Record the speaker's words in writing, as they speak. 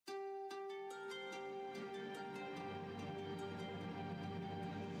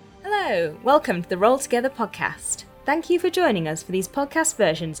Hello, welcome to the Roll Together podcast. Thank you for joining us for these podcast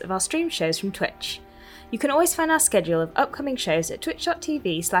versions of our stream shows from Twitch. You can always find our schedule of upcoming shows at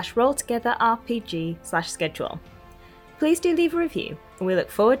twitch.tv/rolltogetherrpg/schedule. Please do leave a review, and we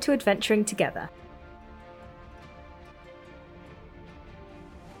look forward to adventuring together.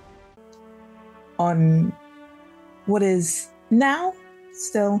 On what is now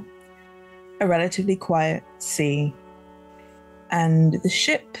still a relatively quiet sea, and the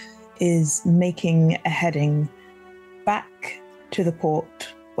ship is making a heading back to the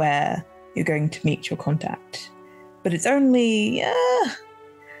port where you're going to meet your contact. But it's only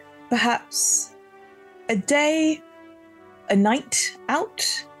perhaps a night out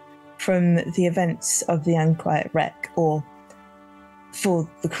from the events of the Unquiet Wreck, or for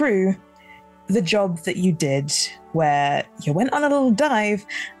the crew, the job that you did where you went on a little dive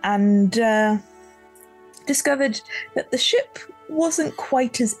and discovered that the ship wasn't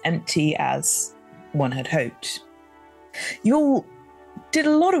quite as empty as one had hoped. You all did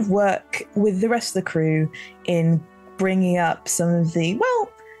a lot of work with the rest of the crew in bringing up some of the,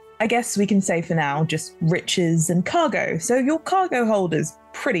 well, I guess we can say for now, just riches and cargo. So your cargo hold is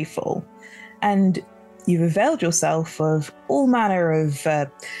pretty full. And you've availed yourself of all manner of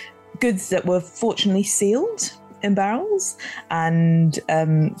goods that were fortunately sealed in barrels, and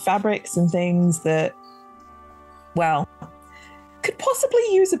fabrics and things that, well, could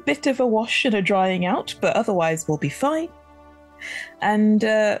possibly use a bit of a wash and a drying out, but otherwise will be fine. And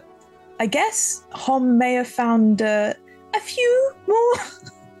I guess Hom may have found a few more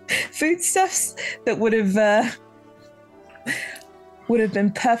foodstuffs that would have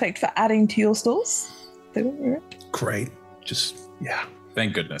been perfect for adding to your stores. Great. Yeah.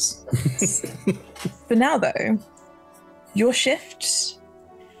 Thank goodness. For now, though, your shift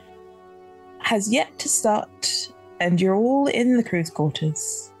has yet to start, and you're all in the crew's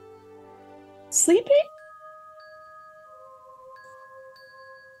quarters. Sleeping?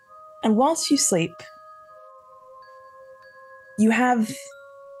 And whilst you sleep, you have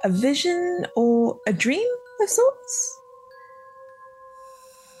a vision or a dream of sorts.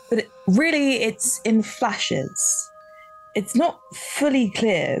 But it's in flashes. It's not fully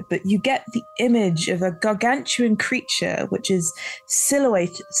clear, but you get the image of a gargantuan creature which is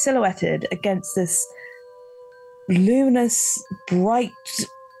silhouetted against this luminous, bright,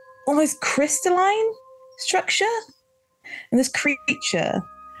 almost crystalline structure. And this creature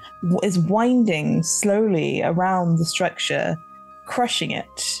is winding slowly around the structure, crushing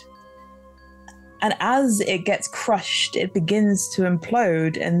it. And as it gets crushed, it begins to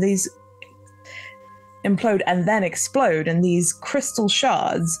implode, and then explode, and these crystal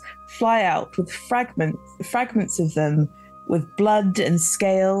shards fly out with fragments of them with blood and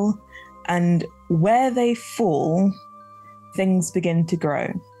scale, and where they fall, things begin to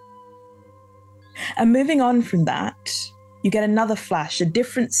grow. And moving on from that, you get another flash, a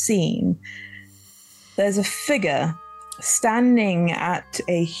different scene. There's a figure standing at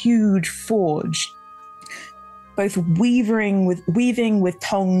a huge forge, both weaving with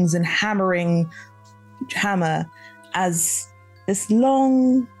tongs and hammer as this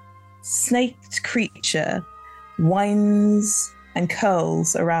long snaked creature winds and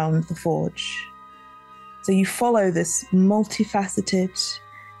curls around the forge. So you follow this multifaceted,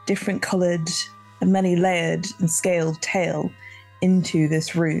 different coloured, and many layered and scaled tail into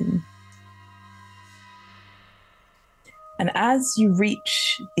this room. And as you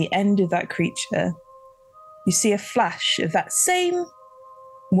reach the end of that creature, you see a flash of that same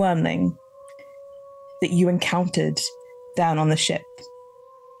wormling that you encountered down on the ship.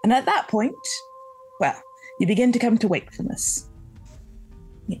 And at that point, well, you begin to come to wakefulness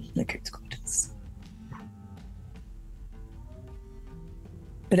in the crew's quarters.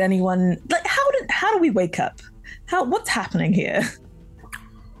 But anyone, like, how do we wake up? What's happening here?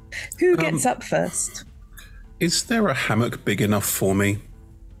 Who gets up first? Is there a hammock big enough for me?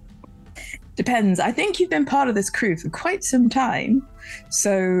 Depends. I think you've been part of this crew for quite some time,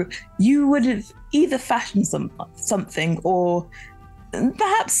 so you would have either fashioned something, or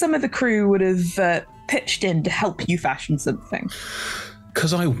perhaps some of the crew would have pitched in to help you fashion something.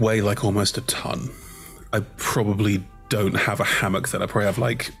 Because I weigh like almost a ton, I probably don't have a hammock. That I probably have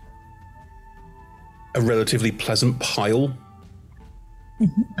like a relatively pleasant pile.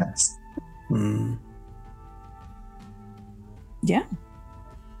 Yes. Yeah.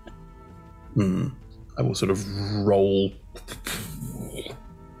 I will sort of roll,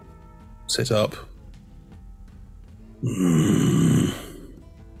 sit up. See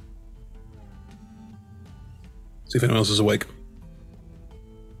if anyone else is awake.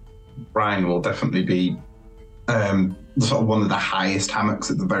 Brian will definitely be sort of one of the highest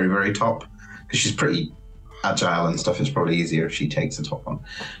hammocks at the very, very top, because she's pretty agile and stuff. It's probably easier if she takes the top one.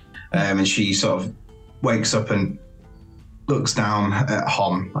 And she sort of wakes up and looks down at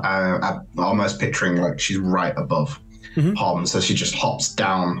Hom, almost picturing like she's right above Hom. So she just hops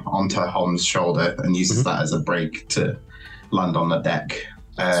down onto Hom's shoulder and uses that as a brake to land on the deck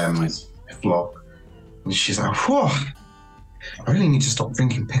floor. And she's like, whoa, I really need to stop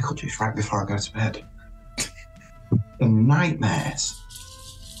drinking pickle juice right before I go to bed. The nightmares.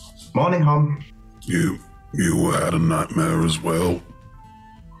 Morning, Hom. You had a nightmare as well?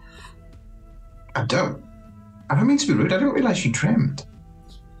 I don't mean to be rude. I didn't realize you dreamt.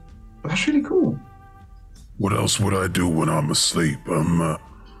 But that's really cool. What else would I do when I'm asleep? Well,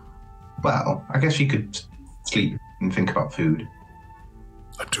 I guess you could sleep and think about food.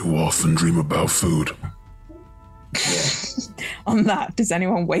 I do often dream about food. Yeah. On that, does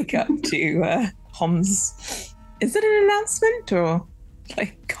anyone wake up to Hom's... Is it an announcement or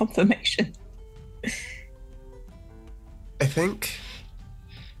like confirmation? I think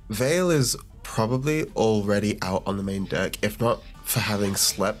Vale is probably already out on the main deck, if not for having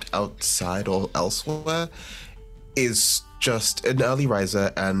slept outside or elsewhere, is just an early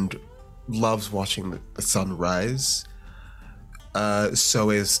riser and loves watching the sun rise. So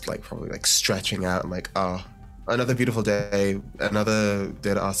is like probably like stretching out and like, another beautiful day, another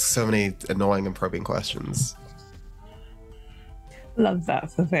day to ask so many annoying and probing questions. Love that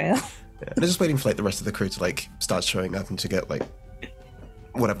for Vale. Yeah. And just waiting for like the rest of the crew to like start showing up and to get like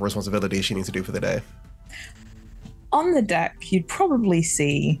whatever responsibility she needs to do for the day. On the deck, you'd probably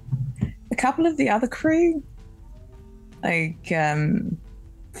see a couple of the other crew. Like, you'd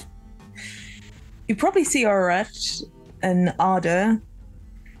probably see Auret and Arda.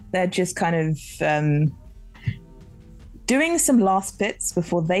 They're just kind of doing some last bits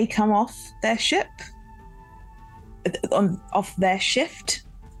before they come off their ship, off their shift,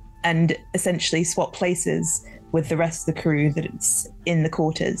 and essentially swap places with the rest of the crew that's in the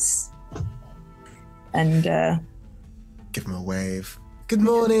quarters. And give them a wave. Good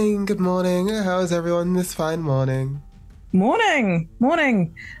morning. How is everyone this fine morning? Morning.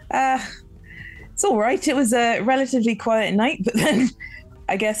 It's all right. It was a relatively quiet night, but then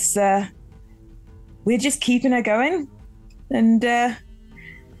I guess we're just keeping her going. And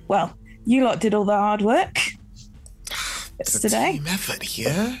well, you lot did all the hard work yesterday. Team effort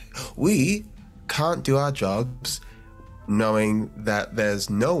here. We can't do our jobs knowing that there's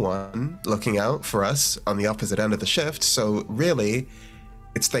no one looking out for us on the opposite end of the shift. So really,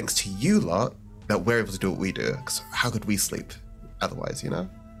 it's thanks to you lot that we're able to do what we do. 'Cause how could we sleep otherwise, you know?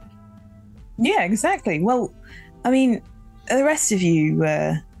 Yeah, exactly. Well, I mean, the rest of you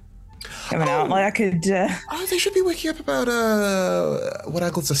coming out, like I could... they should be waking up about what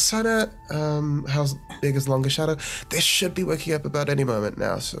Eccles the sun at, how big is Longer Shadow. They should be waking up about any moment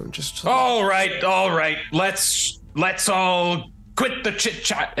now, so just... All right. Let's all quit the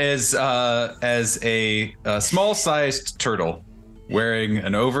chit-chat as a small-sized turtle wearing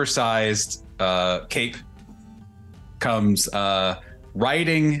an oversized cape comes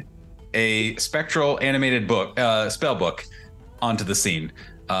riding a spectral animated book, spell book onto the scene.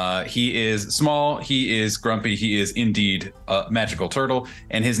 He is small, he is grumpy, he is indeed a magical turtle,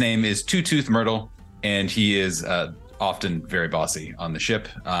 and his name is Two-Tooth Myrtle, and he is often very bossy on the ship,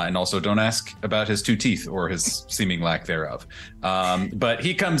 and also don't ask about his two teeth or his seeming lack thereof. But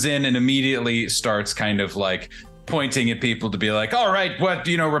he comes in and immediately starts kind of like pointing at people to be like, all right, what,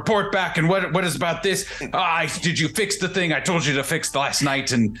 report back, and what is about this? Did you fix the thing I told you to fix last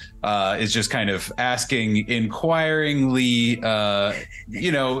night? And is just kind of asking inquiringly,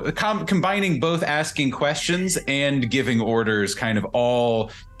 combining both asking questions and giving orders kind of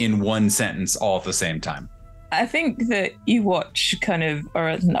all in one sentence all at the same time. I think that you watch kind of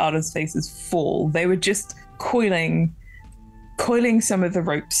Auret and Arda's faces fall. They were just coiling some of the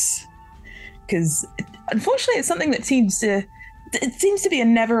ropes, because unfortunately it's something that seems to be a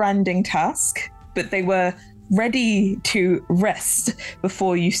never-ending task, but they were ready to rest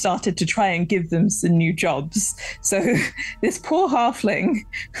before you started to try and give them some new jobs. So this poor halfling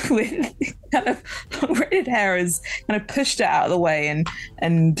with kind of long-braided hair has kind of pushed it out of the way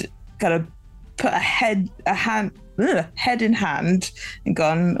and kind of put head in hand and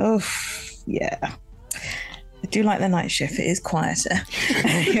gone, oh yeah, I do like the night shift, it is quieter.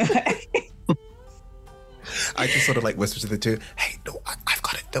 Anyway. I just sort of like whisper to the two, hey, no, I've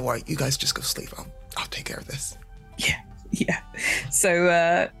got it, don't worry, you guys just go sleep, I'll take care of this. Yeah.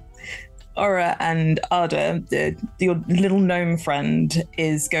 So Aura and Arda, your little gnome friend,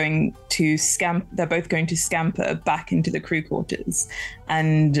 is going to they're both going to scamper back into the crew quarters,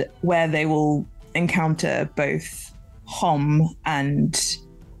 and where they will encounter both Hom and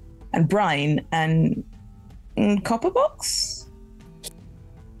Brine and Copperbox.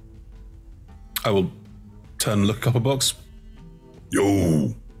 I will turn and look at Copperbox.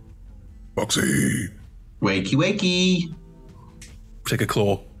 Yo, Boxy. Wakey, wakey. Take a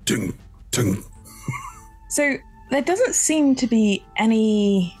claw. Ting, ting. So there doesn't seem to be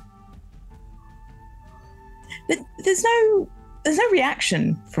any. There's no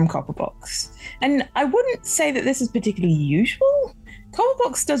reaction from Copperbox, and I wouldn't say that this is particularly usual.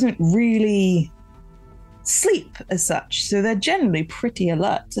 Copperbox doesn't really sleep as such, so they're generally pretty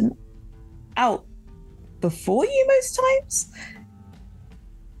alert and out before you most times.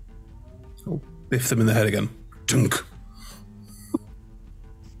 I'll biff them in the head again. Tink.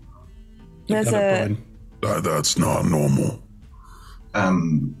 There's a. That's not normal.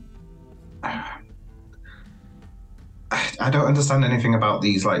 I don't understand anything about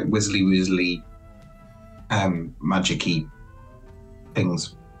these like wizzly magic-y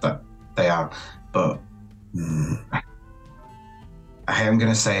things that they are, but I am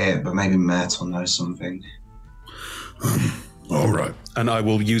going to say it, but maybe Myrtle knows something. All right. And I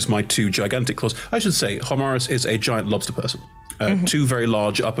will use my 2 gigantic claws. I should say, Homaris is a giant lobster person. 2 very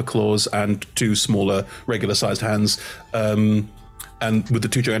large upper claws and 2 smaller, regular-sized hands. And with the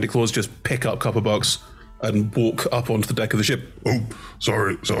 2 gigantic claws, just pick up Copperbox and walk up onto the deck of the ship. Oh,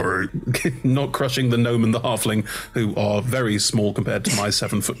 sorry. Not crushing the gnome and the halfling, who are very small compared to my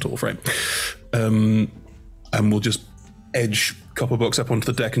 7-foot-tall frame. And we'll just edge Copperbox up onto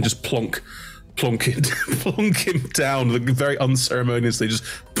the deck and just plonk him down, very unceremoniously. Just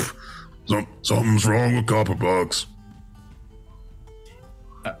Something's wrong with Copperbox.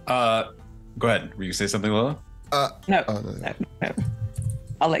 Go ahead. Were you say something, Lola? No.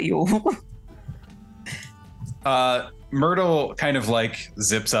 I'll let you all. Myrtle kind of like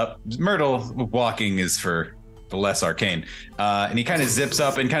zips up. Myrtle walking is for the less arcane. And he kind of zips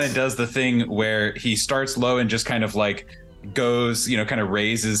up and kind of does the thing where he starts low and just kind of like goes, kind of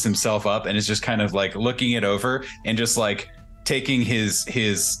raises himself up and is just kind of like looking it over and just like taking his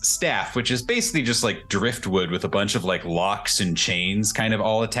staff, which is basically just like driftwood with a bunch of like locks and chains kind of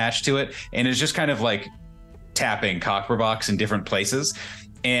all attached to it, and is just kind of like tapping Copperbox in different places.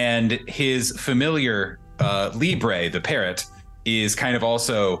 And his familiar Libre, the parrot, is kind of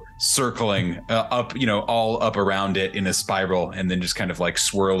also circling up, all up around it in a spiral, and then just kind of like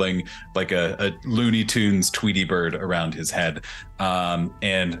swirling like a Looney Tunes Tweety bird around his head.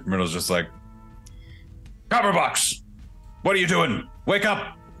 And Myrtle's just like, Copperbox, what are you doing? Wake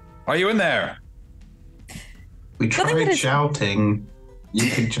up! Are you in there? We tried shouting.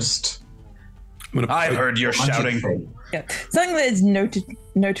 You could just... I've heard you're shouting. Yeah. Something that is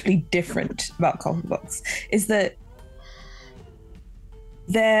notably different about Copperbox is that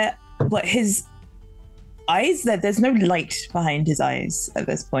his eyes, there's no light behind his eyes at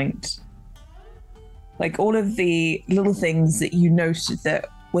this point. Like all of the little things that you noted that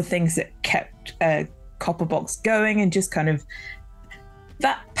were things that kept Copperbox going, and just kind of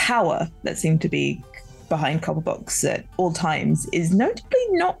that power that seemed to be behind Copperbox at all times is notably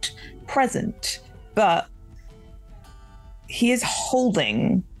not present, but he is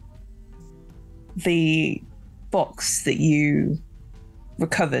holding the box that you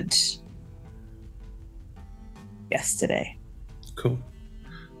recovered yesterday. Cool.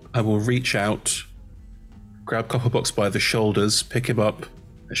 I will reach out, grab Copperbox by the shoulders, pick him up,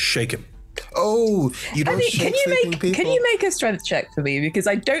 and shake him. Oh, you don't shake sleeping people? Can you make a strength check for me? Because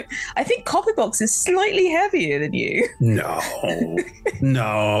I think Copperbox is slightly heavier than you. No.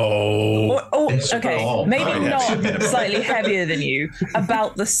 Okay. Maybe not slightly heavier than you.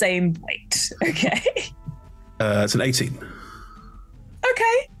 About the same weight. Okay. It's an 18.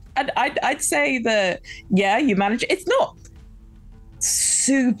 Okay. And I'd say that, yeah, you manage it. It's not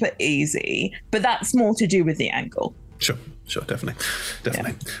super easy, but that's more to do with the angle. Sure, definitely.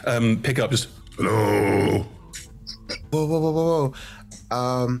 Pick up, just Hello. Whoa.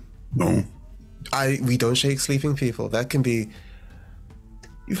 No. We don't shake sleeping people. That can be...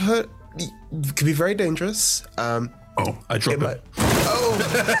 You've heard... It can be very dangerous. I drop it.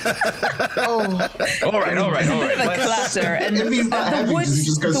 All right. The clatter and the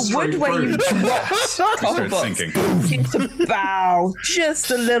wood where you dropped Copperbox seems to bow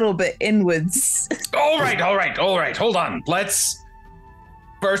just a little bit inwards. All right. Hold on.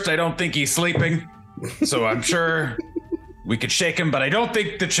 First, I don't think he's sleeping, so I'm sure we could shake him, but I don't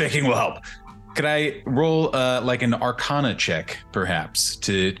think the shaking will help. Could I roll like an Arcana check, perhaps,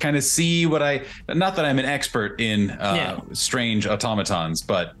 to kind of see what not that I'm an expert in strange automatons,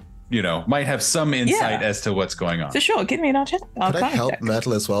 but, might have some insight as to what's going on. For sure, give me an Arcana check. Could I help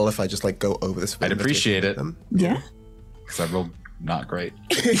Myrtle as well if I just go over this? I'd appreciate it. Yeah. because I rolled not great.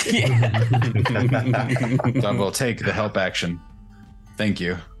 So I will take the help action. Thank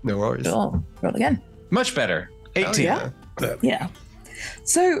you. No worries. Sure. Roll again. Much better. 18. Yeah.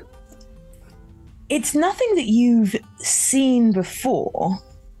 So it's nothing that you've seen before,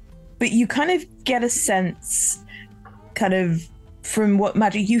 but you kind of get a sense, kind of from what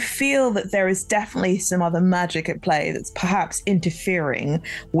magic you feel, that there is definitely some other magic at play that's perhaps interfering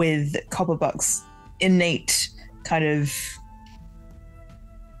with Copperbuck's innate kind of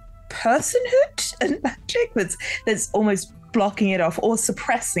personhood and magic that's almost blocking it off or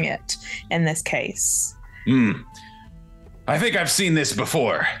suppressing it in this case. I think I've seen this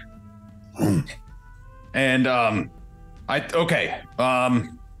before. And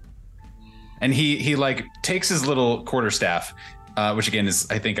and he like takes his little quarterstaff, which again is,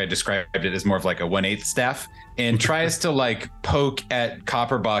 I think I described it as more of like a 1/8 staff, and tries to like poke at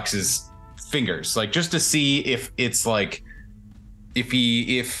Copperbox's fingers, like just to see if it's like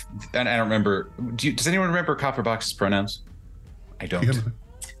and I don't remember. Does anyone remember Copperbox's pronouns? I don't.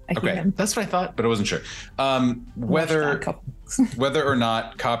 Okay, that's what I thought, but I wasn't sure. Whether or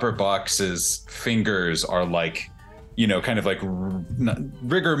not Copperbox's fingers are like, you know, kind of like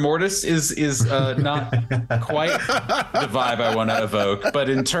rigor mortis is not quite the vibe I want to evoke. But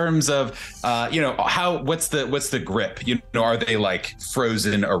in terms of, what's the grip? You know, are they like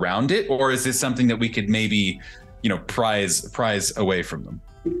frozen around it, or is this something that we could maybe, prize away from them?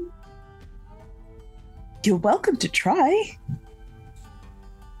 You're welcome to try.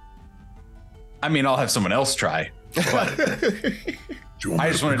 I mean, I'll have someone else try, but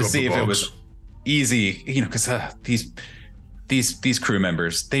I just wanted to see if it was easy, because these crew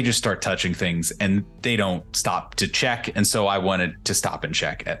members, they just start touching things and they don't stop to check, and so I wanted to stop and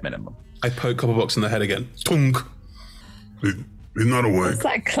check at minimum. I poke Copperbox in the head again. Tunk. He's not awake. It's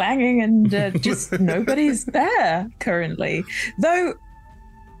like clanging and just nobody's there currently. Though,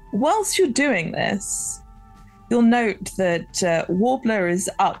 whilst you're doing this, you'll note that Warbler is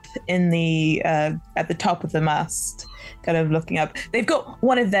up in the at the top of the mast, kind of looking up. They've got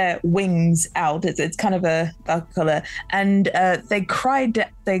one of their wings out. It's kind of a dark color, and they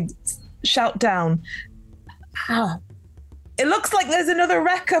shout down, "Ah, it looks like there's another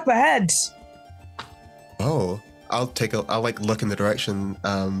wreck up ahead." Oh, I'll like look in the direction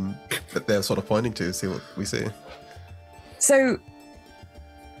that they're sort of pointing to, see what we see. So,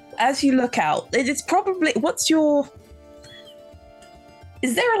 as you look out, it's probably,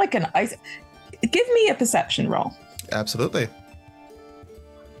 is there like an ice? Give me a perception roll. Absolutely.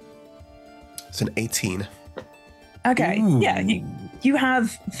 It's an 18. Okay. Ooh. Yeah, you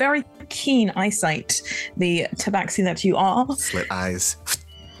have very keen eyesight, the tabaxi that you are. Slit eyes.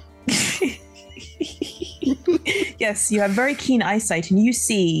 Yes, you have very keen eyesight, and you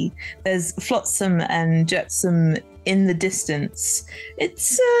see there's flotsam and jetsam in the distance.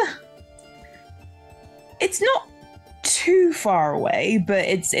 It's not too far away, but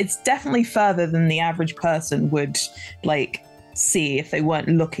it's definitely further than the average person would like see if they weren't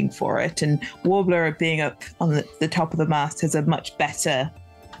looking for it. And Warbler, being up on the top of the mast, has a much better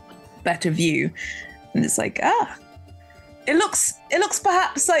view. And it's like, it looks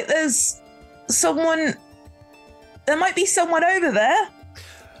perhaps like there might be someone over there.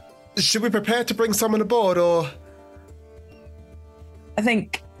 Should we prepare to bring someone aboard, or? I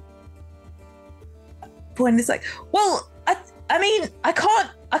think when it's like, well, I mean, I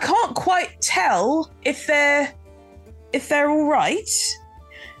can't quite tell if they're all right.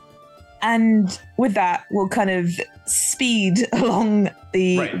 And with that, we'll kind of speed along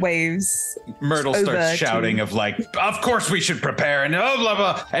the waves. Myrtle starts shouting of like, of course we should prepare, and blah blah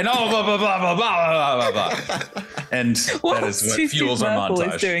blah, and blah blah blah blah blah blah blah. And that is what fuels our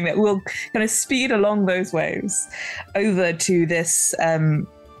montage. Is doing that. We'll kind of speed along those waves over to this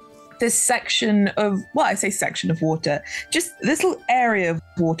this section of, well, I say section of water, just this little area of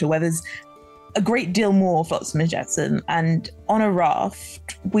water where there's a great deal more flotsam and jetsam, and on a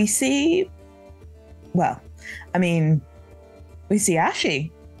raft we see, we see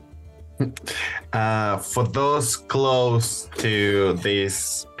Ashy. For those close to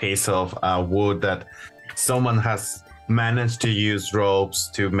this piece of wood that someone has managed to use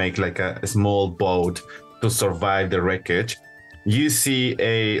ropes to make like a small boat to survive the wreckage, you see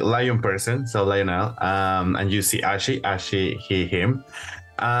a lion person, so Lionel, and you see Ashy, he, him.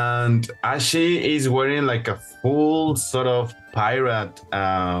 And Ashy is wearing like a full sort of pirate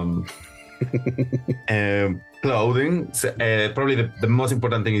clothing. So, probably the most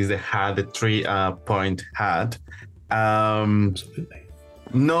important thing is the hat, the 3-point hat.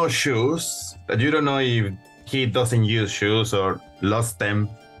 No shoes. You don't know if he doesn't use shoes or lost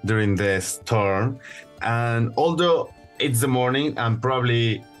them during the storm. And although it's the morning and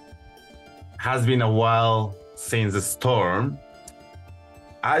probably has been a while since the storm.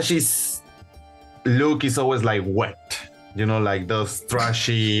 Ash's look is always like wet, like those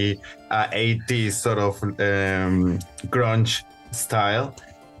trashy 80s sort of grunge style.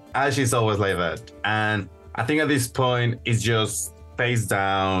 Ash is always like that. And I think at this point it's just face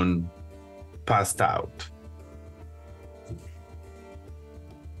down, passed out.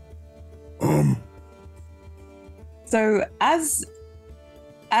 So as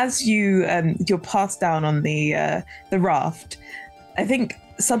you're passed down on the raft, I think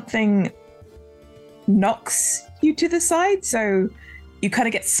something knocks you to the side, so you kind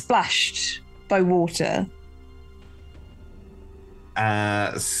of get splashed by water.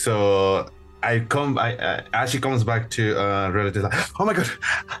 So Ashley comes back to relatives like, oh my god,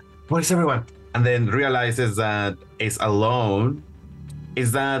 what is everyone? And then realizes that it's alone.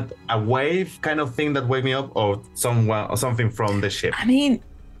 Is that a wave kind of thing that wake me up, or something from the ship? I mean,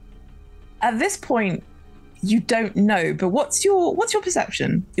 at this point, you don't know. But what's your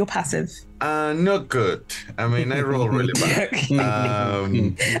perception? Your passive? Not good. I mean, I roll really bad.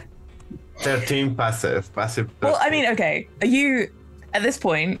 13 passive. Well, I mean, okay. Are you at this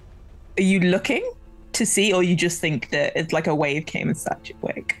point? Are you looking to see, or you just think that it's like a wave came and slapped your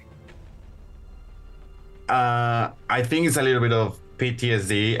wig? I think it's a little bit of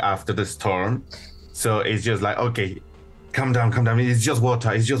PTSD after the storm, so it's just like, okay, calm down, it's just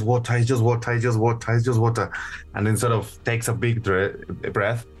water, and then sort of takes a big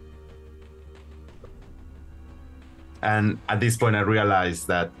breath. And at this point I realize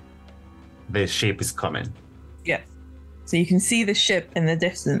that the ship is coming. Yeah, so you can see the ship in the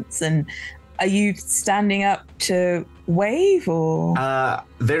distance. And are you standing up to wave, or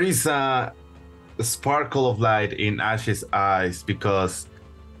there is a sparkle of light in Ash's eyes because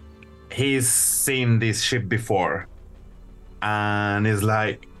he's seen this ship before, and he's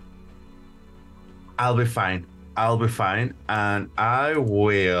like, I'll be fine, and I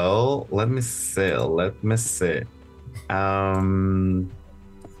will, let me see,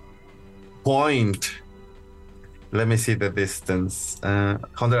 point, let me see the distance,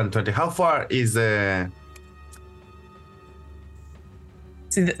 120. How far is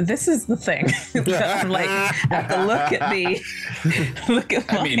See, this is the thing. I'm like, I have to look at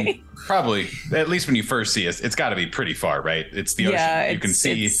my... I mean, probably, at least when you first see us, it's got to be pretty far, right? It's the ocean. You can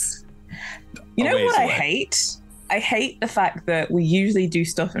see. You know what I hate? I hate the fact that we usually do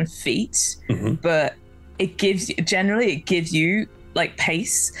stuff in feet, but it gives you like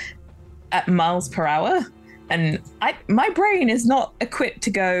pace at miles per hour. And my brain is not equipped to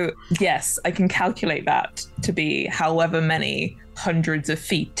go, yes, I can calculate that to be however many hundreds of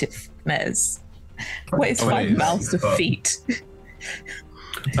feet it matters. What is 5 miles to feet?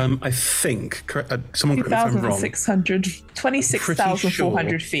 I think, someone correct me if I'm wrong.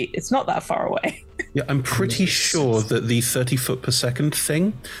 26,400 feet. It's not that far away. Yeah, I'm pretty sure that the 30 foot per second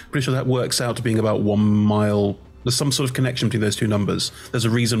thing, pretty sure that works out to being about 1 mile. There's some sort of connection between those two numbers. There's a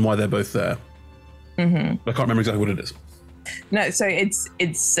reason why they're both there. I can't remember exactly what it is. No, so it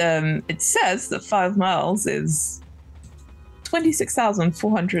says that 5 miles is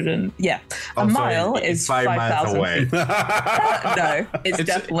 26,400 and a mile is 5,000 away. No, it's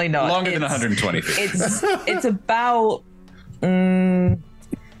definitely not. Longer than 120 feet. It's about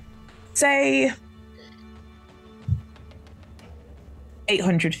say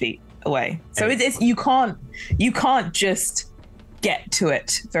 800 feet away. So it's you can't just get to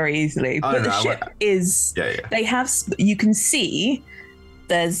it very easily. But the ship is they have, you can see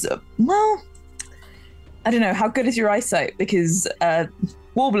there's, well, I don't know, how good is your eyesight? Because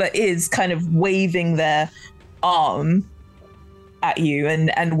Warbler is kind of waving their arm at you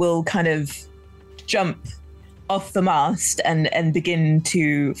and will kind of jump off the mast and begin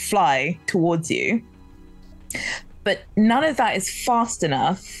to fly towards you. But none of that is fast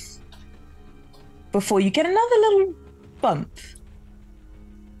enough before you get another little bump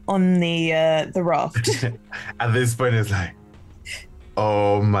on the raft. At this point, it's like,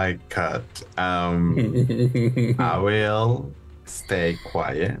 oh my god. I will stay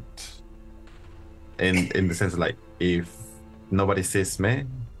quiet. In the sense, like, if nobody sees me,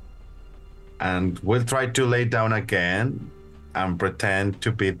 and we'll try to lay down again and pretend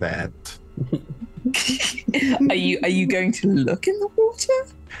to be dead. Are you going to look in the water?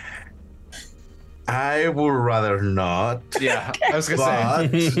 I would rather not. Yeah, I was gonna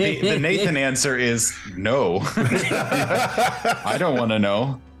say the Nathan answer is no. I don't want to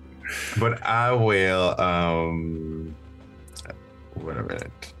know. But I will. Wait a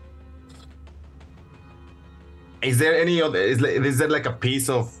minute. Is there any other? Is there like a piece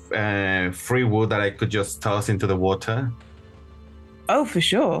of free wood that I could just toss into the water? Oh, for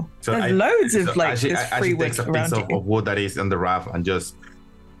sure. So There's loads of Actually, this free wood takes a around piece you. of wood that is on the raft and just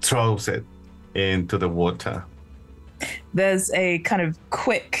throws it into the water. There's a kind of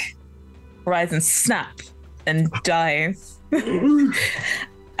quick rise and snap and dive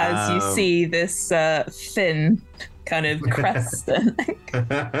as you see this fin kind of crest.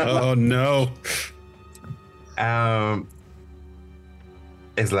 Oh no.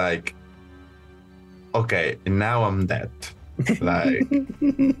 It's like, okay, now I'm dead. Like,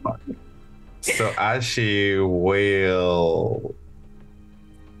 so Ashi will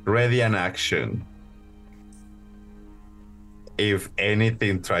ready an action. If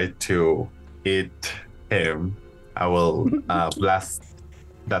anything tried to eat him, I will blast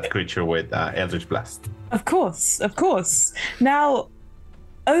that creature with Eldritch Blast. Of course. Now,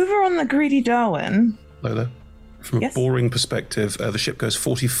 over on the Greedy Darwin. Lola, from a boring perspective, the ship goes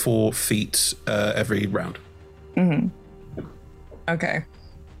 44 feet every round. Mm-hmm. Okay.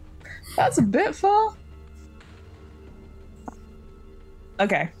 That's a bit far.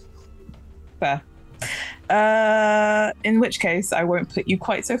 Okay. Fair. In which case, I won't put you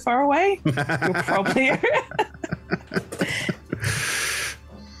quite so far away. You'll probably...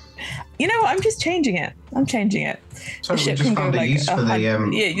 You know what? I'm just changing it. So the ship can go like use for the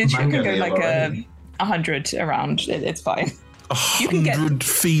the ship can go like already. 100 around. It's fine. 100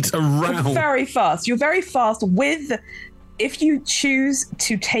 feet around. Very fast. You're very fast with... If you choose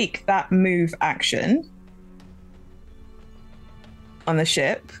to take that move action on the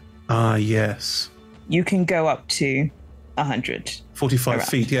ship... Ah, yes. You can go up to 100. 45 around.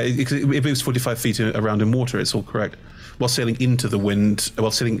 feet, yeah. If it was 45 feet around in water, it's all correct. While sailing into the wind,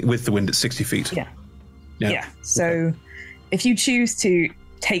 while sailing with the wind at 60 feet. Yeah. So if you choose to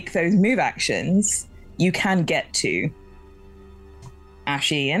take those move actions, you can get to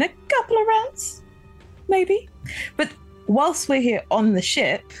Ashi in a couple of rounds, maybe. But whilst we're here on the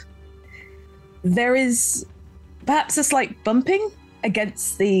ship, there is perhaps a slight bumping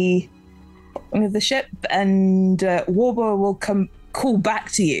against the ship, and Warburg will call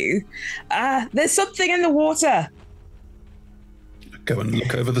back to you. There's something in the water. Go and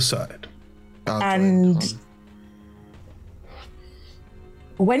look over the side. And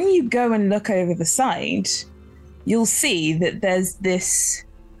when you go and look over the side, you'll see that there's this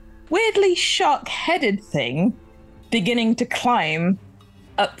weirdly shark-headed thing beginning to climb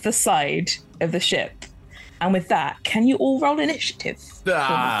up the side of the ship. And with that, can you all roll initiative?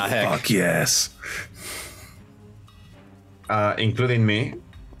 Heck. Fuck yes. Including me?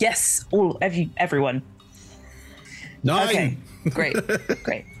 Yes, everyone. 9. Okay, great.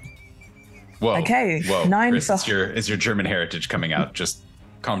 Whoa. Okay, Whoa. 9 Chris, for... is your German heritage coming out? Just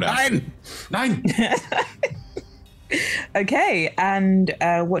calm down. 9. Okay, and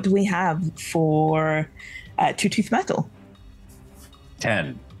what do we have for Two-Tooth Metal?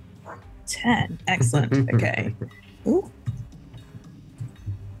 10. 10. Excellent. Okay. Ooh.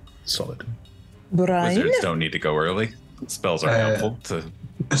 Solid. Brian? Wizards don't need to go early. Spells are helpful to...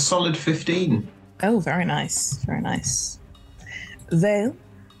 A solid 15. Oh, very nice. Very nice. Vale?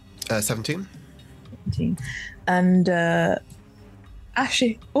 17. 17. And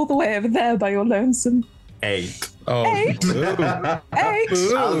Ashi, all the way over there by your lonesome. 8. Oh. 8. 8.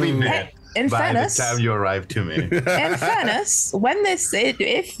 I'll be there. In by fairness, the time you arrive to me. in fairness,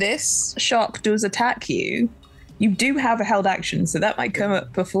 if this shark does attack you, you do have a held action, so that might come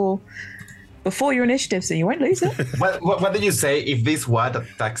up before your initiative, so you won't lose it. What did you say? If this what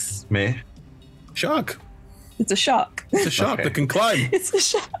attacks me? Shark. It's a shark. It's a shark that can climb. It's a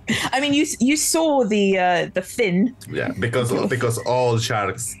shark. I mean, you saw the fin. Yeah, because all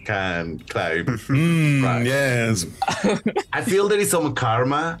sharks can climb. Right. Yes. I feel there is some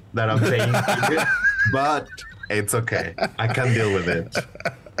karma that I'm paying here, but it's okay. I can deal with it.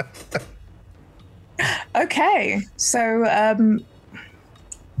 Okay, so at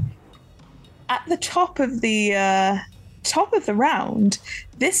the top of the round,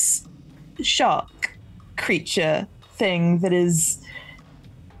 this shark creature thing that is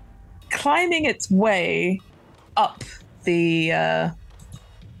climbing its way up the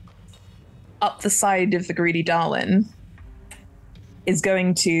side of the Greedy Darwin is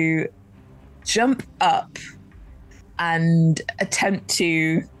going to jump up and attempt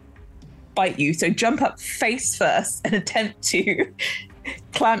to bite you. So jump up face first and attempt to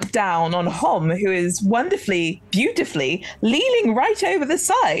clamp down on Hom, who is wonderfully, beautifully leaning right over the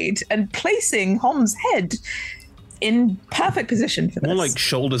side and placing Hom's head in perfect position for this. More like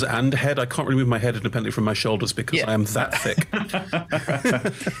shoulders and head. I can't really move my head independently from my shoulders because I am that thick.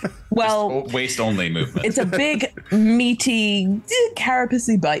 Well, waist only movement. it's a big, meaty,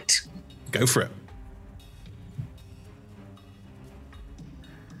 carapacey bite. Go for it.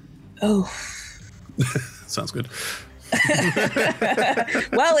 Oh. Sounds good.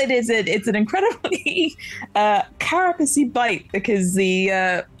 Well, it's an incredibly carapacey bite because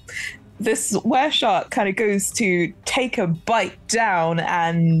this wereshark kind of goes to take a bite down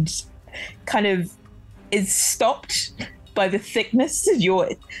and kind of is stopped by the thickness of your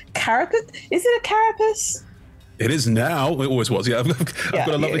carapace. Is it a carapace? It is now. It always was. Yeah, I've got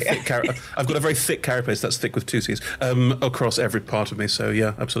a lovely yeah. thick I've got a very thick carapace. That's thick with 2 C's across every part of me. So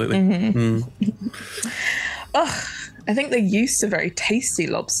yeah, absolutely. Ugh, I think they used to very tasty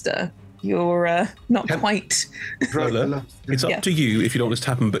lobster. You're not quite. Roller, it's up to you if you don't want this to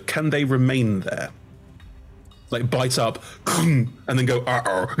happen, but can they remain there? Like bite up and then go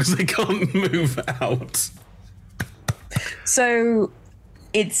because they can't move out. So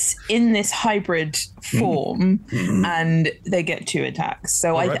it's in this hybrid form and they get 2 attacks.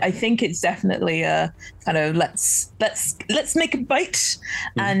 So I think it's definitely a kind of let's make a bite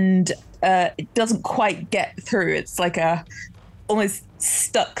and it doesn't quite get through. It's like a almost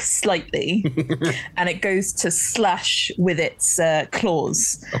stuck slightly and it goes to slash with its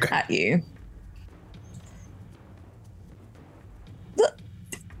claws at you.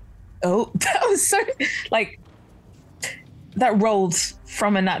 Oh, that was so that rolled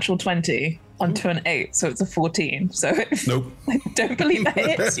from a natural 20 onto an 8, so it's a 14. So nope. I don't believe that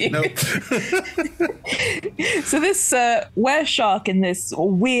hits you. Nope. So this wereshark in this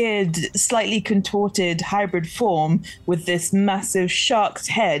weird, slightly contorted hybrid form with this massive shark's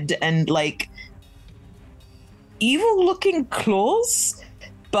head and evil-looking claws,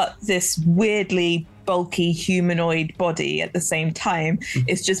 but this weirdly bulky humanoid body at the same time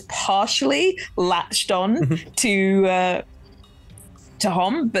is just partially latched on to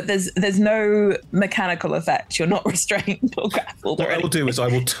Hom, but there's no mechanical effect. You're not restrained or grappled. What I will do is I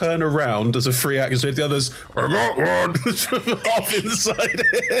will turn around as a free action, so the others are not one off inside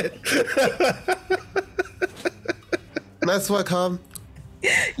it. Nice work, Hom.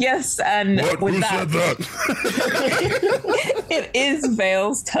 Yes, and with Who that, said that? it is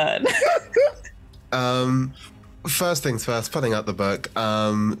Vale's turn. First things first, putting out the book.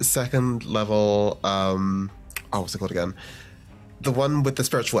 Second level, what's it called again? The one with the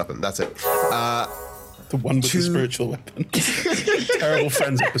spiritual weapon, that's it. The one with the spiritual weapon. Terrible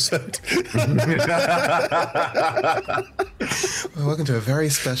Friends episode. Well, welcome to a very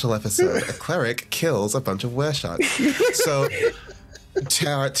special episode. A cleric kills a bunch of weresharks. So,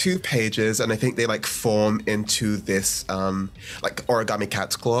 tear out 2 pages, and I think they form into this origami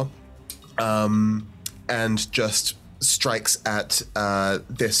cat's claw. And just strikes at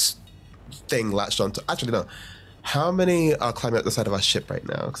this thing latched onto. Actually, no. How many are climbing up the side of our ship right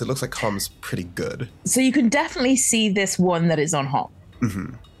now? Because it looks like Hom's pretty good. So you can definitely see this one that is on Hom.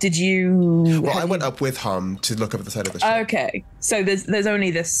 Mm-hmm. Did you? Well, I went up with Hom to look over the side of the ship. Okay, so there's only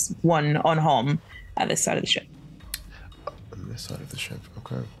this one on Hom at this side of the ship. On this side of the ship,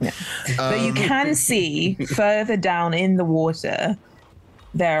 okay. Yeah. But you can see further down in the water,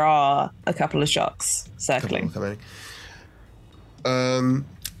 there are a couple of sharks circling.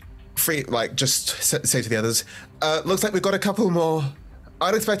 Just say to the others, looks like we've got a couple more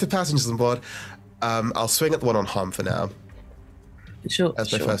unexpected passengers on board. I'll swing at the one on Hom for now. Sure.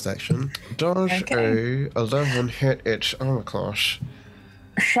 As my first action. Dodge a 11 hit its armor class.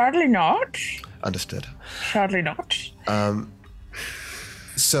 Sadly not. Understood. Sadly not.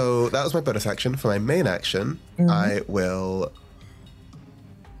 So that was my bonus action. For my main action, I will.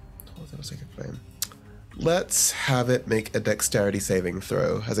 What was that, a sacred flame? Let's have it make a dexterity saving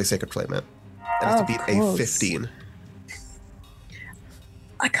throw as a sacred flame it. It has to beat a 15.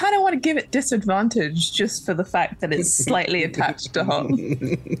 I kind of want to give it disadvantage just for the fact that it's slightly attached to Hom.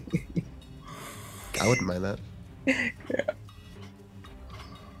 I wouldn't mind that. Yeah.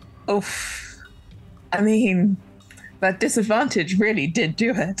 Oof. I mean, that disadvantage really did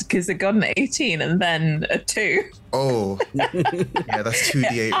do it because it got an 18 and then a 2. Oh, yeah, that's 2d8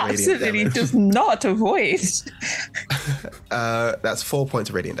 radiant absolutely damage. does not avoid. That's 4 points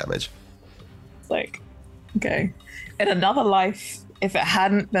of radiant damage. It's okay. In another life, if it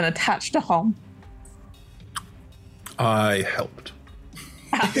hadn't been attached to Hom. I helped.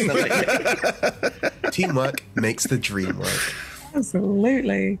 Absolutely. Teamwork makes the dream work.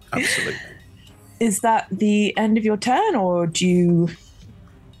 Absolutely. Absolutely. Is that the end of your turn, or are you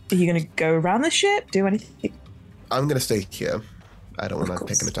going to go around the ship, do anything? I'm going to stay here. I don't want to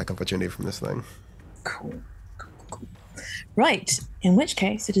pick an attack opportunity from this thing. Cool. Right. In which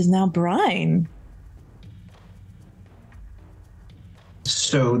case, it is now Brine.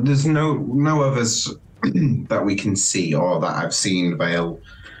 So there's no others that we can see or that I've seen Vale,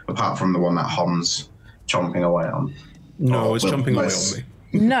 apart from the one that Hom's chomping away on. No, it's chomping away on me.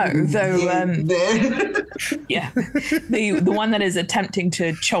 No, though, yeah, the one that is attempting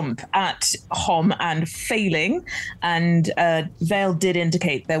to chomp at Hom and failing, and Vale did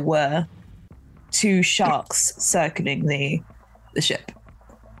indicate there were 2 sharks circling the ship.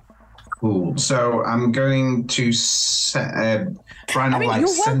 Cool. So I'm going to set. Brian, you're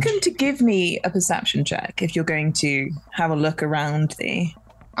welcome to give me a perception check if you're going to have a look around the.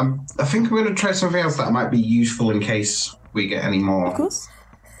 I think I'm going to try something else that might be useful in case we get any more. Of course.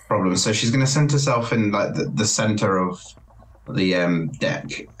 Problems. So she's going to center herself in like the center of the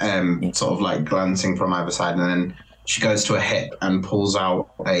deck, sort of like glancing from either side, and then she goes to a hip and pulls out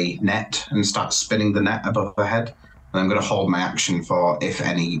a net and starts spinning the net above her head. And I'm going to hold my action for if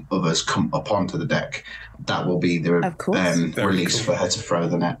any others come up onto the deck. That will be the release for her to throw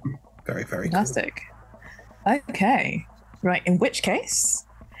the net. Very, very fantastic. Cool. Okay, right. In which case,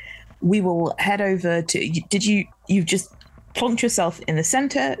 we will head over to. You've just plonked yourself in the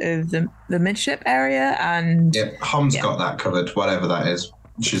center of the midship area, and Hom's got that covered, whatever that is.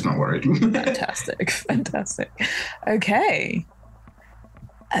 She's not worried. Fantastic. Okay.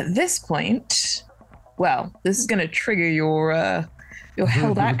 At this point, well, this is going to trigger your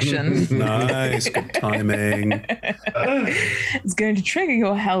held action. Nice, good timing. It's going to trigger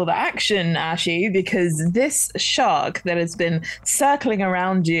your held action, Ashy, because this shark that has been circling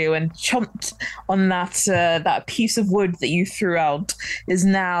around you and chomped on that piece of wood that you threw out is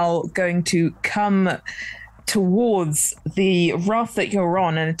now going to come towards the raft that you're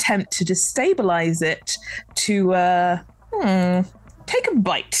on and attempt to destabilize it to take a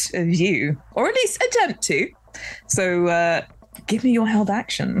bite of you, or at least attempt to. So give me your held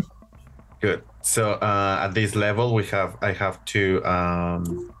action. Good. So at this level, I have to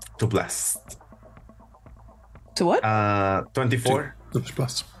blast. To what? 24.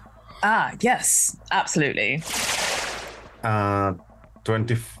 Plus. Ah, yes, absolutely.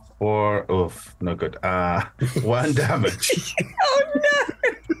 24. Oof, no good. 1 damage. Oh no!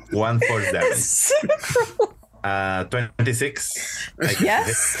 1 force damage. So cruel. 26.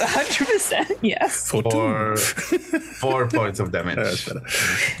 Yes, 100%. Yes. 4 points of damage. That's better.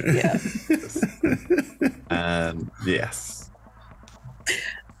 Yeah. And yes.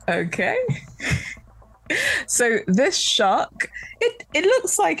 Okay. So this shark, it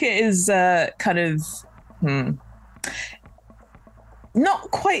looks like it is kind of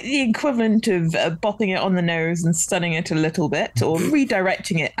not quite the equivalent of bopping it on the nose and stunning it a little bit, or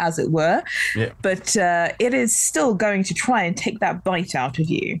redirecting it, as it were. Yeah. But it is still going to try and take that bite out of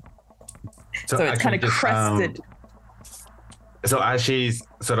you. So it's kind of crested. So as she's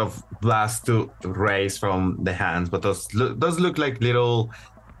sort of blast to raise from the hands, but those look like little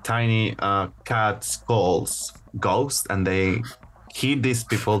tiny cat skulls, ghosts, and they hit these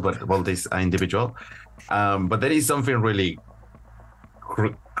people, this individual. But there is something really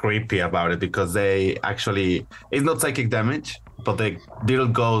creepy about it, because they actually, it's not psychic damage, but the little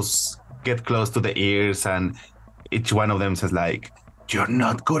ghosts get close to the ears, and each one of them says like, "You're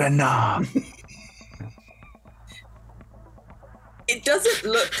not good enough." It doesn't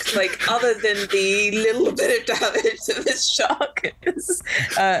look like, other than the little bit of damage that this shark has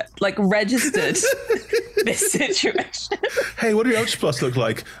registered this situation. Hey, what do your plus look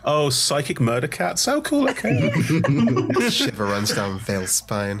like? Oh, psychic murder cats. Oh, cool. Okay. Shiver runs down Vale's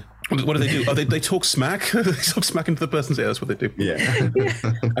spine. What do they do? Oh, they talk smack. They talk smack into the person's ear. That's what they do. Yeah.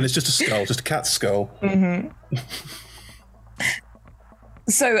 And it's just a skull, just a cat's skull. Mm-hmm.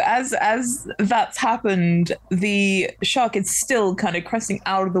 So as that's happened, the shark is still kind of cresting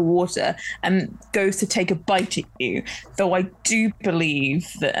out of the water and goes to take a bite at you, though I do believe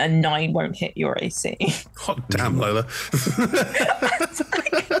that a 9 won't hit your AC. Hot damn, Lola.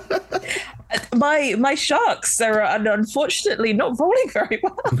 My sharks are unfortunately not rolling very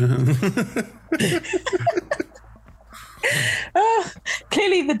well.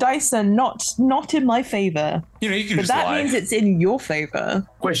 Clearly the dice are not in my favor. You can but just that lie. means it's in your favor.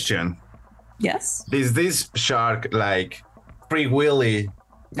 Question. Yes. Is this shark like free willy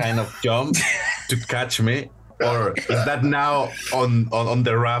kind of jump to catch me? Or is that now on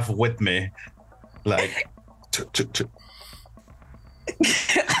the raft with me? Like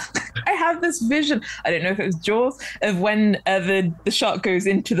I have this vision, I don't know if it was Jaws, of when the shark goes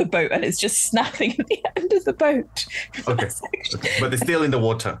into the boat and it's just snapping at the end of the boat. Okay. But it's still in the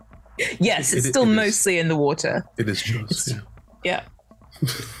water. Yes, it's still mostly in the water. It is Jaws, yeah.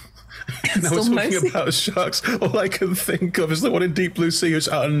 Yeah. Now we're talking about sharks. All I can think of is the one in Deep Blue Sea who's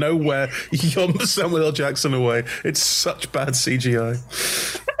out of nowhere yomps Samuel L. Jackson away. It's such bad CGI.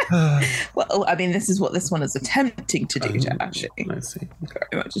 Well, I mean, this is what this one is attempting to do to Ashley. I see.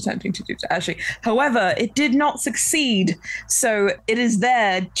 Very much attempting to do to Ashley. However, it did not succeed. So it is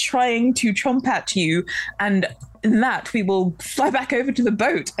there trying to chomp at you. And in that, we will fly back over to the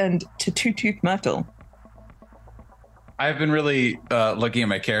boat and to Two-Tooth Myrtle. I've been really looking at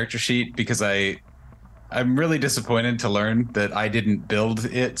my character sheet because I'm really disappointed to learn that I didn't build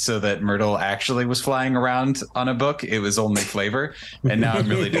it so that Myrtle actually was flying around on a book. It was only flavor. And now I'm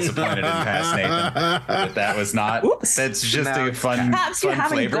really disappointed in past Nathan that was not. Oops. That's just a fun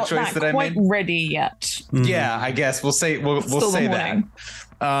flavor choice that I made. Ready yet. Yeah, I guess we'll say that.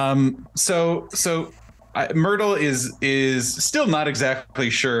 So Myrtle is still not exactly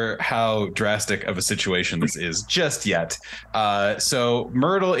sure how drastic of a situation this is just yet. So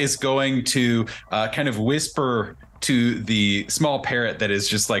Myrtle is going to kind of whisper to the small parrot that is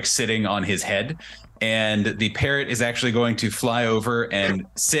just like sitting on his head. And the parrot is actually going to fly over and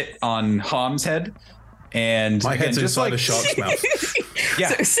sit on Hom's head. And my head's just inside like a shark's mouth. Yeah.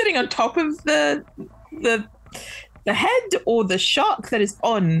 So sitting on top of the head or the shark that is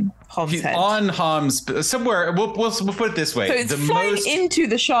on Hom's head? On Hom's, somewhere, we'll put it this way. So it's flying into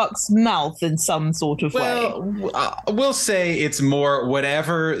the shark's mouth in some sort of way. We'll say it's more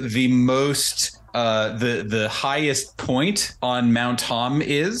whatever the most, the highest point on Mount Hom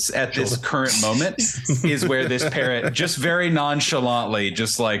is at this current moment is where this parrot just very nonchalantly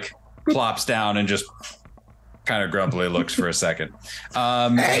just like plops down and just kind of grumpily looks for a second. Hey,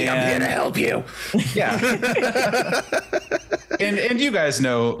 I'm here to help you. Yeah. and you guys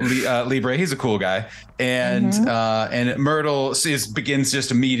know Libre, he's a cool guy. And and Myrtle begins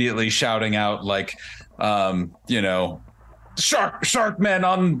just immediately shouting out like, shark men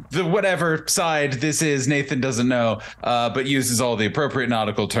on the whatever side this is, Nathan doesn't know, but uses all the appropriate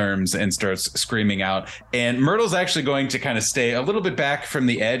nautical terms and starts screaming out. And Myrtle's actually going to kind of stay a little bit back from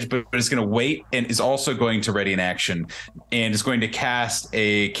the edge, but is going to wait and is also going to ready an action and is going to cast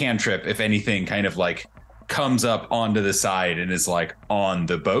a cantrip if anything kind of like comes up onto the side and is like on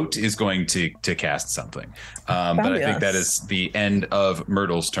the boat, is going to cast something. But I think that is the end of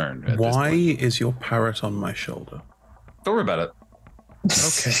Myrtle's turn. Why is your parrot on my shoulder? Don't worry about it.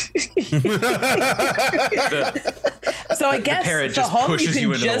 Okay. So I guess for Hom, you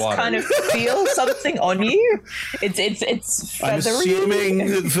can just kind of feel something on you. It's feathery. I'm assuming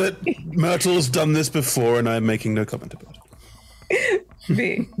that Myrtle's done this before, and I'm making no comment about it.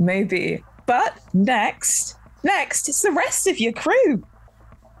 Maybe. But next, it's the rest of your crew.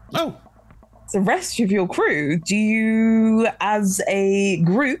 Oh. The rest of your crew, do you, as a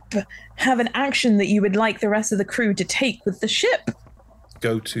group, have an action that you would like the rest of the crew to take with the ship?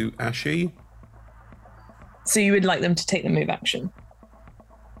 Go to Ashi. So you would like them to take the move action?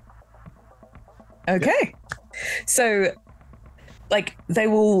 Okay. Yep. So, like, they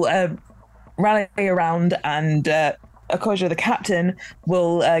will rally around and Akoja, the captain,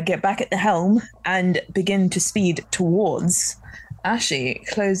 will get back at the helm and begin to speed towards Ashi,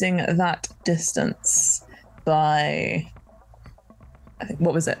 closing that distance by, I think,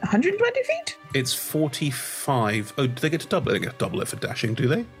 what was it, 120 feet? It's 45. Oh, do they get to double it? They get to double it for dashing, do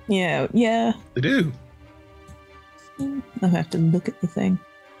they? Yeah. They do. I have to look at the thing.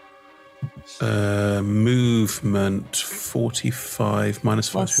 Movement 45 minus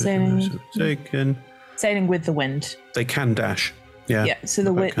 5. Taken. Sailing with the wind. They can dash. Yeah,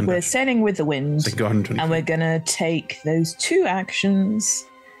 so we're sailing with the wind, and we're going to take those 2 actions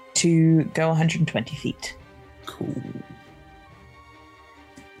to go 120 feet. Cool.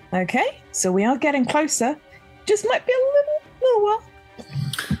 Okay, so we are getting closer. Just might be a little while.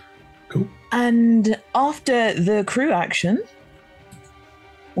 Cool. And after the crew action,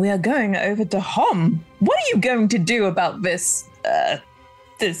 we are going over to Hom. What are you going to do about this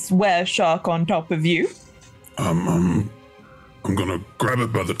were shark on top of you? I'm gonna grab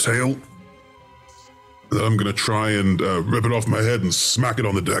it by the tail. Then I'm gonna try and rip it off my head and smack it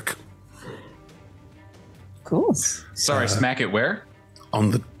on the deck. Cool. Sorry, smack it where? On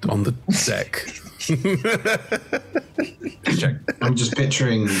the deck. Check. I'm just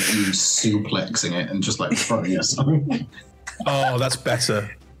picturing you suplexing it and just like throwing it something. Oh, that's better.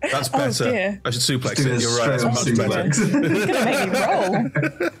 That's better. Oh, dear. I should suplex it. You're right. It's much better. You're gonna make me roll.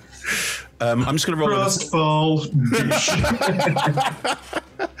 I'm just going to roll.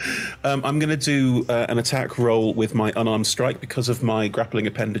 I'm going to do an attack roll with my unarmed strike. Because of my grappling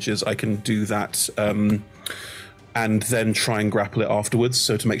appendages, I can do that and then try and grapple it afterwards,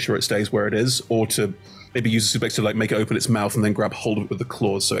 so to make sure it stays where it is, or to maybe use a suplex to like make it open its mouth and then grab hold of it with the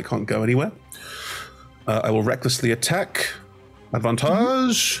claws so it can't go anywhere. I will recklessly attack.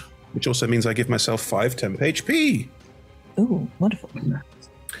 Advantage, which also means I give myself 5 temp HP. Ooh, wonderful.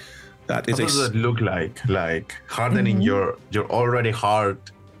 That is What does it look like? Like hardening your already hard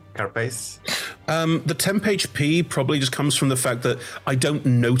carapace? The temp HP probably just comes from the fact that I don't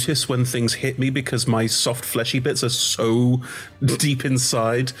notice when things hit me because my soft fleshy bits are so deep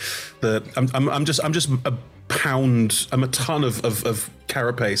inside that I'm just a pound. I'm a ton of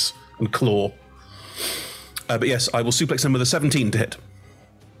carapace and claw. But yes, I will suplex him with a 17 to hit.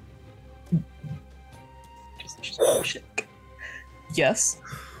 Yes.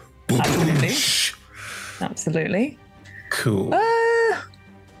 Absolutely. Absolutely. Cool.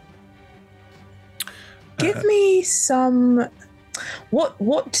 Give me some. What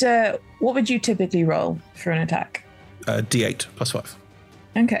would you typically roll for an attack? D8 plus 5.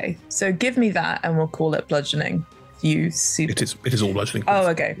 Okay, so give me that, and we'll call it bludgeoning. You super. It is all bludgeoning. Oh,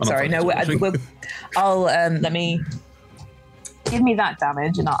 okay. Sorry. No, I'll let me give me that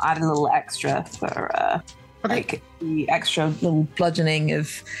damage, and I'll add a little extra for like the extra little bludgeoning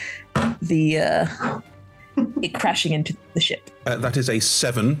of the it crashing into the ship. That is a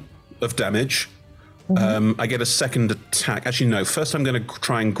 7 of damage. I get a second attack. Actually, no. First, I'm going to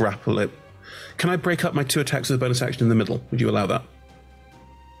try and grapple it. Can I break up my 2 attacks with a bonus action in the middle? Would you allow that?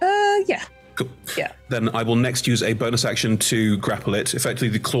 Yeah. Cool. Yeah. Then I will next use a bonus action to grapple it. Effectively,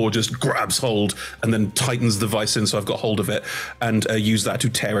 the claw just grabs hold and then tightens the vice in so I've got hold of it, and use that to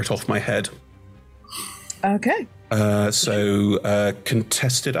tear it off my head. Okay. So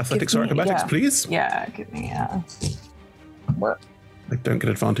contested athletics or acrobatics, please. Yeah, give me I don't get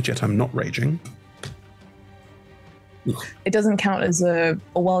advantage yet. I'm not raging. It doesn't count as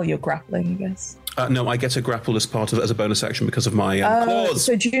while you're grappling, I guess. No, I get a grapple as part of as a bonus action because of my claws.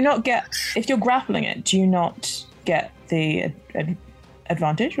 So do you not get, if you're grappling it, do you not get the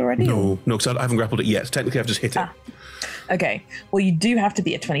advantage already? No, because I haven't grappled it yet. Technically, I've just hit it. Okay. Well, you do have to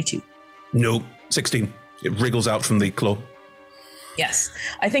be at 22. No, 16. It wriggles out from the claw. Yes.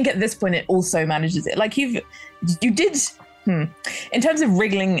 I think at this point it also manages it. Like you did. In terms of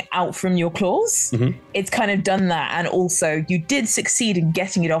wriggling out from your claws, it's kind of done that. And also you did succeed in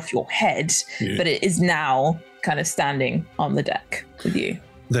getting it off your head, but it is now kind of standing on the deck with you.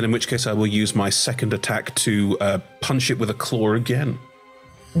 Then in which case I will use my second attack to punch it with a claw again.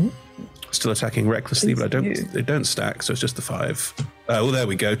 Still attacking recklessly, but they don't stack, so it's just the 5. Well, there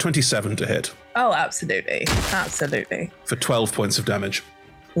we go. 27 to hit. Oh, absolutely. Absolutely. For 12 points of damage.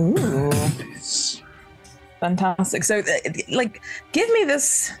 Ooh. Fantastic. So, give me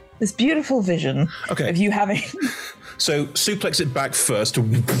this beautiful vision of you having... So, suplex it back first to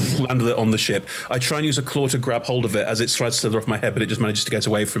land it on the ship. I try and use a claw to grab hold of it as it tries to slither off my head, but it just manages to get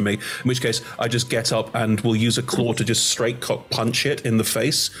away from me. In which case, I just get up and will use a claw to just straight cock punch it in the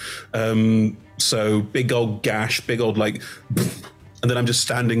face. So, big old gash, big old and then I'm just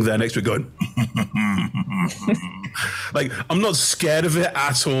standing there next to it going... I'm not scared of it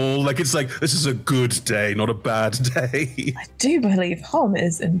at all. It's this is a good day, not a bad day. I do believe Hom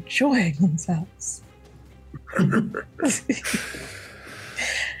is enjoying themselves.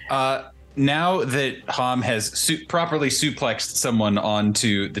 Now that Hom has properly suplexed someone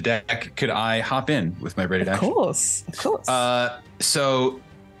onto the deck, could I hop in with my braided action? Of course. So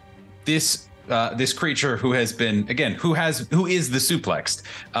this creature who has been who is the suplexed,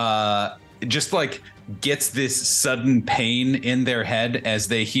 just gets this sudden pain in their head as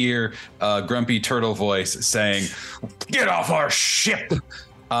they hear a grumpy turtle voice saying, "Get off our ship!"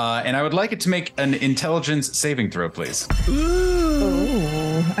 And I would like it to make an intelligence saving throw, please.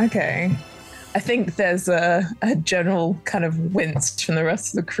 Ooh, okay. I think there's a general kind of wince from the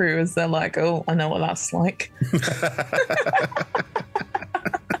rest of the crew as they're like, "Oh, I know what that's like."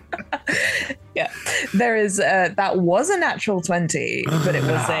 Yeah, there is that was a natural 20, but it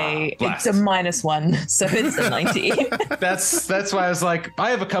was it's a -1, so it's a 19. That's why I was like,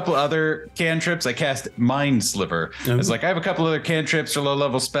 I have a couple other cantrips. I cast Mind Sliver. I was like, I have a couple other cantrips or low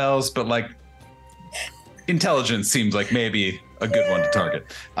level spells, but intelligence seems like maybe a good one to target.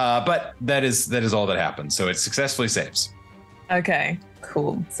 But that is all that happens. So it successfully saves. Okay,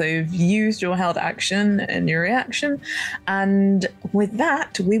 cool. So you've used your held action and your reaction. And with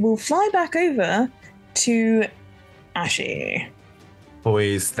that, we will fly back over to Ashi. Who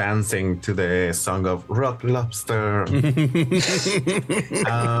is dancing to the song of Rock Lobster.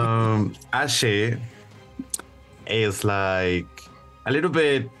 Ashi is a little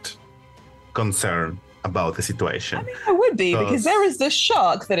bit concerned about the situation. I mean, I would be, because there is this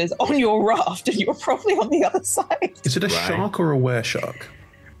shark that is on your raft and you're probably on the other side. Is it a shark or a were shark?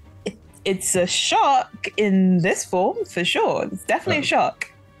 it's a shock in this form for sure. It's definitely a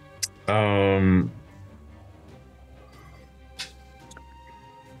shock. Can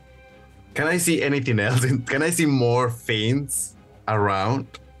I see anything else? Can I see more fiends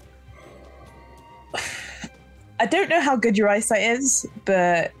around? I don't know how good your eyesight is,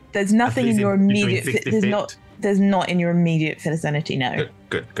 but there's nothing in your immediate. There's not in your immediate vicinity. No.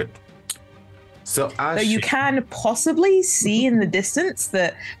 Good. So though you can possibly see in the distance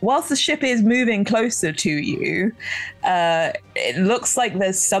that whilst the ship is moving closer to you, it looks like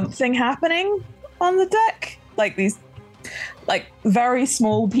there's something happening on the deck, like these, like very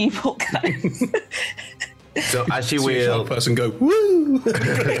small people kind of. So as she See a will, sharp person go woo.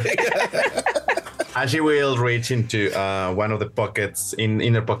 as she will reach into one of the pockets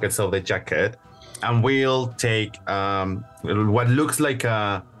inner pockets of the jacket, and will take what looks like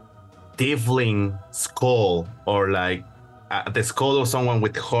a tiefling skull, or like the skull of someone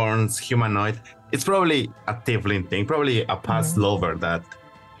with horns, humanoid. It's probably a tiefling thing, probably a past lover that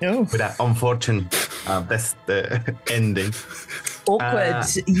with an unfortunate best ending. Awkward.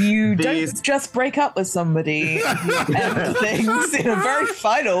 You don't just break up with somebody. You end things in a very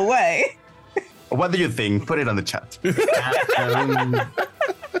final way. What do you think? Put it on the chat.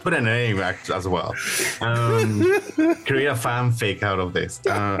 Put a name as well. Create a fanfic out of this.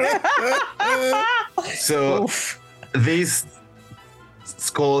 So this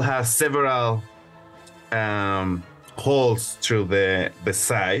skull has several holes through the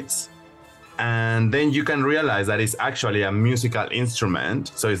sides, and then you can realize that it's actually a musical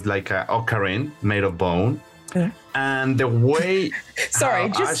instrument. So it's like an ocarina made of bone. And the way sorry,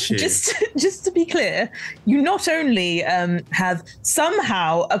 just to be clear, you not only have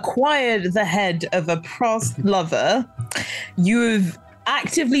somehow acquired the head of a past lover, you've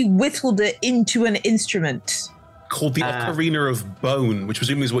actively whittled it into an instrument Called the Ocarina of Bone, which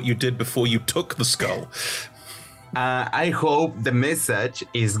presumably is what you did before you took the skull. I hope the message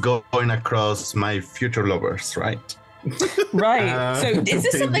is going across my future lovers, right? Right. So is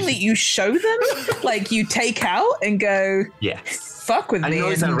this something that you show them? Like you take out and go, yes, fuck with me. I know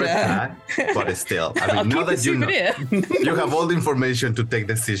it's a red flag, but still. I mean, now that you know, you have all the information to take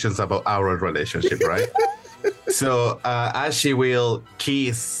decisions about our relationship, right? So as she will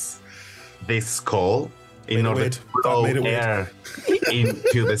kiss this skull in order to blow air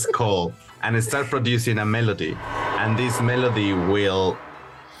into the skull and start producing a melody. And this melody will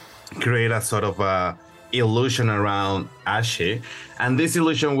create a sort of a illusion around Ashi, and this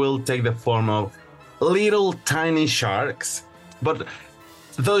illusion will take the form of little tiny sharks, but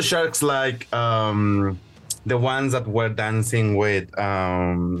those sharks like the ones that were dancing with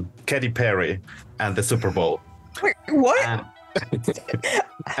Katy Perry at the Super Bowl. Wait, what?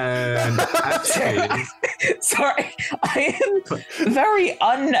 And actually, sorry, I am very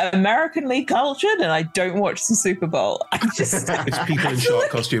un-Americanly cultured, and I don't watch the Super Bowl. I just it's people in shark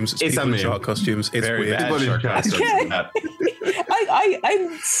costumes. It's people in shark costumes. It's very weird. bad shark costumes. Okay.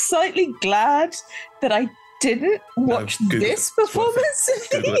 I'm slightly glad that I didn't watch this performance.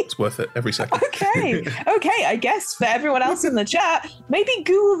 It's worth it every second. Okay. I guess for everyone else in the chat, maybe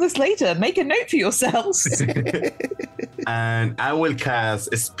Google this later. Make a note for yourselves. And I will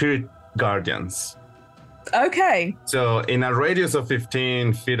cast Spirit Guardians. Okay. So in a radius of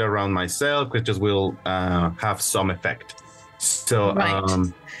 15 feet around myself, creatures will have some effect. So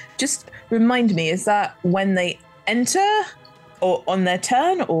just remind me, is that when they enter or on their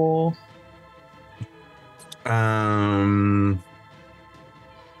turn, or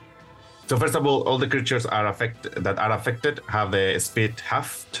so first of all the creatures that are affected have the speed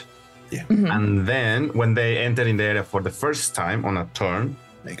halved. Yeah. Mm-hmm. And then when they enter in the area for the first time on a turn,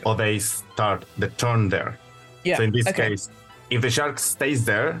 or they start the turn there. Yeah. So in this case, if the shark stays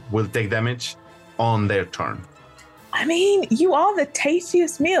there, will take damage on their turn. I mean, you are the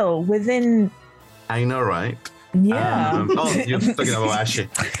tastiest meal within. I know, right? Yeah. You're talking about Ashi.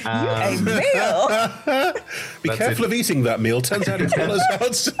 A meal. Be careful of eating that meal. Turns out it follows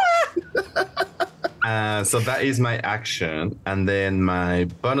out. So that is my action, and then my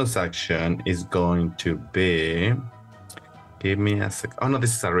bonus action is going to be. Give me a sec. Oh no,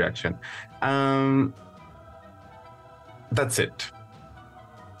 this is a reaction. That's it.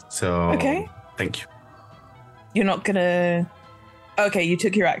 So thank you. You're not gonna. Okay, you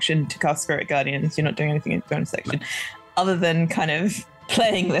took your action to cast Spirit Guardians. You're not doing anything in the bonus section, other than kind of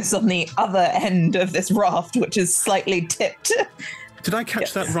playing this on the other end of this raft, which is slightly tipped. Did I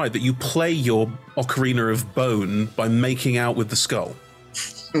catch that right? That you play your Ocarina of Bone by making out with the skull?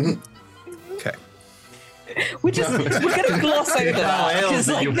 Okay. we're gonna gloss over that because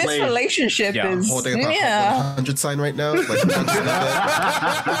like this relationship is holding up a Hot 100 sign right now. Like,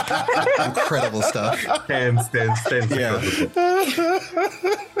 incredible stuff. Stands. Yeah.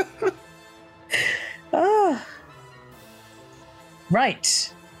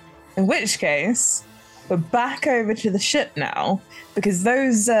 Right. In which case, we're back over to the ship now because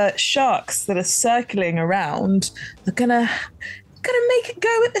those sharks that are circling around are gonna make it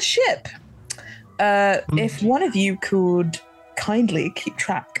go at the ship. If one of you could kindly keep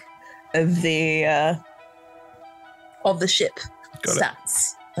track of the ship Got it.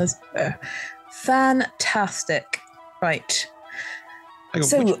 stats. Fantastic. Right. Hang on,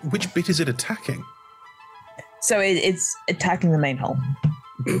 So- which bit is it attacking? So it's attacking the main hull.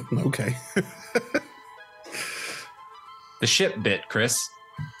 Okay. The ship bit, Chris.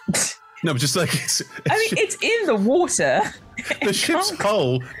 No, but just like It's in the water. the ship's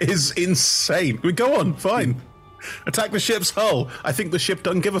hull is insane. Go on, fine. Attack the ship's hull. I think the ship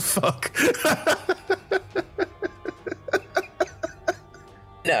doesn't give a fuck.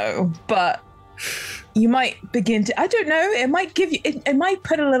 No, but you might begin to. I don't know. It might give you. It might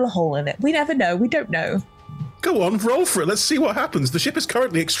put a little hole in it. We never know. We don't know. Go on, roll for it. Let's see what happens. The ship is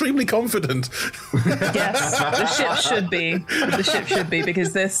currently extremely confident. Yes, the ship should be. The ship should be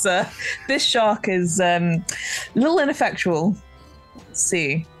because this shark is a little ineffectual. Let's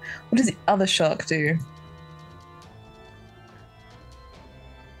see. What does the other shark do?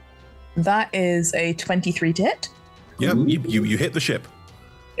 That is a 23 to hit. Yep, you hit the ship.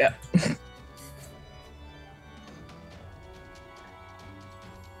 Yeah.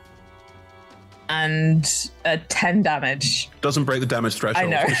 And 10 damage. Doesn't break the damage threshold. I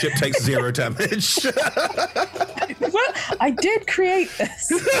know. The ship takes 0 damage. Well, I did create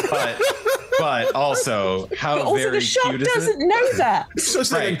this. But also, how But also very the shark cute is doesn't it? know that. So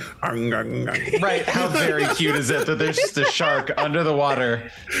saying, Right, how very cute is it that there's just a shark under the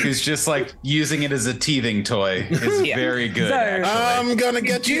water who's just like using it as a teething toy? Is Yeah. very good. So- actually. I'm gonna You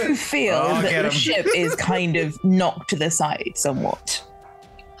get do you. feel I'll that get the him. ship is kind of knocked to the side somewhat.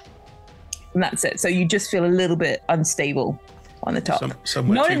 And that's it. So you just feel a little bit unstable on the top.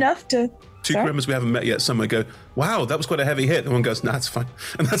 Somewhere Not two- enough to... Two Sorry? members we haven't met yet. Somewhere go, wow, that was quite a heavy hit. And one goes, nah, it's fine.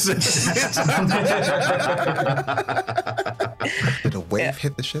 And that's it. Did a wave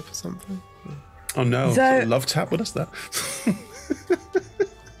hit the ship or something? Oh no, The- love tap. What is that?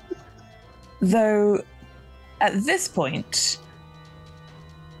 Though, at this point...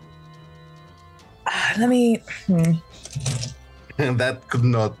 let me... That could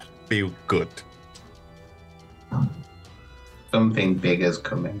not be good. Something big is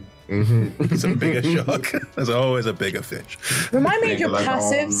coming. It's a bigger shark. There's always a bigger fish. Remind me of your Like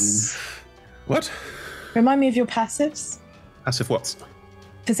passives. What? Remind me of your passives. Passive what?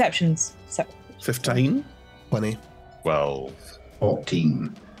 Perceptions. So 15? 20. 12.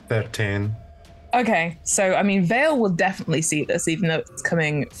 14. 13. okay, so I mean, Vale will definitely see this, even though it's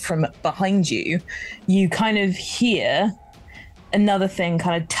coming from behind you. You kind of hear another thing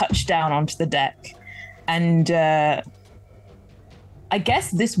kind of touch down onto the deck, and I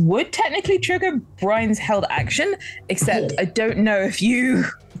guess this would technically trigger Brian's held action, except I don't know if you.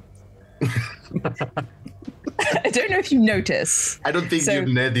 I don't know if you notice. I don't think So- your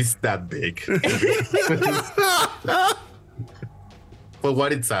net is that big. For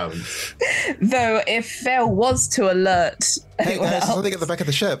what it sounds. Though, if Vale was to alert Hey anyone guys, else, something at the back of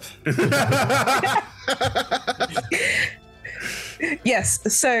the ship. yes.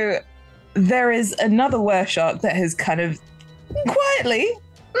 So there is another wereshark that has kind of quietly,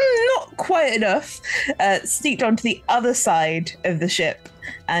 not quite enough, sneaked onto the other side of the ship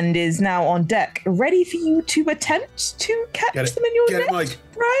and is now on deck, ready for you to attempt to catch Get it. them in your Get net. it, Mike.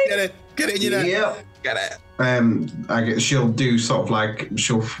 Right? Get it. Get it in your net. Yep. Get it. I guess she'll do sort of like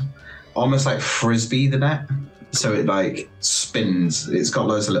almost like frisbee the net, so it like spins. It's got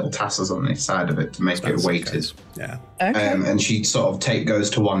loads of little tassels on the side of it to make it weighted. Yeah. Okay. And she sort of goes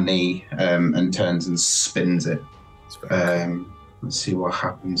to one knee and turns and spins it. It's very Let's see what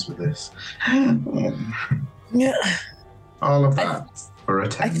happens with this. Yeah. All of that for a I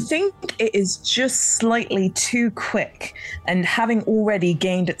 10. think it is just slightly too quick, and having already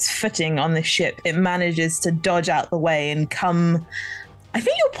gained its footing on the ship, it manages to dodge out the way and come. I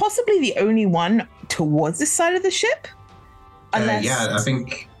think you're possibly the only one towards this side of the ship. Unless, Yeah, I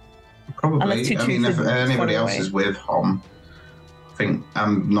think probably. Unless I mean, if Tutu's anybody far else away. is with Hom, I think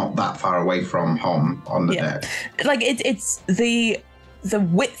I'm not that far away from Hom on the Yeah. deck. like it's the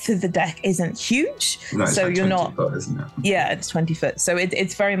width of the deck isn't huge, No, it's so like you're 20 not. foot, isn't it? Yeah, it's 20 foot. So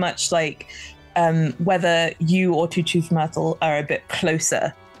it's very much like whether you or Two Tooth Myrtle are a bit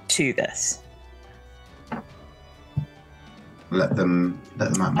closer to this. let them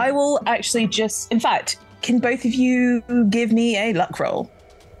at me. I will actually in fact, can both of you give me a luck roll?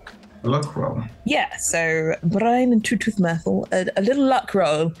 Luck roll. Yeah, so Brian and Two-Tooth Myrtle, a little luck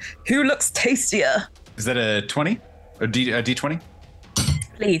roll. Who looks tastier? Is that a 20? A D20?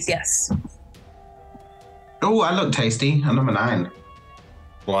 Please, yes. Oh, I look tasty. I'm number 9.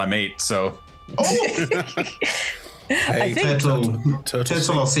 Well, I'm 8, so. Oh! Hey, Turtle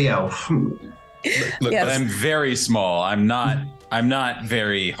or sea elf. Look, Yes. I'm very small. I'm not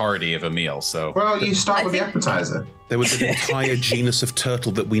very hearty of a meal, so. Well, you start with the appetizer. there was an entire genus of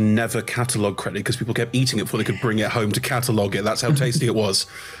turtle that we never catalogue correctly because people kept eating it before they could bring it home to catalogue it. That's how tasty it was.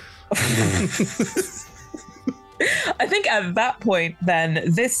 I think at that point, then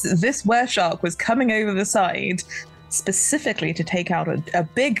this wereshark was coming over the side specifically to take out a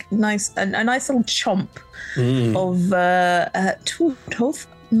big, nice little chomp of Two-Tooth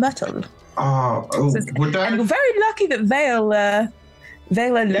Myrtle. Oh, would And you're I? very lucky that Vale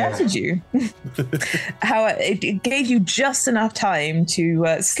alerted you. How it gave you just enough time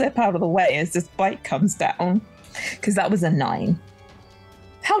to slip out of the way as this bite comes down, because that was a 9.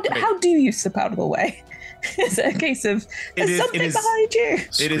 How do you slip out of the way? Is it a case of there's something behind you?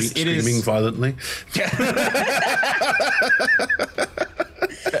 It is Screaming violently.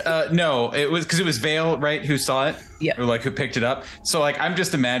 No, it was because it was Vale, right, who saw it? Yeah. Or like who picked it up. So like I'm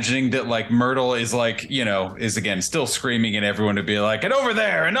just imagining that like Myrtle is like, is again still screaming at everyone to be like, and over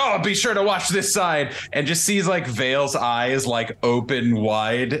there, and be sure to watch this side, and just sees like Vale's eyes like open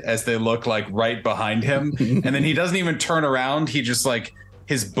wide as they look like right behind him. And then he doesn't even turn around. He just like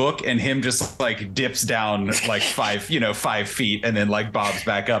his book and him just like dips down like 5 feet and then like bobs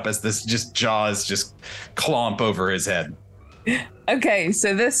back up as this just jaws just clomp over his head. Okay,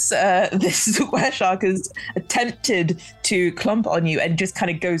 so this wereshark has attempted to clump on you and just kind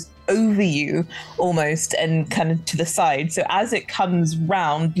of goes over you almost and kind of to the side. So as it comes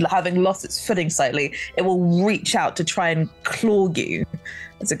round, having lost its footing slightly, it will reach out to try and claw you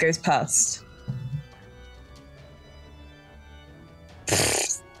as it goes past.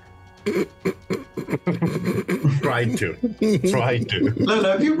 Try to.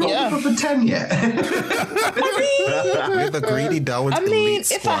 Lola, have you rolled up a 10 yet? With the greedy Darwin's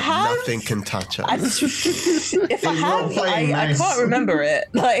elite if I squad, have- nothing can touch us. If I You're not had, playing I nice. can't remember it.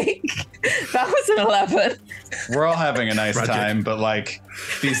 Like, that was an 11. We're all having a nice Tragic. time, but like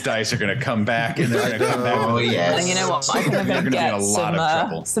these dice are going to come back and they're going to come back. Oh, yes. And you know what? I'm You're going to gonna be in get a lot of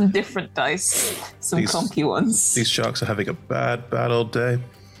trouble. some different dice, some These- clunky ones. These sharks are having a bad old day.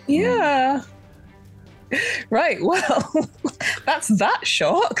 Yeah. Right, well, that's that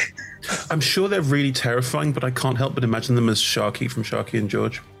shark. I'm sure they're really terrifying, but I can't help but imagine them as Sharky from Sharky and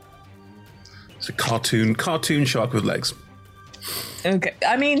George. It's a cartoon shark with legs. Okay,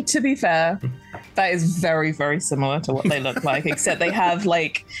 I mean, to be fair, that is very, very similar to what they look like, except they have,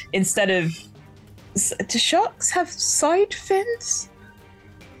 like, instead of... Do sharks have side fins?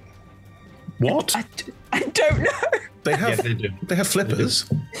 What? I don't know. They have Yes, they do. They have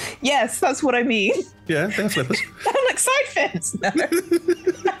flippers. Yes, that's what I mean. Yeah, they have flippers. They're like side fins. No.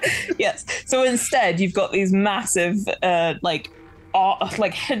 Yes. So instead, you've got these massive, like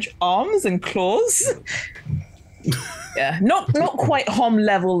hedge arms and claws. Yeah, not quite Hom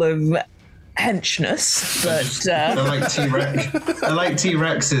level of henchness, but They're like T-Rex. They're like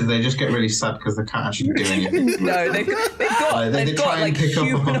T-Rexes. They just get really sad because they can't actually do anything. no, they've got They try and like pick up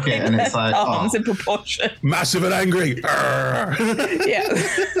a bucket and humanoid it's like, arms oh. in proportion. Massive and angry. Arrgh. Yeah.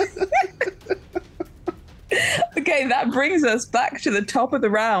 Okay, that brings us back to the top of the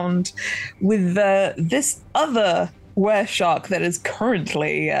round with this other wereshark that is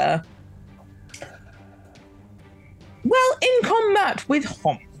currently, in combat with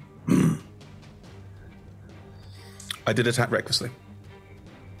Hom. I did attack recklessly.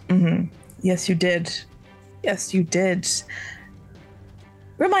 Yes, you did. Yes, you did.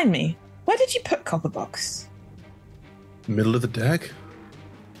 Remind me, where did you put Copperbox? Middle of the deck.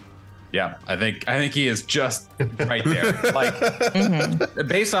 Yeah, I think he is just right there. Like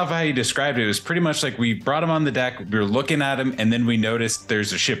based off of how you described it, it was pretty much like we brought him on the deck, we were looking at him, and then we noticed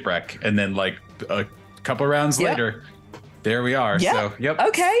there's a shipwreck, and then like a couple rounds Yep. later, there we are. Yep. So yep,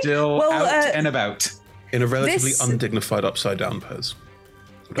 Okay. still Well, out and about. In a relatively This- undignified upside down pose.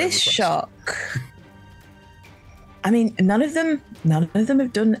 This shark. I mean, none of them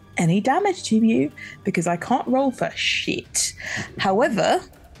have done any damage to you because I can't roll for shit. However,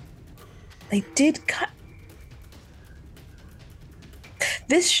 they did cut.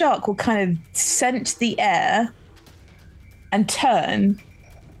 This shark will kind of scent the air and turn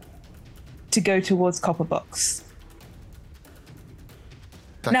to go towards Copperbox.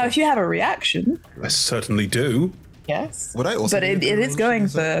 Now, if you have a reaction, I certainly do. Yes. Would I also? But be it in is range going to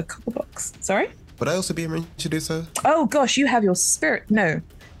do so? for Copperbox. Sorry? Would I also be in range to do so? Oh gosh, you have your spirit. No.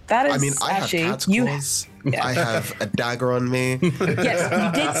 That is I mean, I have actually cat's you. claws. I have a dagger on me. Yes,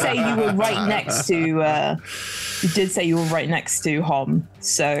 you did say you were right next to. You did say you were right next to Hom.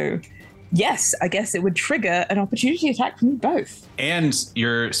 So, yes, I guess it would trigger an opportunity attack from you both. And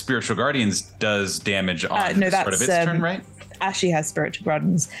your spiritual guardians does damage on no, the start of its turn, right? Ashley has spiritual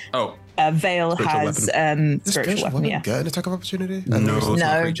guardians. Oh, Vale has spiritual weapon. Yeah. Get an attack of opportunity? No, it's not a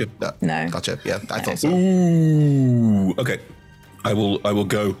No. creature. No. Gotcha. Yeah, I thought so. Ooh. Okay. I will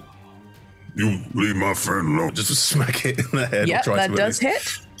go. You leave my friend alone. Just smack it in the head. Yep, try that to does at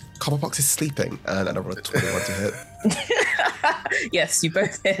least. hit. Copperbox is sleeping, and I rolled a 21 to hit. Yes, you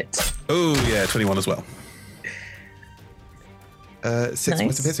both hit. Oh yeah, 21 as well. 6 Nice.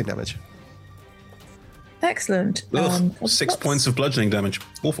 points of piercing damage. Excellent. Ugh, 6 points of bludgeoning damage.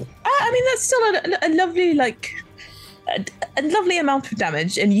 Awful. I mean, that's still a lovely, like, a lovely amount of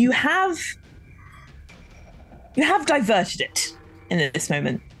damage, and you have diverted it in this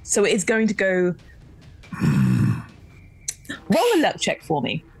moment. So it is going to go. Roll a luck check for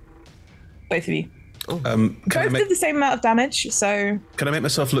me, both of you. Can I Both make did the same amount of damage, so can I make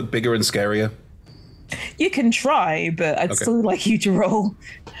myself look bigger and scarier? you can try, but I'd still like you to roll.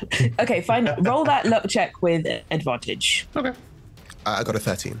 Okay, fine. Roll that luck check with advantage. Okay. I got a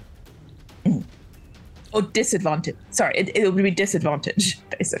 13. Or disadvantage. Sorry, it would be disadvantage,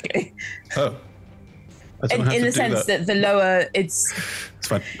 basically. Oh. I don't have In to the do sense that the lower it's. It's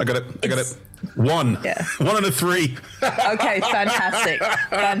fine. I got it. It's- 1. Yeah. 1 and a 3. Okay, fantastic.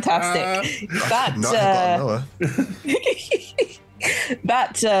 Fantastic. That, Not have gotten lower.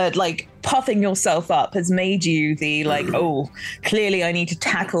 that like puffing yourself up has made you the like, oh, clearly I need to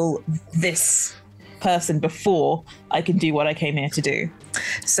tackle this person before I can do what I came here to do.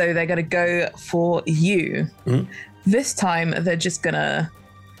 So they're going to go for you. This time they're just going to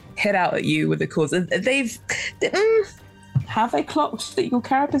hit out at you with the claws. Have they clocked that your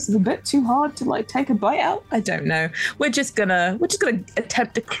carapace is a bit too hard to like take a bite out? I don't know. We're just gonna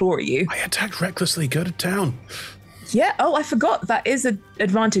attempt to claw at you. I attacked recklessly. Go to town. Yeah. Oh, I forgot that is an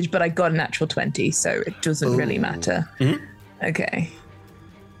advantage, but I got a natural 20, so it doesn't really matter. Okay.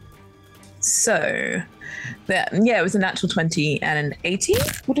 So, it was a natural 20 and an 18.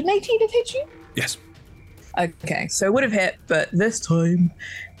 Would an 18 have hit you? Yes. Okay, so it would have hit, but this time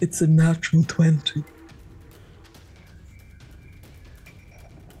it's a natural 20.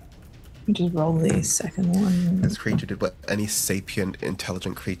 Just roll the second one. This creature did what any sapient,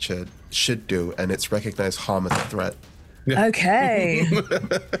 intelligent creature should do, and it's recognized harm as a threat. Okay.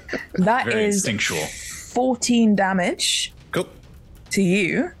 That very is instinctual. 14 damage Cool. to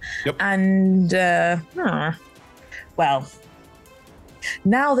you. Yep. And, well,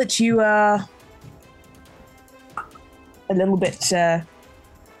 now that you are a little bit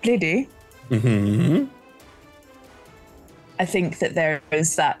bleedy, I think that there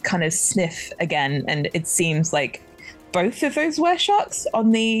is that kind of sniff again, and it seems like both of those were sharks on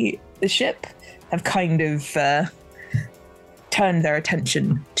the ship have kind of turned their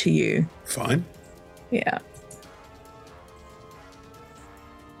attention to you. Fine. Yeah.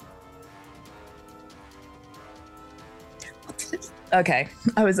 Okay,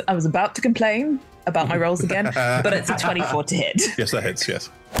 I was about to complain about my rolls again, but it's a 24 to hit. Yes, that hits. Yes.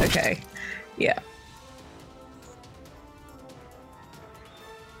 Okay, yeah.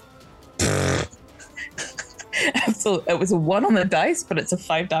 So it was a 1 on the dice, but it's a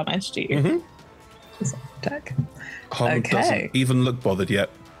 5 damage to you. Just attack. Hom Okay. doesn't even look bothered yet.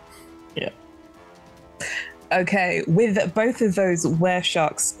 Yeah. Okay, with both of those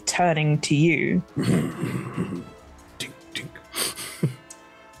were-sharks turning to you, Tink, tink.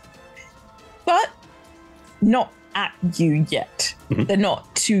 but not at you yet. They're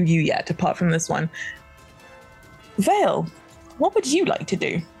not to you yet, apart from this one. Vale, what would you like to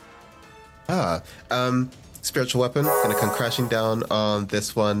do? Spiritual weapon, gonna come crashing down on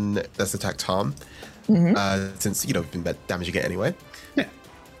this one that's attacked Tom. Since, we've been damaging it anyway. Yeah.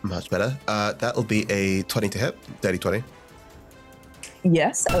 Much better. That'll be a 20 to hit, dirty 20.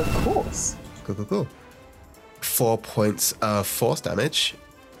 Yes, of course. Cool. 4 points of force damage.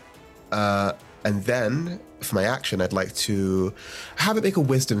 And then, for my action, I'd like to have it make a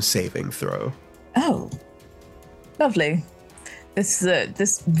wisdom saving throw. Oh, lovely. This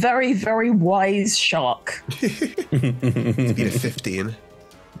very, very wise shark. To beat a 15.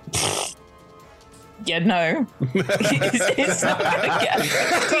 Yeah, no. it's not gonna get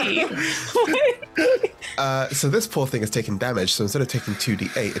 15. So this poor thing has taken damage, so instead of taking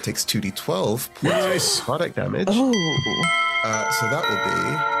 2d8, it takes 2d12 points of product damage. Oh. So that will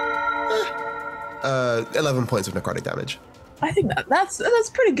be 11 points of necrotic damage. I think that's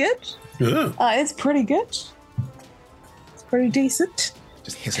pretty good. Yeah. It's pretty good. It's pretty decent.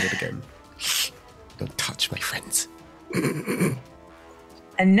 Just hiss at it again. Don't touch my friends.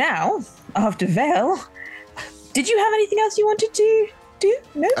 And now, after Vale, did you have anything else you wanted to do?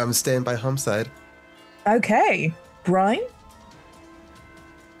 No? I'm staying by Hom's side. Okay. Brian?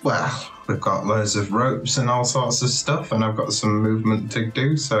 Well, we've got loads of ropes and all sorts of stuff, and I've got some movement to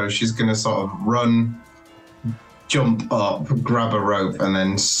do, so she's going to sort of run, jump up, grab a rope, and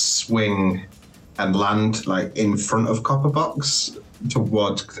then swing and land, like, in front of Copperbox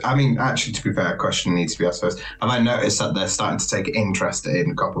towards... I mean, actually, to be fair, a question needs to be asked first. Have I noticed that they're starting to take interest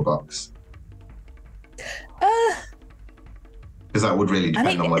in Copperbox? Because that would really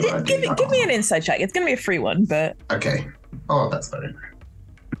depend on whether I do that. Give me an insight check. It's going to be a free one, but... Okay. Oh, that's very good.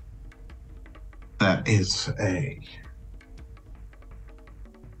 That is a...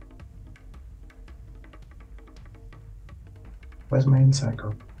 Where's my insight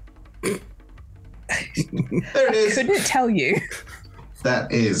gone? There it is. I couldn't tell you.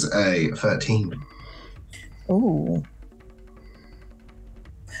 That is a 13. Ooh.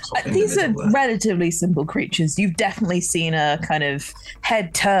 These are relatively simple creatures. You've definitely seen a kind of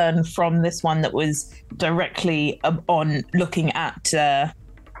head turn from this one that was directly on looking at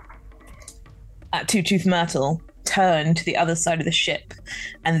Two-Tooth Myrtle, turn to the other side of the ship.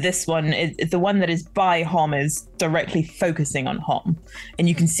 And this one, the one that is by Hom, is directly focusing on Hom. And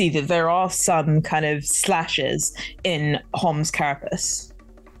you can see that there are some kind of slashes in Hom's carapace.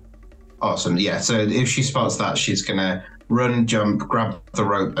 Awesome. Yeah, so if she spots that, she's going to run, jump, grab the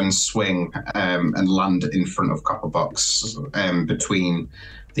rope and swing and land in front of Copperbox, between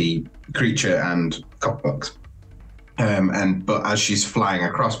the creature and Copperbox. But as she's flying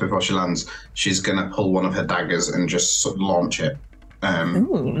across before she lands, she's going to pull one of her daggers and just sort of launch it.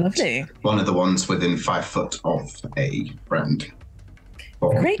 Ooh, lovely. One of the ones within 5 foot of a friend.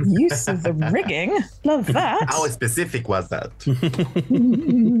 Great use of the rigging. Love that. How specific was that?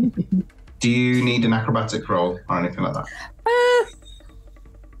 Do you need an acrobatic roll or anything like that?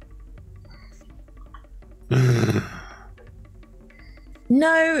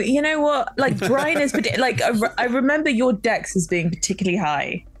 No, you know what? Like, Brian is... like, I remember your dex as being particularly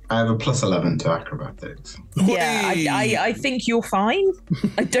high. I have a plus 11 to acrobatics. Yeah, I think you're fine.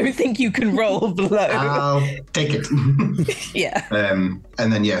 I don't think you can roll below. I'll take it. Yeah. And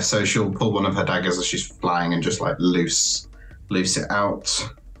then, yeah, so she'll pull one of her daggers as she's flying and just, like, loose it out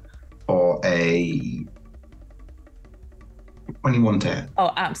for a 21 to hit.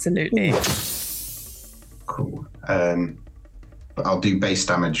 Oh, absolutely. Cool. But I'll do base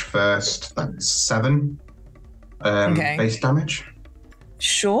damage first. That's 7 Okay. base damage.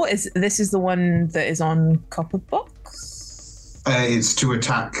 Sure. This is the one that is on Copperbox? It's to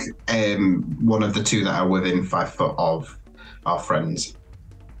attack one of the two that are within 5 foot of our friends.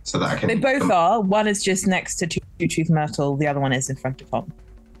 So that I can... They both are. One is just next to Two-Tooth Myrtle. The other one is in front of Hom.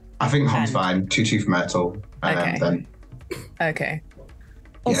 I think Hom's fine. Two-Tooth Myrtle. Okay. Then. Okay.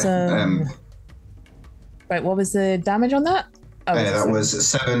 Yeah, Awesome. Right, what was the damage on that? Oh, that was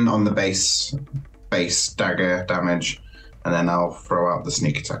 7 on the base dagger damage. And then I'll throw out the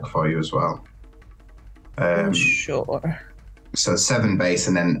sneak attack for you as well. Sure. So 7 base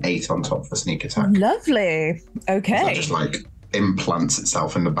and then 8 on top for sneak attack. Lovely. Okay. So that just like implants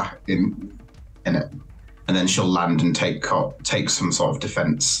itself in the back in it, and then she'll land and take some sort of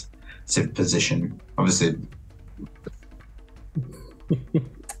defensive position. Obviously.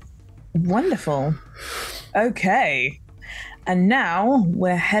 Wonderful. Okay. And now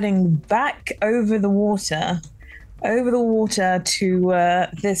we're heading back over the water to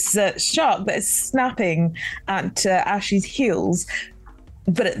this shark that is snapping at Ashley's heels.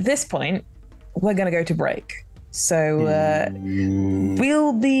 But at this point, we're going to go to break. So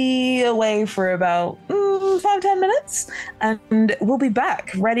we'll be away for about 5-10 minutes, and we'll be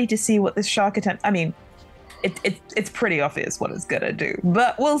back ready to see what this shark attempt... I mean, it's pretty obvious what it's going to do,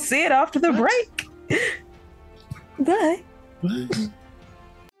 but we'll see it after the break. Bye.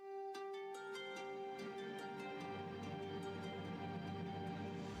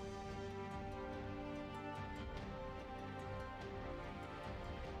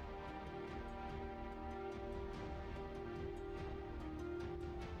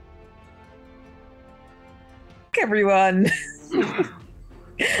 Everyone.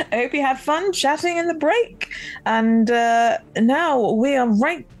 I hope you have fun chatting in the break. And now we are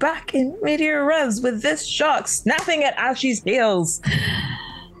right back in media res with this shark snapping at Ashley's heels.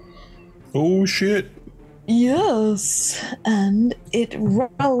 Oh shit. Yes. And it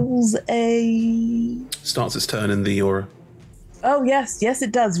rolls a... Starts its turn in the aura. Oh, yes. Yes,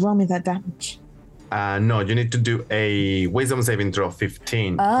 it does. Roll me that damage. No, you need to do a wisdom saving throw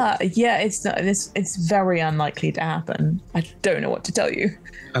 15. Yeah, it's very unlikely to happen. I don't know what to tell you.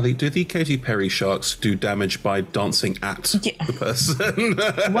 Ali, do the Katy Perry sharks do damage by dancing at the person?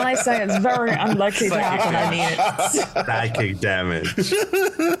 When I say it's very unlikely to happen, I mean it's Psychic damage.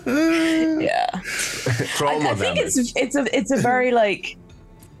 yeah. Trauma I think damage. it's a very like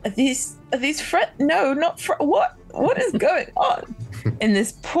are these no, not what is going on in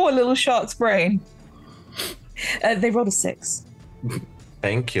this poor little shark's brain? They rolled a 6.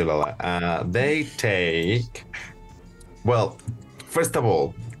 Thank you, Lola. They take. Well, first of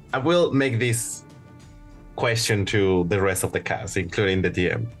all, I will make this question to the rest of the cast, including the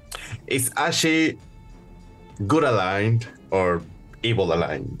DM. Is Ashi good aligned or evil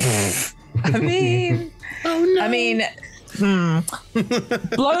aligned? I mean, I mean,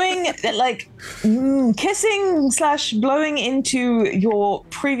 blowing like kissing / blowing into your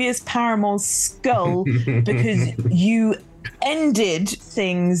previous paramour's skull because you ended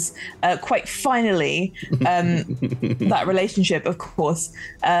things quite finally. That relationship, of course.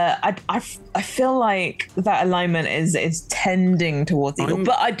 I feel like that alignment is tending towards evil,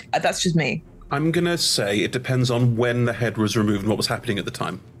 but that's just me. I'm gonna say it depends on when the head was removed and what was happening at the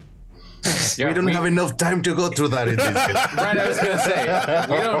time. Yeah, we don't have enough time to go through that in this game. Right, I was going to say,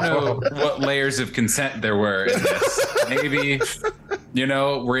 we don't know what layers of consent there were in this. Maybe,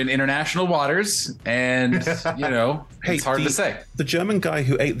 we're in international waters, and, it's hard to say. The German guy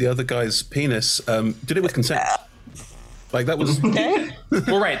who ate the other guy's penis did it with consent. Like, that was...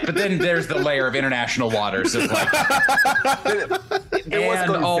 Well, right, but then there's the layer of international waters of, like... There was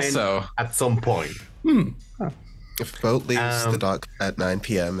consent also... at some point. If boat leaves the dock at 9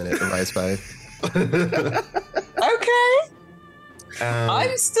 p.m. and it arrives by... Okay.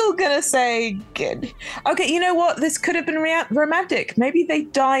 I'm still gonna say good. Okay, you know what? This could have been romantic. Maybe they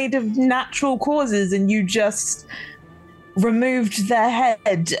died of natural causes and you just removed their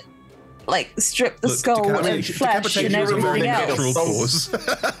head, like stripped the skull and flesh and everything else.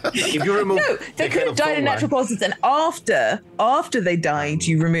 If you remove, no, they could have died of natural causes, and after they died,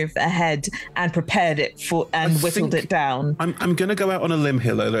 you removed their head and prepared it and whittled it down. I'm going to go out on a limb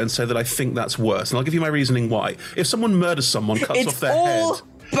here, Lola, and say that I think that's worse, and I'll give you my reasoning why. If someone murders someone, cuts off their head.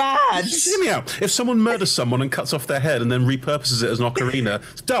 Bad. Just hear me out. If someone murders someone and cuts off their head and then repurposes it as an ocarina,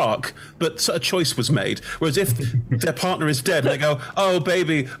 it's dark, but a choice was made. Whereas if their partner is dead and they go, "Oh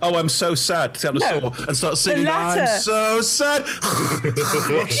baby, oh I'm so sad," to and start singing, "I'm so sad,"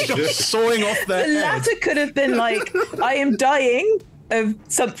 sawing off their head. The latter could have been like, "I am dying of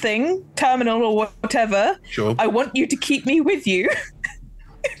something terminal or whatever. Sure. I want you to keep me with you."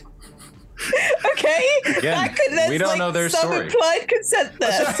 Okay, Again, we don't know their some story. implied consent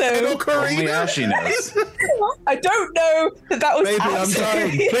there. So Only Ashi knows. I don't know that was. Baby, I'm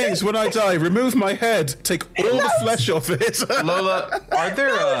dying. Please, when I die, remove my head. Take all the flesh off it. Lola, are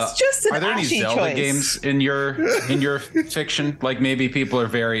there it's just an any Ashi Zelda choice. games in your fiction? Like maybe people are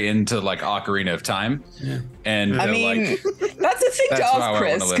very into like Ocarina of Time, and I mean, like, that's a thing to that's how I ask wanna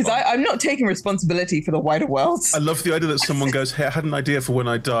Chris, live because on. I'm not taking responsibility for the wider world. I love the idea that someone goes, "Hey, I had an idea for when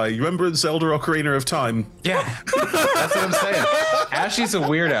I die. You remember in Zelda Ocarina of Time?" yeah, that's what I'm saying. Ashi's a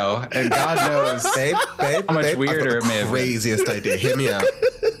weirdo, and God knows Babe, how much babe, weirder I've got it may have the been. craziest idea. Hear me out.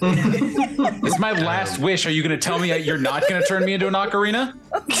 It's my last wish. Are you going to tell me that you're not going to turn me into an ocarina?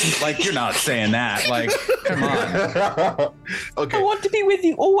 Like, you're not saying that. Like, come on. Okay. I want to be with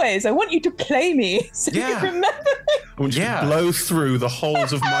you always. I want you to play me so you remember me. I want you to blow through the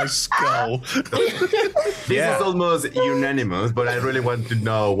holes of my skull. This is almost unanimous, but I really want to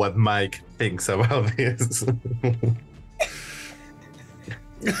know what Mike thinks about this.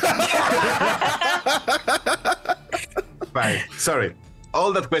 Fine. Sorry.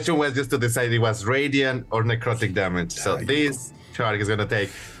 All that question was just to decide it was radiant or necrotic damage. So this shark is gonna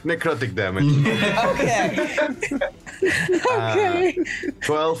take necrotic damage. Okay.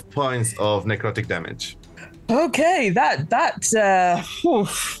 12 points of necrotic damage. Okay, that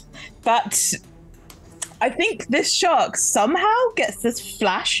I think this shark somehow gets this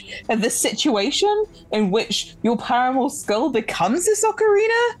flash of the situation in which your paramour skull becomes this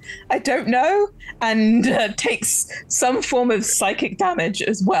ocarina. I don't know, and takes some form of psychic damage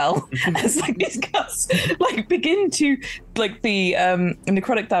as well as like these guts like begin to like the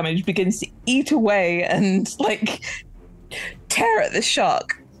necrotic damage begins to eat away and like tear at the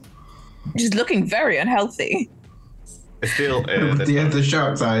shark, which is looking very unhealthy. Still, the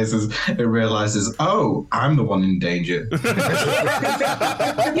shark's eyes as it realizes, oh, I'm the one in danger.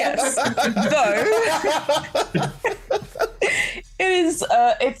 Yes, though it is.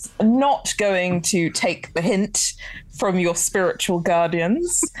 It's not going to take the hint from your spiritual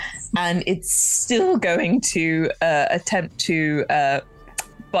guardians, and it's still going to attempt to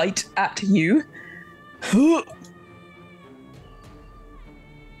bite at you.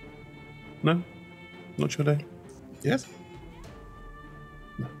 No? Not your day? Yes?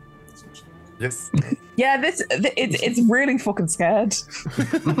 Yes. Yeah, it's really fucking scared.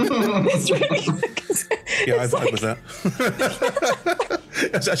 It's really fucking scared. Yeah, I vibe with that.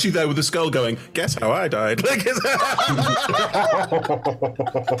 It's actually there with the skull going, guess how I died. Like,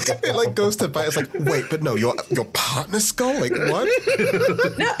 It like goes to bite. It's like, wait, but no, your partner's skull? Like what?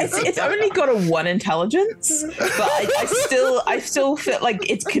 No, it's only got a 1 intelligence, but I still feel like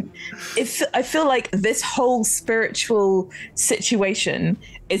I feel like this whole spiritual situation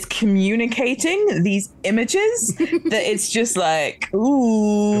is communicating these images that it's just like,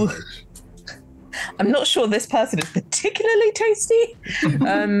 ooh. I'm not sure this person is particularly tasty.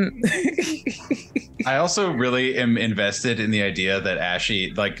 I also really am invested in the idea that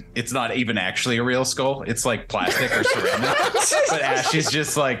Ashy, like, it's not even actually a real skull. It's like plastic or ceramic. But Ashy's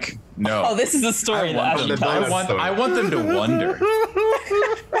just like, no. Oh, this is a story that Ashy tells. I want them to wonder.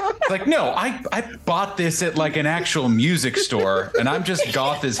 Like, no, I bought this at like an actual music store and I'm just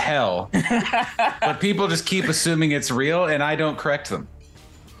goth as hell. But people just keep assuming it's real and I don't correct them.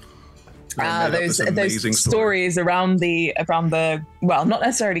 Those stories around the well, not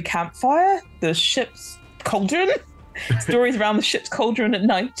necessarily campfire, the ship's cauldron. Stories around the ship's cauldron at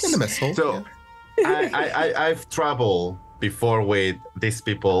night. In the mess hall. So I've traveled before with these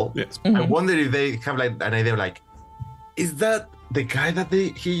people. Yes. I wonder if they have like an idea like, is that the guy that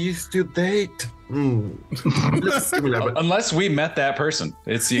he used to date? Looks similar, but Unless we met that person.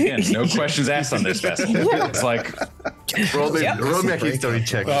 It's, again, no questions asked on this vessel. It's like, roll me a history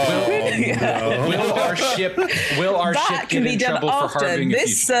check. will our ship That get can be in done trouble for after harboring a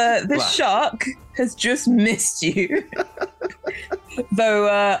this. future? This shark has just missed you. Though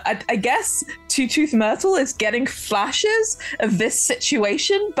I guess Two Tooth Myrtle is getting flashes of this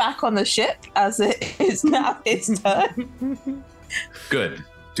situation back on the ship as it is now its turn. Good.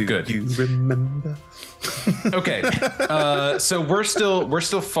 Do Good. you remember? Okay, so we're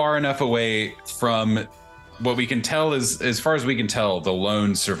still far enough away from what we can tell is, as far as we can tell, the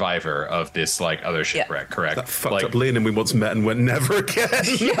lone survivor of this like other shipwreck. Correct? That fucked like, up Lenin we once met and went never again.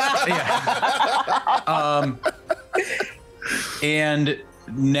 And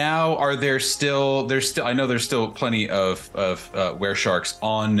now there's still I know there's still plenty of were sharks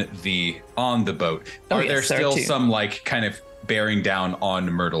on the boat. Are there still some like kind of bearing down on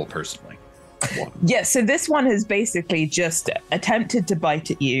Myrtle personally? Yeah, so this one has basically just attempted to bite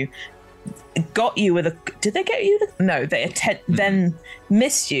at you, got you with a... Did they get you? No, they then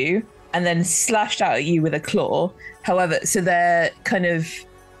missed you and then slashed out at you with a claw. However, so they're kind of...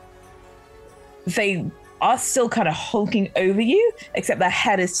 They are still kind of hulking over you, except their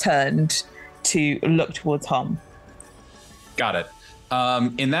head is turned to look towards Hom. Got it.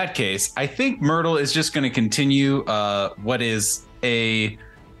 In that case, I think Myrtle is just going to continue what is I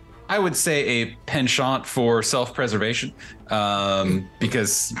would say a penchant for self-preservation,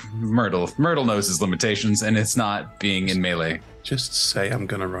 because Myrtle knows his limitations, and it's not being in melee. Just say I'm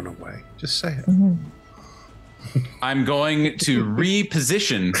gonna run away. Just say it. I'm going to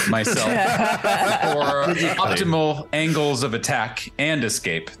reposition myself for optimal angles of attack and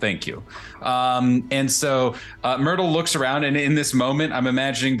escape. Thank you. And so Myrtle looks around, and in this moment, I'm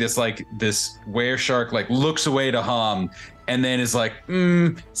imagining this were shark like looks away to Hom, and then is like,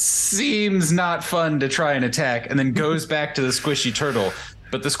 seems not fun to try and attack, and then goes back to the squishy turtle.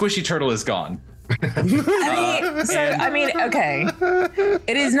 But the squishy turtle is gone. I mean, okay.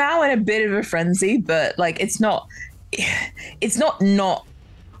 It is now in a bit of a frenzy, but like it's not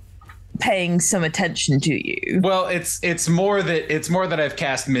paying some attention to you. Well, it's more that I've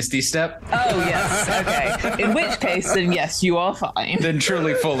cast Misty Step. Oh yes, okay. In which case, then yes, you are fine. Then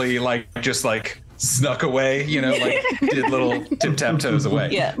truly, fully, just snuck away, like did little tip-tap-toes away.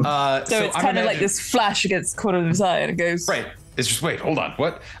 Yeah. So it's kind of like this flash against the corner of his eye, and it goes right. It's just, wait, hold on,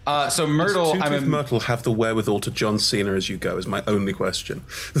 what? So Myrtle, Does Myrtle have the wherewithal to John Cena as you go is my only question.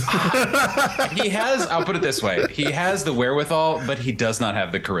 He has, I'll put it this way, he has the wherewithal, but he does not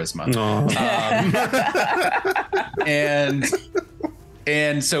have the charisma.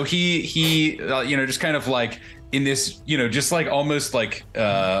 And so he just kind of like in this, just like almost like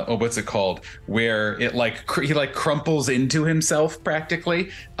what's it called, where it he crumples into himself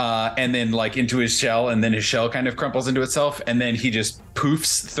practically, and then into his shell, and then his shell kind of crumples into itself, and then he just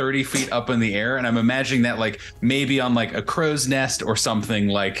poofs 30 feet up in the air. And I'm imagining that maybe on a crow's nest or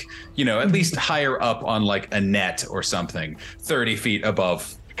something, at least higher up on a net or something, 30 feet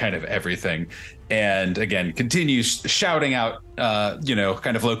above kind of everything. and again continues shouting out,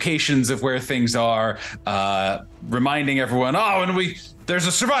 kind of locations of where things are, reminding everyone, and there's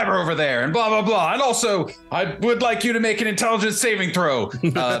a survivor over there, and blah blah blah, and also I would like you to make an intelligence saving throw.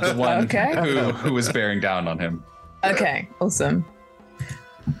 The one who was bearing down on him. Okay, awesome.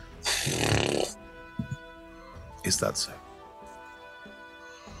 Is that so?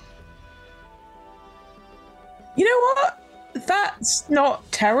 You know what? That's not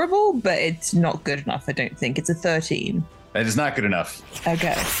terrible, but it's not good enough, I don't think. It's a 13. That is not good enough.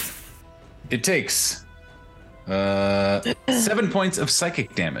 Okay. It takes 7 points of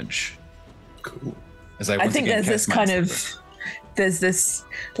psychic damage. Cool. As I think there's this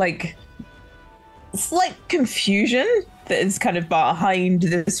like slight confusion that is kind of behind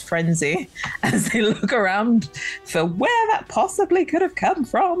this frenzy as they look around for where that possibly could have come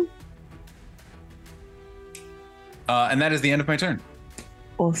from. And that is the end of my turn.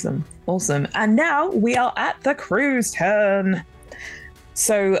 Awesome. And now we are at the crew's turn.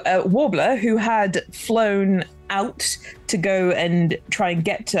 So Warbler, who had flown out to go and try and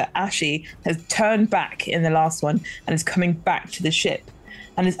get to Ashy, has turned back in the last one and is coming back to the ship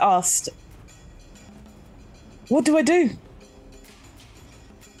and is asked, what do I do?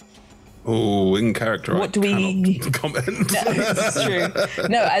 Oh, in character. What do we comment? No, it's true.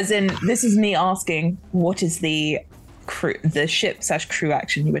 No, as in, this is me asking, what is the ship/crew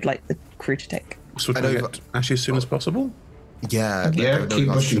action you would like the crew to take? So we get Ashy as soon as possible? Yeah, keep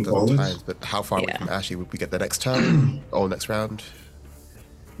pushing forward. But how far away from Ashy would we get the next turn or next round?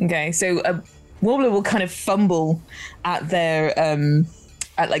 Okay, so Warbler will kind of fumble at their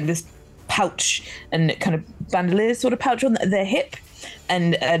at like this pouch and kind of bandolier sort of pouch on their hip,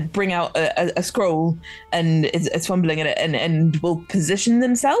 and bring out a scroll and is fumbling at it, and will position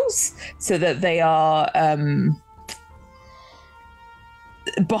themselves so that they are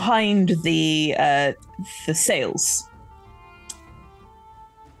behind the sails,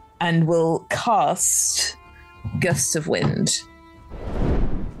 and will cast Gust of Wind.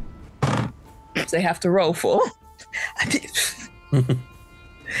 So they have to roll for.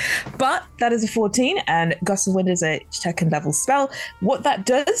 But that is a 14, and Gust of Wind is a second level spell. What that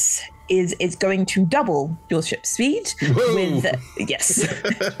does is it's going to double your ship's speed. Whoa. With yes,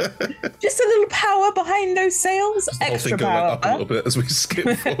 just a little power behind those sails. Does the whole Extra thing go power. up a little bit as we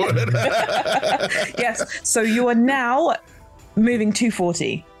skip forward? Yes, so you are now moving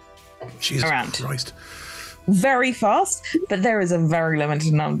 240 Jesus around. Christ. Very fast, but there is a very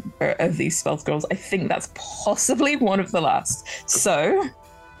limited number of these spell scrolls. I think that's possibly one of the last. So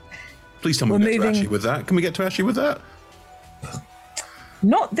Please tell me we get to Ashy with that. Can we get to Ashy with that?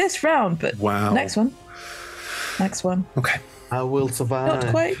 not this round, but Wow. next one. Okay. I will survive.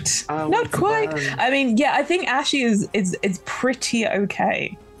 Not quite. I will Not quite. survive. I mean, yeah, I think Ashy is pretty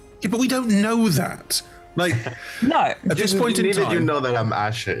okay. Yeah, but we don't know that. Like, No. at this point in Neither time... you know that I'm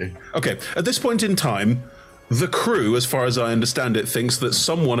Ashy. Okay, at this point in time, the crew, as far as I understand it, thinks that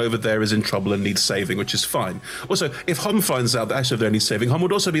someone over there is in trouble and needs saving, which is fine. Also, if Hum finds out that Ash over there needs saving, Hum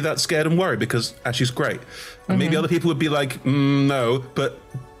would also be that scared and worried because Ash is great. And maybe other people would be like, no, but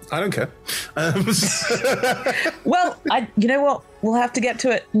I don't care. Well, you know what? We'll have to get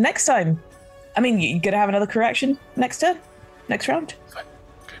to it next time. I mean, you're going to have another crew action next turn? Next round? Fine.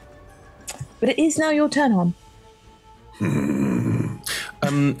 Okay. But it is now your turn, Hum.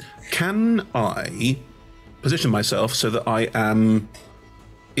 Can I position myself so that I am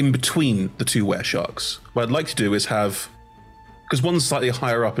in between the two were sharks? What I'd like to do is have, because one's slightly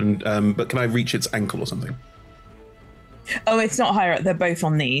higher up, and but can I reach its ankle or something? Oh, it's not higher up. They're both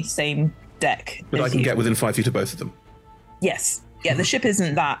on the same deck. But I as can you. get within 5 feet of both of them. Yes. Yeah, the ship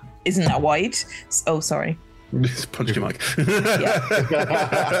isn't that wide. Oh, sorry. Punch your mic. Yeah.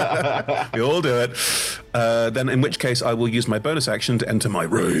 We all do it. Then, in which case, I will use my bonus action to enter my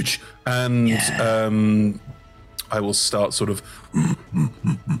rage, and I will start sort of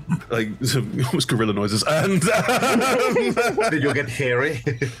like almost gorilla noises. And Did you get hairy?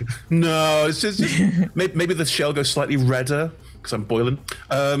 no, it's just maybe the shell goes slightly redder because I'm boiling.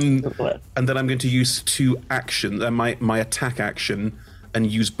 And then I'm going to use two actions, my attack action, and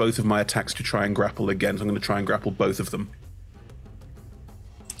use both of my attacks to try and grapple again. So I'm going to try and grapple both of them.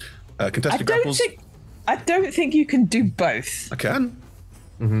 Contested grapples. I don't think you can do both. I can.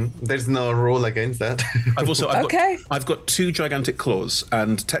 There's no rule against that. I've got two gigantic claws,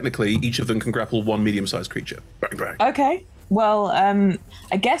 and technically each of them can grapple one medium-sized creature. Bang, bang. Okay. Well,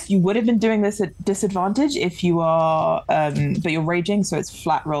 I guess you would have been doing this at disadvantage if you are, but you're raging, so it's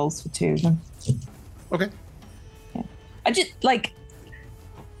flat rolls for two of them. Okay. Yeah. I just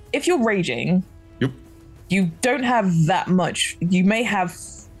if you're raging, Yep. you don't have that much. You may have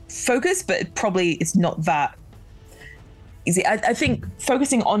focus, but it probably it's not that easy. I think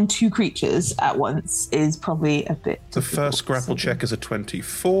focusing on 2 creatures at once is probably a bit. The first grapple check is a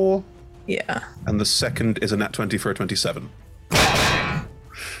 24. Yeah. And the second is a nat 20 for a 27.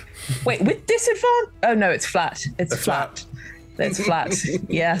 Wait, with disadvantage? Oh no, it's flat. It's flat. It's flat.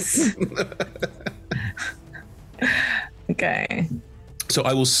 Yes. Okay. So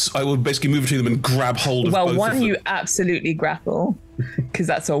I will basically move between them and grab hold of both of them. Well, one you absolutely grapple because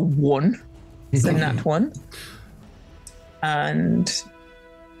that's a 1. It's a nat 1. And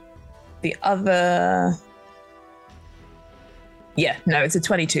the other, it's a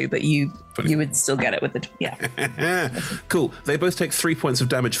 22, but you would still get it with the Cool. They both take 3 points of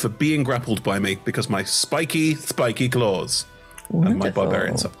damage for being grappled by me because my spiky claws and my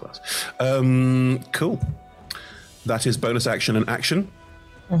barbarian subclass. Cool. That is bonus action and action.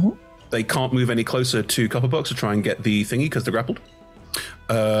 Mm-hmm. They can't move any closer to Copperbox to try and get the thingy because they're grappled.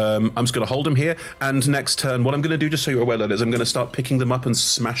 I'm just going to hold them here, and next turn, what I'm going to do, just so you're aware, is I'm going to start picking them up and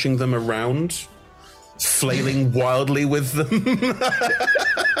smashing them around, flailing wildly with them.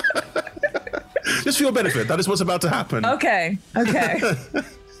 Just for your benefit, that is what's about to happen. Okay.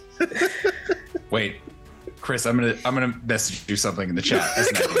 Wait, Chris, I'm gonna message you something in the chat as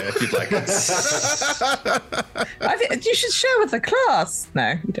an idea if you'd like. I think you should share with the class.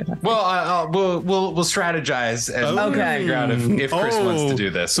 No, you don't have to. Well, we'll strategize and figure out if Chris wants to do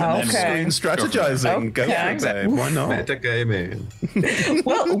this. And then strategizing. Go for it, babe. Why not? Metagaming.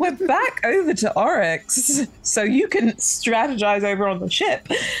 Well, we're back over to Oryx, so you can strategize over on the ship.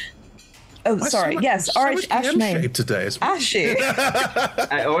 Oh, sorry. Yes, Oryx Ashmane today. Ashy.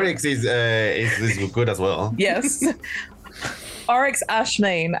 Oryx is good as well. Yes. Oryx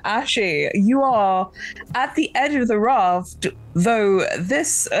Ashmane Ashy, you are at the edge of the raft, though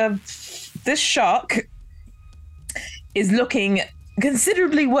this shark is looking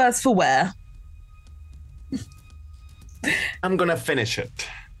considerably worse for wear. I'm gonna finish it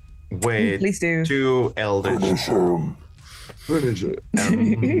with Please do. 2 eldritch. Finish it.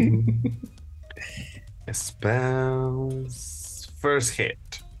 Spells. First hit.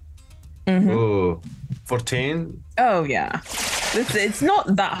 Mm-hmm. Ooh, 14. Oh yeah, it's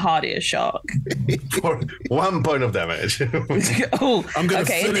not that hardy a shark. For 1 point of damage. Oh, I'm gonna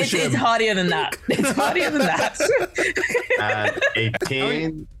finish it's hardier than that. It's hardier than that. And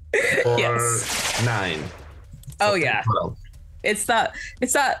 18 or 9. Oh yeah. 12. It's that.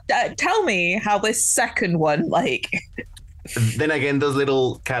 Tell me how this second one Then again, those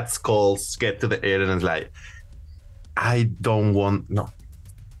little cat skulls get to the air and it's like, I don't want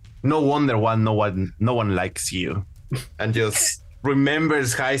no wonder why no one likes you, and just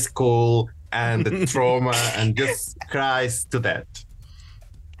remembers high school and the trauma and just cries to that.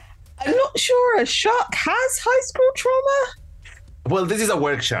 I'm not sure a shark has high school trauma. Well, this is a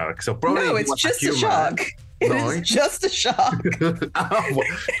work shark, so probably No, it's just a shark. It's just a shark.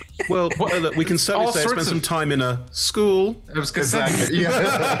 Well, look, we can certainly say I spent some time in a school. I was going to say.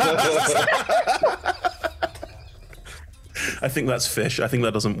 I think that's fish. I think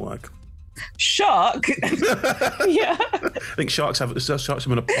that doesn't work. Shark? Yeah. I think sharks have in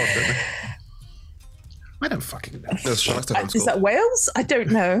a pod, don't they? I don't fucking know. There's sharks that have Is that whales? I don't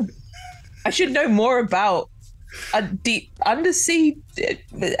know. I should know more about deep undersea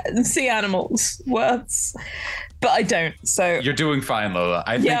sea animals words, but I don't. So You're doing fine, Lola.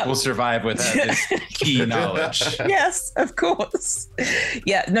 I think we'll survive with this key knowledge. Yes, of course.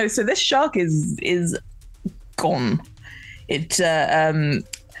 Yeah, no. So this shark is gone. It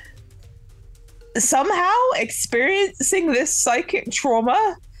somehow experiencing this psychic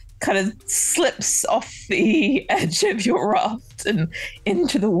trauma kind of slips off the edge of your raft and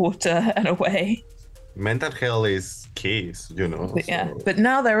into the water and away. Mental health is keys, you know. But yeah, but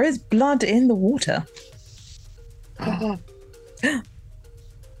now there is blood in the water.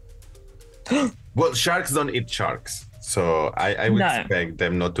 Well, sharks don't eat sharks, so I would expect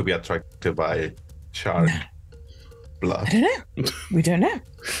them not to be attracted by shark blood. I don't know. We don't know.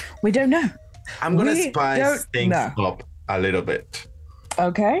 We don't know. I'm gonna spice things up a little bit.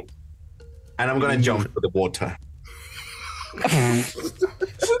 Okay. And I'm gonna jump to the water.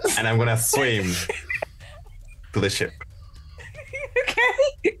 And I'm gonna swim to the ship. Okay.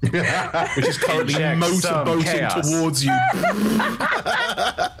 Which is currently motorboating towards you.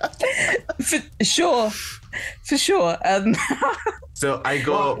 For sure. So I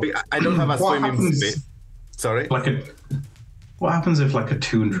go. I don't have a swimming speed. Sorry. What happens if like a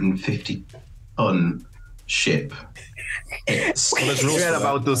 250-ton ship? We're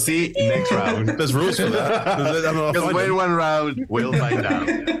about to see next round. There's rules for that. Because when one round, we'll find out.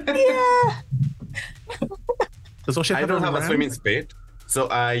 Yeah. I don't have a swimming speed, So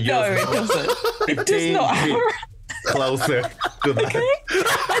I use No, it doesn't. It does 15 not. feet closer to that. Okay.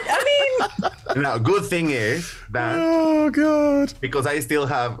 I mean, Now, good thing is that Oh god. because I still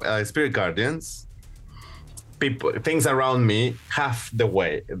have spirit guardians, things around me have the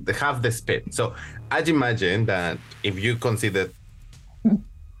way, they have the speed. So I'd imagine that if you consider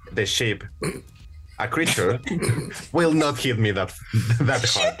the ship a creature, will not hit me that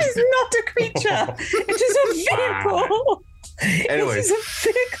hard. it's not a creature. It is a vehicle. Anyway, It is a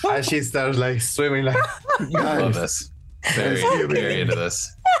vehicle. as she starts like swimming, like Love this. Very, very into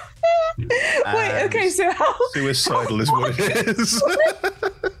this. Wait, okay, so Suicidal is what it is.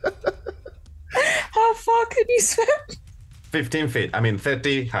 how far can you swim? 15 feet. I mean,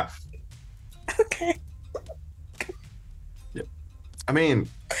 30 half. Okay. I mean,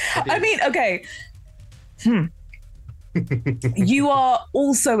 Okay. You are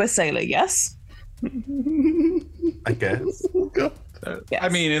also a sailor, yes? I guess. Yes. I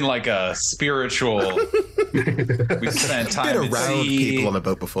mean, in like a spiritual. We spent time Been at around sea. people on a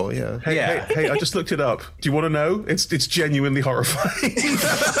boat before, yeah. Hey, Yeah. hey, I just looked it up. Do you want to know? It's genuinely horrifying.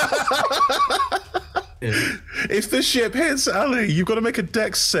 If the ship hits Ali, you've got to make a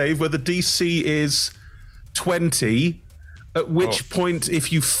dex save where the DC is 20, at which point,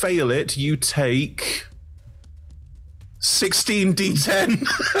 if you fail it, you take 16 D10.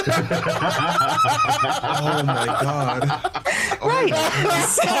 Oh my god. Right.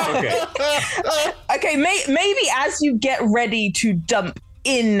 Okay, maybe as you get ready to dump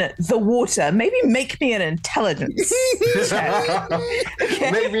in the water, maybe make me an intelligence check.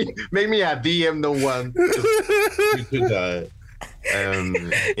 Okay. Make me a DM the one.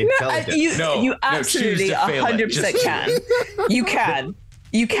 Intelligence. You absolutely choose to fail it. 100% can. You can.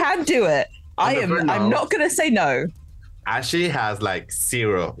 You can do it. I'm not gonna say no. Ashi has like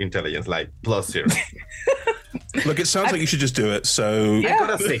 0 intelligence, like +0. Look, it sounds like you should just do it, so... I got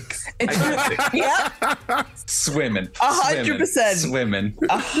a 6. Yeah, Swimming. 100%. Swimming.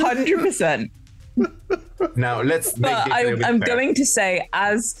 100%. Now let's make But this a little bit I'm fair. going to say,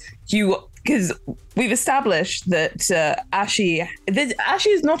 as you, because we've established that Ashi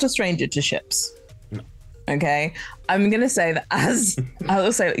is not a stranger to ships. Okay, I'm going to say that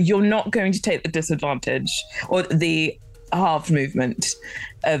I'll say you're not going to take the disadvantage or the half movement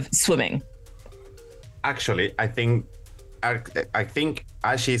of swimming. Actually, I think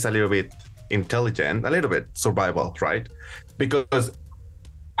Ashi is a little bit intelligent, a little bit survival, right? Because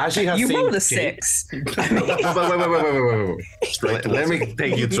Ashi has You seen rolled a ships. 6. Wait. Let me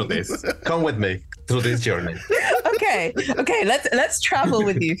take you through this. Come with me through this journey. Okay, let's travel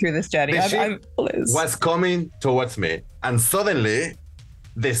with you through this journey. The ship I'm Liz. was coming towards me, and suddenly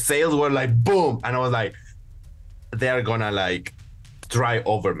the sails were like boom, and I was like, they're gonna like drive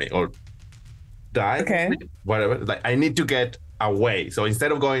over me or die. Okay. Whatever. Like I need to get away. So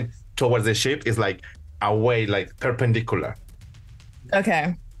instead of going towards the ship, it's like away, like perpendicular.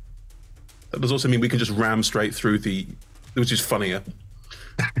 Okay. That does also mean we can just ram straight through which is funnier.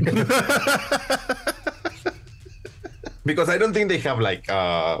 Because I don't think they have like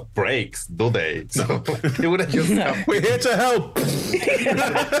brakes, do they? So they would have just. We're here to help!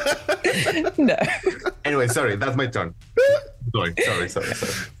 No. Anyway, sorry, that's my turn. Sorry.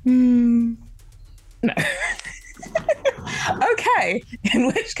 No. Okay. In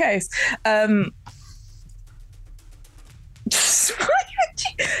which case,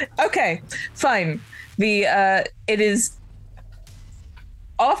 okay, fine. It is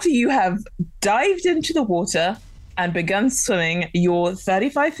after you have dived into the water and begun swimming, you're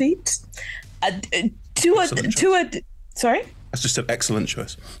 35 feet sorry? That's just an excellent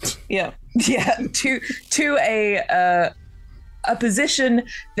choice. Yeah, to a position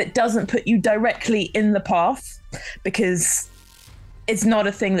that doesn't put you directly in the path, because it's not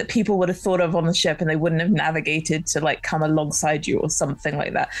a thing that people would have thought of on the ship, and they wouldn't have navigated to like come alongside you or something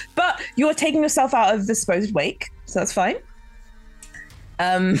like that. But you're taking yourself out of the supposed wake, so that's fine.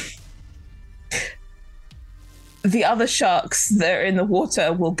 The other sharks that are in the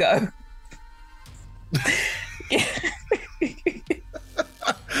water will go.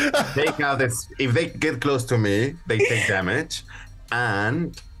 If they get close to me, they take damage,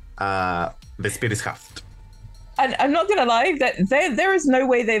 and the speed is halved. And I'm not gonna lie, that there is no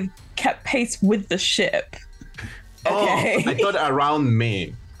way they've kept pace with the ship. Okay. Oh, I thought around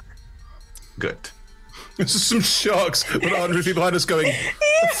me. Good. This is some sharks with 100 feet behind us going, what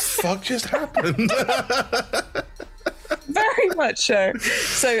the fuck just happened? Very much so.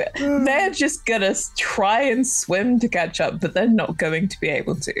 So they're just gonna try and swim to catch up, but they're not going to be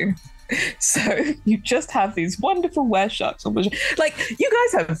able to. So you just have these wonderful were sharks on the ship. Like, you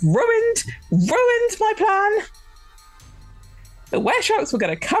guys have ruined my plan. the were-sharks were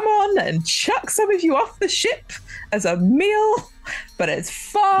going to come on and chuck some of you off the ship as a meal, but it's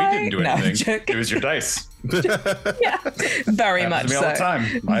fine. We didn't do anything. It was your dice. Yeah, very much so. All the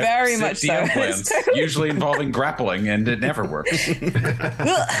time. Very much so. DM plans, Totally usually involving grappling, and it never works.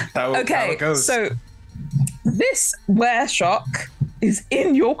 how okay, it goes. so this were-shark is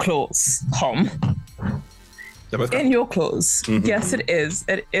in your claws, Hom. In your claws. Mm-hmm. Yes, it is.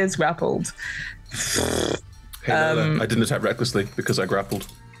 It is grappled. Hey, I didn't attack recklessly because I grappled.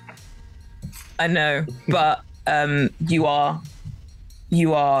 I know, but you are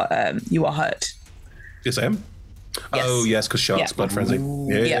hurt. Yes, I am. Yes. Oh, yes, because sharks, blood frenzy.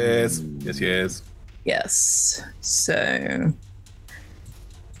 Yes, yes. Yes. So.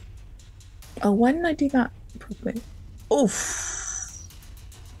 Oh, why didn't I do that properly? Oof.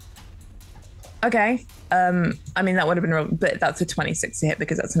 Okay. I mean, that would have been wrong, but that's a 26 to hit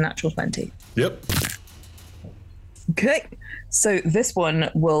because that's a natural 20. Yep. Okay. So this one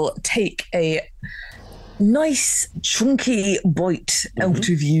will take a nice chunky bite out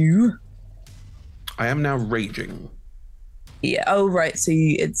of you. I am now raging. Yeah. Oh, right. So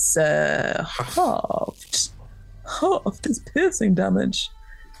it's halved. Halved is piercing damage.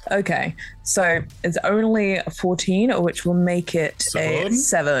 Okay. So it's only 14, which will make it a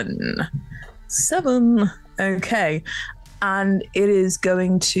 7. 7. Okay. And it is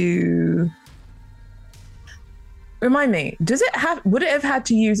going to... Remind me, would it have had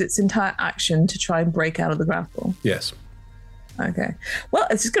to use its entire action to try and break out of the grapple? Yes. Okay. Well,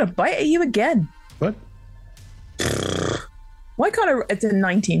 it's just going to bite at you again. What? Why can't it's a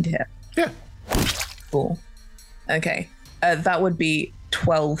 19 to hit? Yeah. 4. Okay. That would be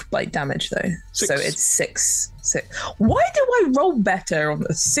 12 bite damage, though. 6. So it's 6. Why do I roll better on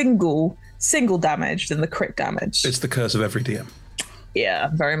the single damage than the crit damage? It's the curse of every DM. Yeah,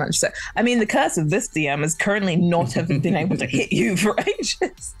 very much so. I mean, the curse of this DM is currently not having been able to hit you for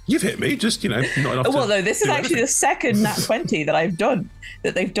ages. You've hit me, just, not enough Well, no, this is actually anything. the second nat 20 that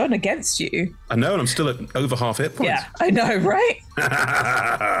they've done against you. I know, and I'm still at over half hit points. Yeah, I know,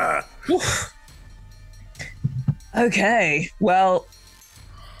 right? Okay, well,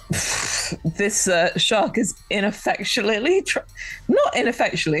 this shark is ineffectually, not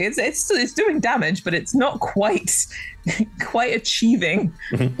ineffectually, it's doing damage, but it's not quite achieving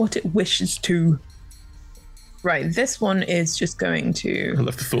what it wishes to. Right, this one is just going to... I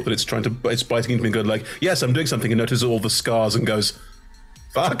love the thought that it's biting into me and going like, yes, I'm doing something, and notices all the scars and goes,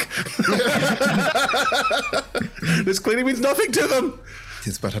 fuck. This clearly means nothing to them.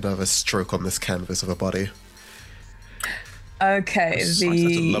 He's better to have a stroke on this canvas of a body. Okay, That's a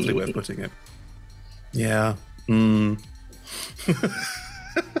lovely way of putting it. Yeah. Tom's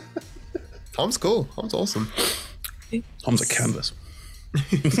cool. Tom's awesome. Tom's a canvas.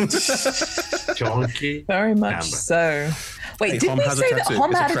 Chunky. Very much Canvas. so. Wait, Hey, did Hom we has a say that tattoo.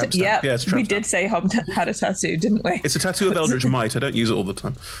 Hom It's a had a tramp tattoo? stamp. Yeah, it's a tramp we did say Hom had a tattoo, didn't we? It's a tattoo of Eldritch Might. I don't use it all the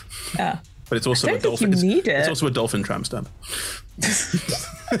time. Yeah. But it's also I a don't think dolphin. you need it. It's also a dolphin tramp stamp.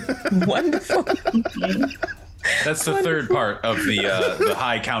 Wonderful. That's the third part of the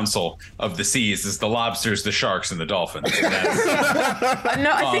High Council of the Seas is the lobsters, the sharks, and the dolphins. And that's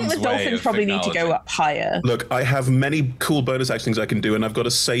No, I think Tom's the way dolphins of probably need to go acknowledging. up higher. Look, I have many cool bonus actions I can do, and I've got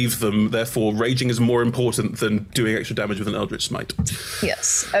to save them. Therefore, raging is more important than doing extra damage with an Eldritch Smite.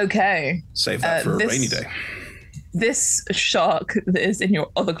 Yes. Okay. Save that for a rainy day. This shark that is in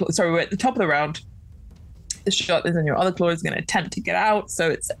your other claw. Sorry, we're at the top of the round. The shark that is in your other claw is going to attempt to get out. So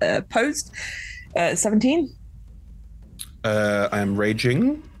it's posed. 17. I am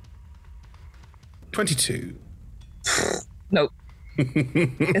raging. 22. Nope.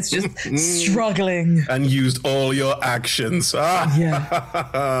 It's just struggling. And used all your actions.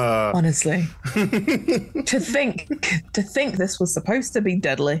 Yeah. Honestly. To think this was supposed to be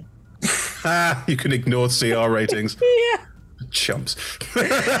deadly. You can ignore CR ratings. Yeah. Chumps.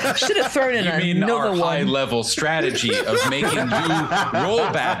 Should have thrown in You mean another our one. high-level strategy of making you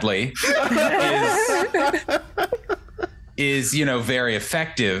roll badly is very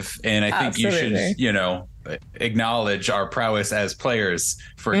effective, and I think Absolutely. you should, acknowledge our prowess as players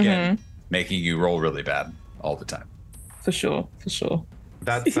for again making you roll really bad all the time. For sure.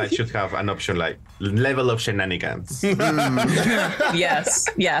 That side should have an option like level of shenanigans. Yes.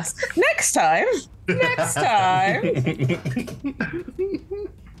 Next time.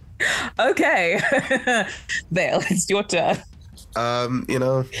 Okay. Vale, it's your turn.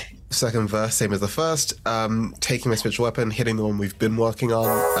 Second verse, same as the first. Taking my spiritual weapon, hitting the one we've been working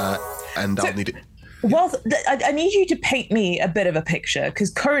on, and I'll need it. Well, I need you to paint me a bit of a picture,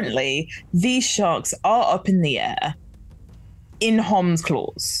 because currently these sharks are up in the air in Hom's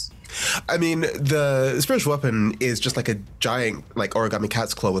claws. I mean, the spiritual weapon is just like a giant, like origami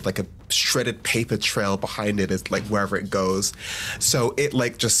cat's claw with like a shredded paper trail behind it, is like wherever it goes. So it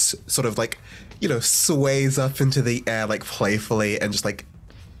like just sort of like, you know, sways up into the air like playfully and just like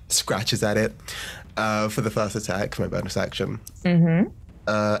scratches at it for the first attack, my bonus action. And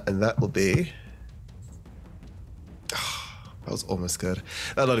that will be. That was almost good.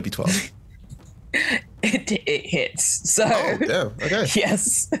 That'll only be 12. It hits. So. Oh, damn. Okay.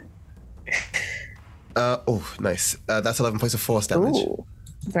 Yes. Oh, nice. That's 11 points of force damage. Ooh,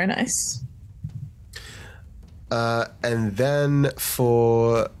 very nice. And then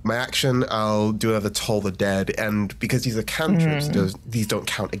for my action, I'll do another Toll the Dead. And because these are cantrips, these don't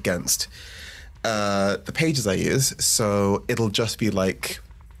count against the pages I use. So it'll just be like...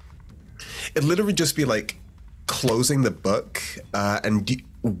 It'll literally just be like closing the book and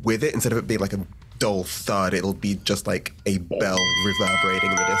with it, instead of it being like a dull thud, it'll be just like a bell reverberating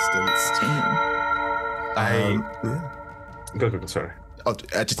in the distance. Go, sorry.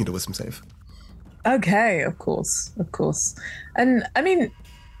 I just need a wisdom save. Okay, of course. And I mean,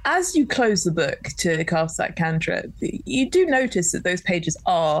 as you close the book to cast that cantrip, you do notice that those pages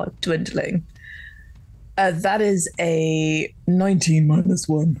are dwindling. That is a 19 minus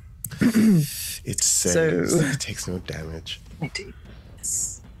 1. It saves. It takes no damage. 19.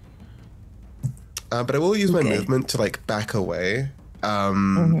 But I will use my movement to like back away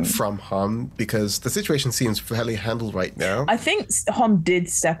from Hom, because the situation seems fairly handled right now. I think Hom did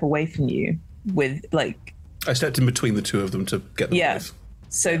step away from you with like... I stepped in between the two of them to get them both.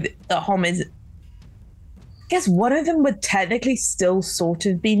 So the Hom is... I guess one of them would technically still sort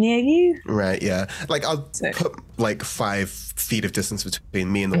of be near you. Right, yeah. Like I'll put like 5 feet of distance between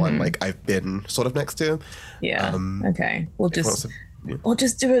me and the one like I've been sort of next to. Yeah, okay. We'll just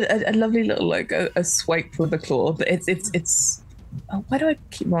do a lovely little like a swipe with the claw, but it's oh, why do I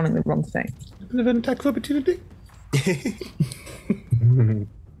keep rolling the wrong thing? An attack of opportunity.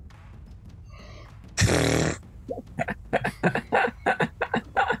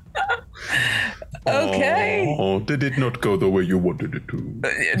 Okay. Oh, did it not go the way you wanted it to?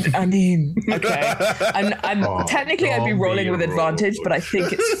 I mean, okay. I'm technically I'd be rolling with advantage, but I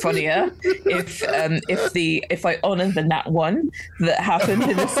think it's funnier if I honor the nat 1 that happened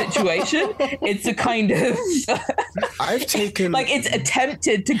in the situation. It's a kind of I've taken like it's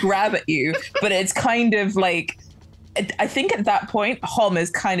attempted to grab at you, but it's kind of like I think at that point, Hom has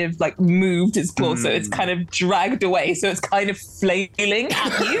kind of like moved his claw, so it's kind of dragged away, so it's kind of flailing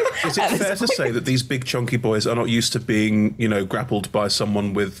at you. Is it fair to say that these big chunky boys are not used to being, you know, grappled by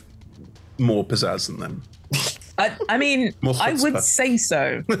someone with more pizzazz than them? I mean, I would say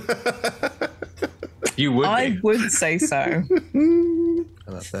so. You would. I would say so. I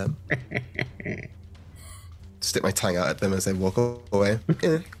love them. Stick my tongue out at them as they walk away.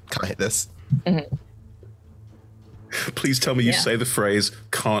 Can't hit this. Please tell me you say the phrase,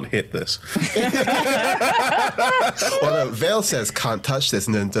 can't hit this. Well, no, Vale says can't touch this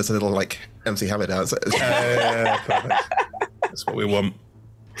and then does a little like MC Hammer dance. Perfect. That's what we want.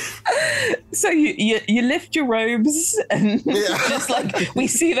 So you lift your robes and just like we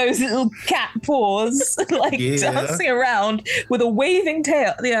see those little cat paws like dancing around with a waving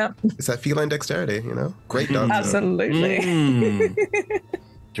tail. Yeah. It's that feline dexterity, you know? Great dancer. Absolutely.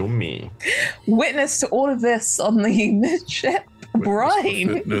 Yummy. Witness to all of this on the midship,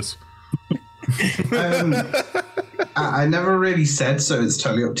 Brian. I never really said, so it's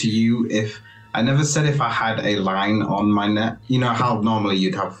totally up to you. I never said if I had a line on my net. You know how normally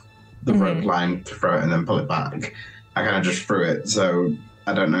you'd have the rope line to throw it and then pull it back. I kind of just threw it, so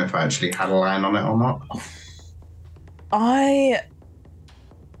I don't know if I actually had a line on it or not.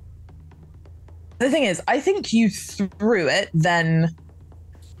 The thing is, I think you threw it, then...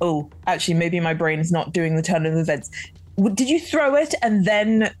 Oh, actually, maybe my brain is not doing the turn of events. Did you throw it and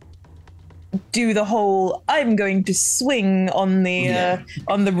then do the whole, I'm going to swing on the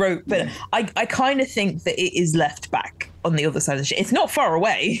rope? But I kind of think that it is left back on the other side of the ship. It's not far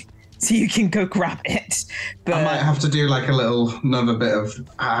away, so you can go grab it. But I might have to do like another bit of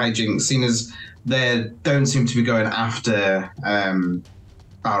hijinks, seeing as they don't seem to be going after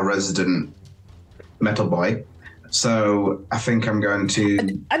our resident metal boy. So I think I'm going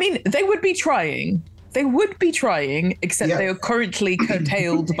to... I mean, they would be trying. Except they are currently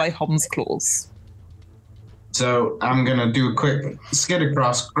curtailed by Hom's claws. So I'm going to do a quick skid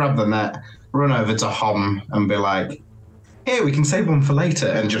across, grab the net, run over to Hom and be like, here, we can save one for later,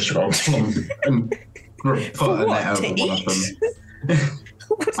 and just roll and put a net over one of them.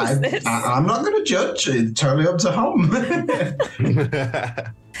 What is this? I'm not going to judge. It's totally up to Hom.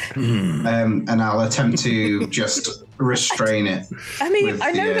 And I'll attempt to just restrain it. I mean, with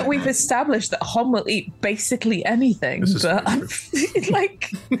I know the, that we've established that Hom will eat basically anything, This is but I'm very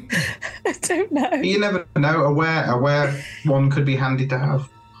like, I don't know. You never know. A one could be handy to have.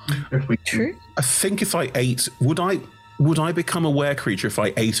 If we True. I think if I ate, would I become a were creature if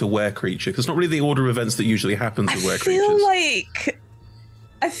I ate a were creature? Because it's not really the order of events that usually happens with were creatures.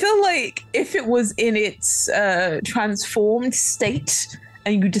 I feel like if it was in its transformed state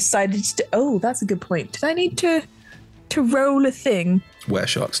and you decided to, oh, that's a good point. Did I need to roll a thing? Were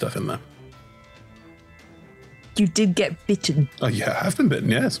shark stuff in there. You did get bitten. Oh yeah, I've been bitten.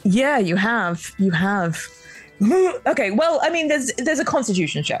 Yes. Yeah, you have. You have. Okay, well, I mean, there's a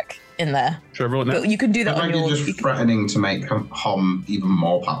constitution check in there. Should I roll it now? But you can do that I on think your... you're just threatening to make Hom even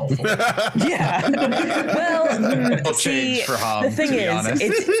more powerful. Yeah. Well, see, change for Hom, the thing to be is, honest.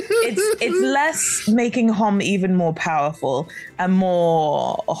 it's less making Hom even more powerful and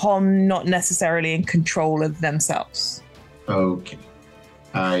more Hom not necessarily in control of themselves. Okay.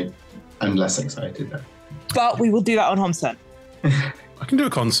 I'm less excited then. But we will do that on Hom's turn. I can do a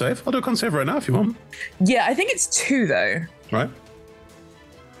con save. I'll do a con save right now if you want. Yeah, I think it's 2 though. Right.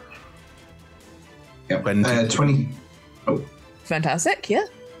 Yep. 20. 20. Fantastic, yeah.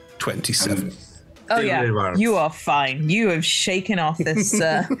 27. Oh yeah, Delivered. you are fine. You have shaken off this.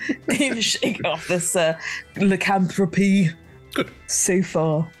 You've shaken off this lycanthropy. Good. So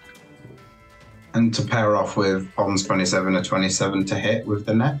far. And to pair off with Hom's 27, a 27 to hit with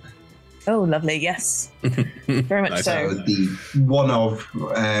the net. Oh, lovely. Yes, very much Nice. so. So the one of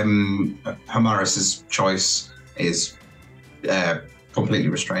Hamaris's choice is completely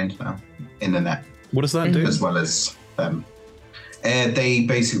restrained now in the net, What does that do? as well as them.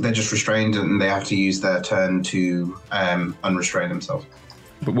 They're just restrained and they have to use their turn to unrestrain themselves.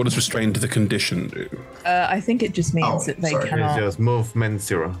 But what does restrained the condition do? I think it just means Oh, that they sorry. It's cannot. just movement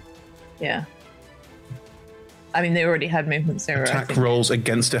 0. Yeah. I mean, they already had movement 0. I Attack think. rolls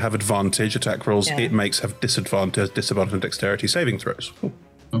against it have advantage. Attack rolls Yeah. it makes have disadvantage on dexterity saving throws. Cool.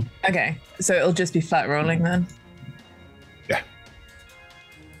 Okay, so it'll just be flat rolling then. Yeah.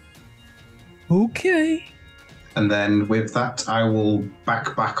 Okay. And then with that, I will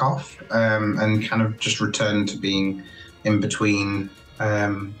back off and kind of just return to being in between.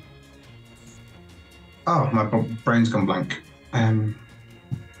 Oh, my brain's gone blank.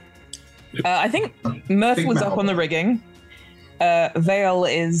 I think Murph Big was metal. up on the rigging. Vale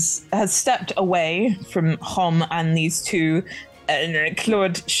has stepped away from Hom and these two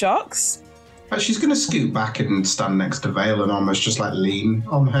clawed sharks. She's going to scoot back and stand next to Vale and almost just like lean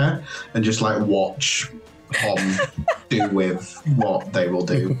on her and just like watch Hom do with what they will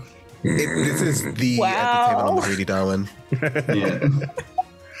do. This is the Wow. table on the greedy Darwin. Yeah.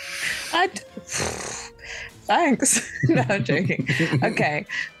 Thanks. No, I'm joking. Okay.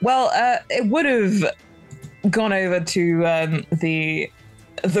 Well, it would have gone over to the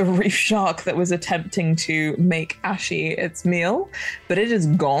reef shark that was attempting to make Ashy its meal, but it is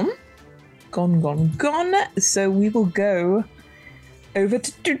gone. Gone. So we will go over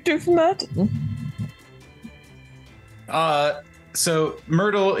to Myrtle. So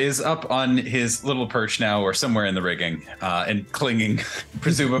Myrtle is up on his little perch now, or somewhere in the rigging, and clinging,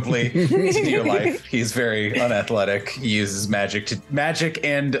 presumably, to dear life. He's very unathletic. He uses magic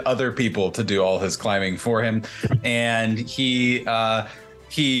and other people to do all his climbing for him, and he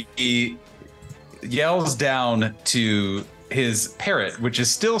yells down to his parrot, which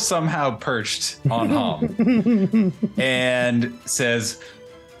is still somehow perched on Hom, and says,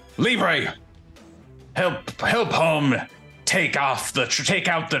 "Libre, help Hom take out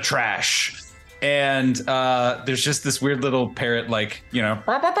the trash." And there's just this weird little parrot, like, you know,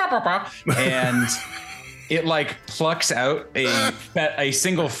 and it like plucks out a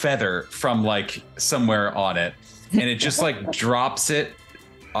single feather from like somewhere on it, and it just like drops it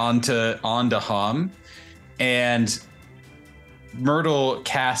onto Hom, and Myrtle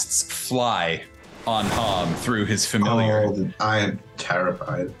casts fly on Hom through his familiar. Oh, I am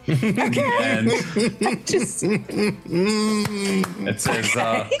terrified. And Just it says,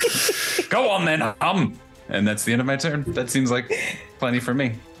 "Go on then, Hom." And that's the end of my turn. That seems like plenty for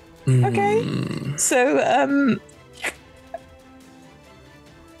me. okay. So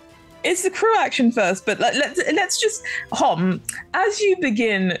it's the crew action first, but let's just Hom, as you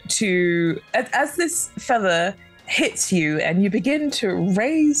begin to as this feather hits you and you begin to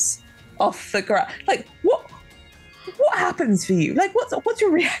raise off the ground, like what happens for you? Like what's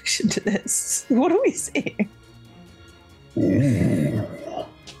your reaction to this? What are we seeing? He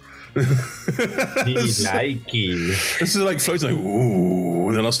like it. This is like floating, like, ooh,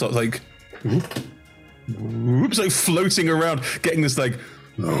 and then I'll start like, oops, like floating around, getting this like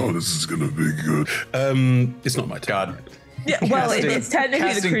Oh, this is gonna be good. It's not my turn. God. Yeah, well, it's technically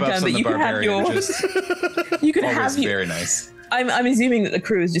the Casting crew buffs turn, on but the you can have barbarian your. just You can always have your. very nice. I'm assuming that the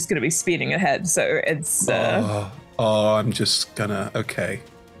crew is just going to be speeding ahead, so it's. I'm just gonna. Okay.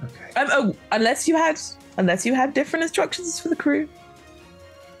 Unless you had different instructions for the crew.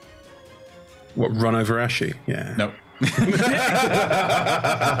 What, run over Ashi? Yeah. Nope.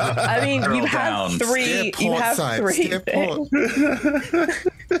 I mean, Girl you have down. three. Steer You port have side, three. steer port.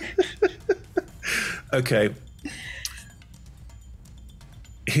 Okay.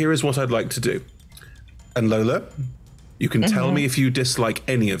 Here is what I'd like to do. And Lola, you can tell me if you dislike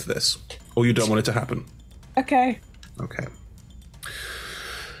any of this or you don't want it to happen. Okay. Okay.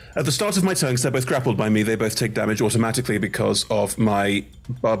 At the start of my turn, because they're both grappled by me, they both take damage automatically because of my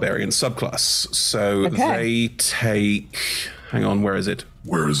barbarian subclass. So they take. Hang on, where is it?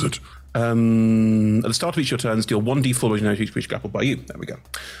 Where is it? At the start of each of your turns, deal 1d4 damage to each creature grappled by you. There we go.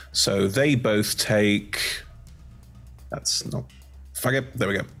 So they both take. That's not. Fuck it. There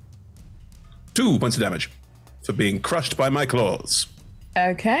we go. 2 points of damage for being crushed by my claws.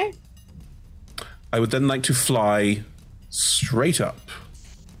 Okay. I would then like to fly straight up.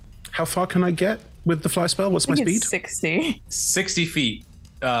 How far can I get with the fly spell? What's my speed? 60. 60 feet,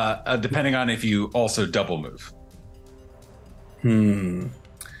 depending on if you also double move.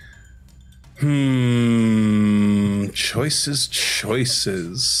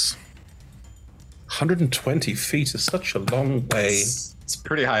 Choices. 120 feet is such a long way. It's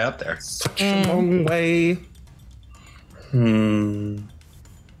pretty high up there. Such a long way.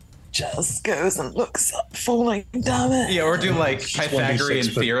 Just goes and looks up, falling down it. Yeah, or do like Pythagorean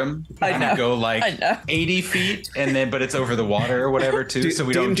 1d6, but- theorem. I know. You go I like know. 80 feet, and then but it's over the water or whatever too. So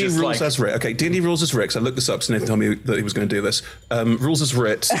we don't D&D just rules like. as writ. Okay, D&D rules as writ. I looked this up, so Nathan told me that he was going to do this. Rules as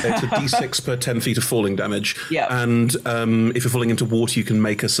writ. It's a D6 per 10 feet of falling damage. Yep. And if you're falling into water, you can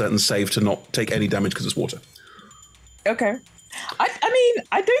make a certain save to not take any damage because it's water. Okay. I mean,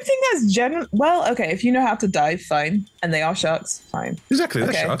 I don't think that's general. Well, okay, if you know how to dive, fine. And they are sharks, fine. Exactly,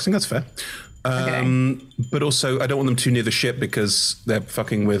 that's Okay. sharks. I think that's fair. But also, I don't want them too near the ship because they're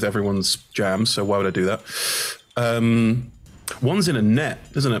fucking with everyone's jam. So why would I do that? One's in a net,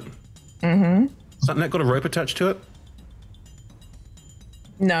 isn't it? Mm-hmm. Has that net got a rope attached to it?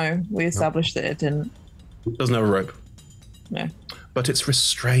 No, we established that it didn't. Doesn't have a rope, No. but it's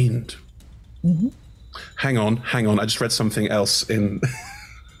restrained. Mm-hmm. Hang on. I just read something else in.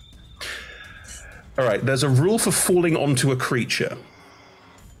 All right, there's a rule for falling onto a creature.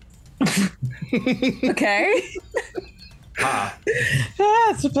 Okay. I'm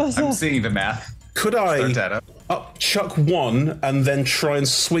seeing the math. Could Start I that up. chuck one and then try and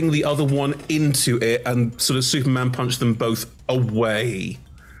swing the other one into it and sort of Superman punch them both away?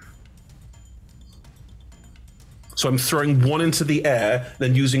 So I'm throwing one into the air,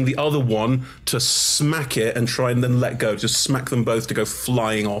 then using the other one to smack it and try and then let go. Just smack them both to go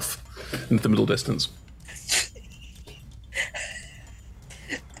flying off into the middle distance.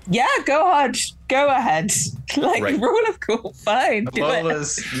 Yeah, go on. Go ahead. Like, Right. rule of cool, fine. Do it.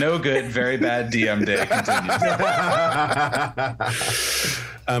 Lola's no good, very bad DM day continues.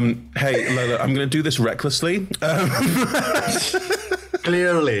 Hey, Lola, I'm going to do this recklessly.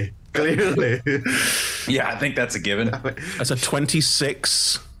 Clearly. Yeah, I think that's a given. That's a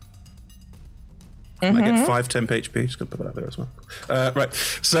 26. I get 5 temp HP. Just going to put that out there as well. Right.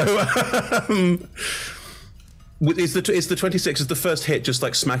 So, is the 26 is the first hit just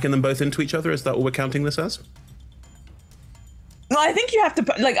like smacking them both into each other? Is that what we're counting this as? Well, I think you have to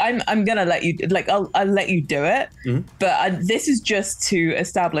put, like, I'm gonna let you, like, I'll let you do it, but this is just to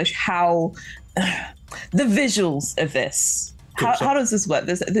establish how the visuals of this. Cool, so how does this work?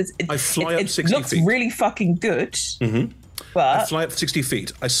 I fly up 60 It looks feet. really fucking good, I but fly up 60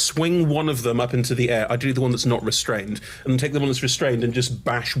 feet. I swing one of them up into the air. I do the one that's not restrained, and then take the one that's restrained and just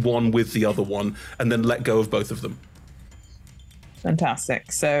bash one with the other one, and then let go of both of them.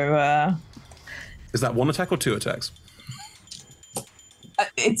 fantastic. So Is that one attack or 2 attacks?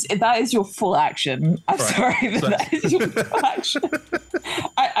 that is your full action. I'm sorry, but that is your full action.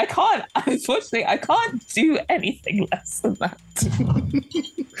 I can't, unfortunately, I can't do anything less than that.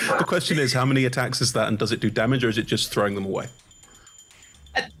 The question is, how many attacks is that, and does it do damage, or is it just throwing them away?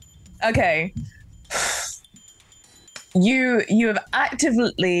 Okay. You have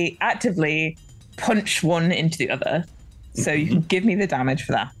actively punched one into the other, so you can give me the damage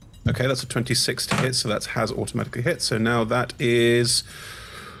for that. Okay, that's a 26 to hit, so that has automatically hit. So now that is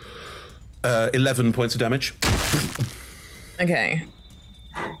 11 points of damage. Okay.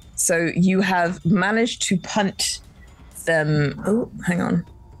 So you have managed to punt them. Oh, hang on.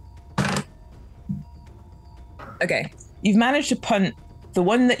 Okay. You've managed to punt the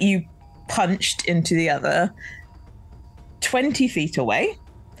one that you punched into the other 20 feet away,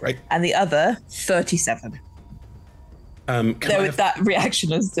 Right. and the other 37. That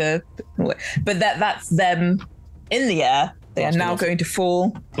reaction is to, but that's them in the air. They are now going to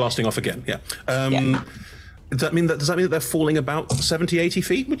fall. Blasting off again, yeah. Does that mean that they're falling about 70, 80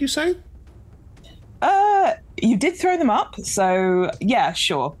 feet, would you say? You did throw them up, so yeah,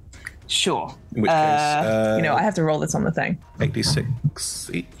 sure. In which case, I have to roll this on the thing. 86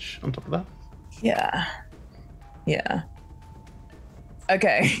 each on top of that. Yeah.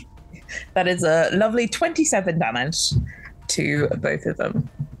 Okay. That is a lovely 27 damage to both of them.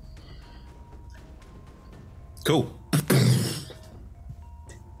 Cool.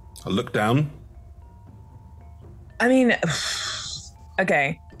 I'll look down. I mean,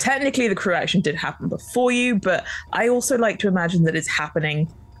 okay, technically the crew action did happen before you, but I also like to imagine that it's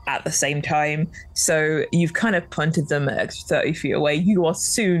happening at the same time. So you've kind of punted them an extra 30 feet away. You are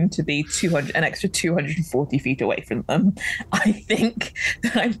soon to be an extra 240 feet away from them. I think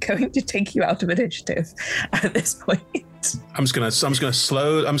that I'm going to take you out of initiative at this point. I'm just gonna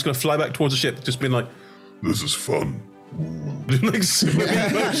fly back towards the ship, just being like, This is fun. like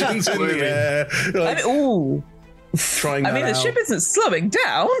swimming motions in the air. Like, trying that the out. ship isn't slowing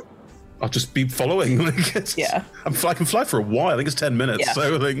down. I'll just be following. Like, I can fly for a while. I think it's 10 minutes. Yeah.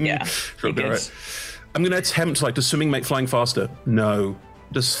 So like, it'll be all right. I'm going to attempt, does swimming make flying faster? No.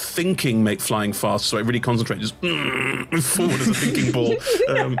 Does thinking make flying faster? So I really concentrate, just move forward as a thinking ball.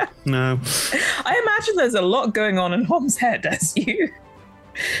 No. I imagine there's a lot going on in Hom's head as you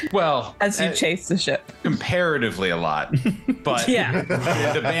chase the ship. Comparatively a lot, but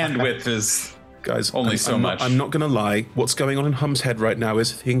the bandwidth is Guys, only so much. I'm not going to lie. What's going on in Hum's head right now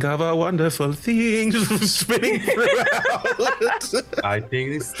is think of a wonderful thing just spinning throughout. I think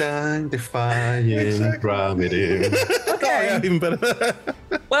it's time to find remedy. Okay. Even better.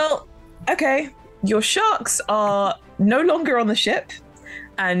 Well, okay. Your sharks are no longer on the ship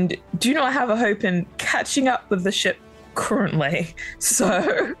and do not have a hope in catching up with the ship currently.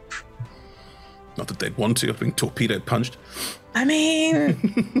 So... Not that they'd want to. I've been torpedo punched. I mean...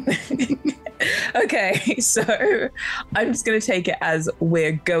 Okay, so I'm just going to take it as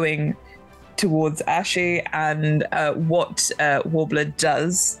we're going towards Ashy, and what Warbler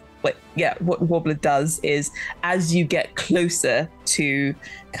does... what Warbler does is, as you get closer to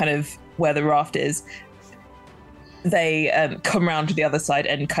kind of where the raft is, they come around to the other side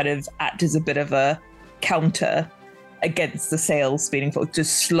and kind of act as a bit of a counter against the sails speeding forward to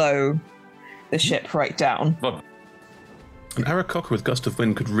slow the ship right down. An Aarakocra with gust of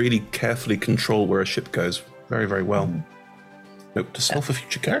wind could really carefully control where a ship goes very, very well. Note to self, a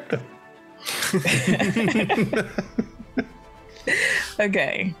future character.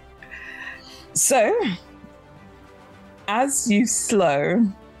 Okay. So, as you slow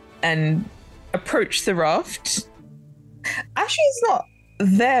and approach the raft, Ashley's not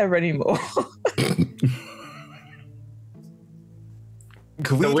there anymore.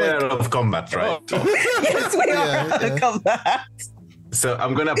 We're out of combat, right? Yes, we are out of combat. So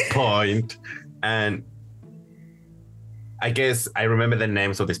I'm gonna point, and I guess I remember the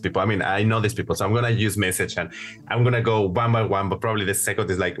names of these people. I mean, I know these people, so I'm gonna use message, and I'm gonna go one by one. But probably the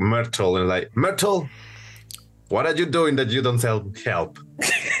second is like Myrtle, and like Myrtle, what are you doing that you don't help?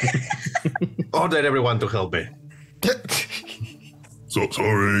 Order everyone to help me. So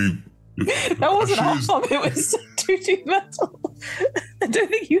sorry. That wasn't Arm, it was Tutu Metal. I don't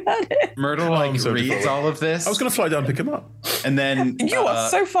think you heard it. Myrtle reads all of this. I was going to fly down and pick him up. And then... You are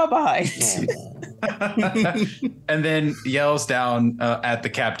so far behind. And then yells down at the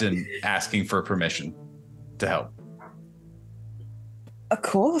captain asking for permission to help. Of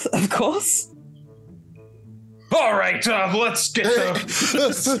course. All right, let's get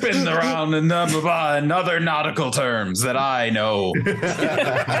the spin around in other nautical terms that I know.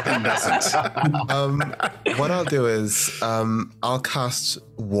 What I'll do is I'll cast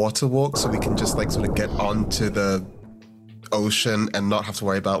Water Walk so we can just like sort of get onto the ocean and not have to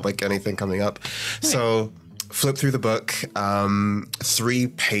worry about like anything coming up. So flip through the book, 3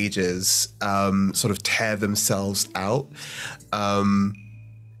 pages sort of tear themselves out.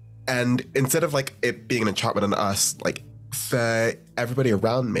 And instead of like it being an enchantment on us, like for everybody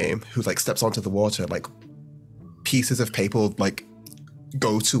around me who like steps onto the water, like pieces of paper like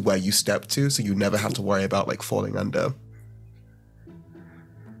go to where you step to, so you never have to worry about like falling under.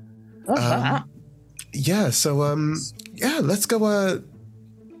 Yeah. So let's go.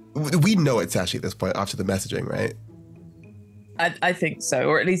 We know it's Ashley at this point after the messaging, right? I think so,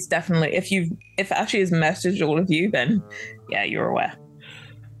 or at least definitely if Ashley has messaged all of you, then yeah, you're aware.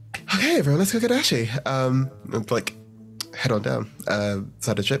 Okay, everyone, let's go get Ashley. Like head on down,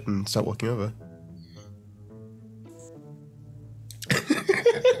 side the ship, and start walking over.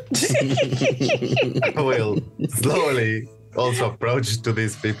 I will slowly also approach to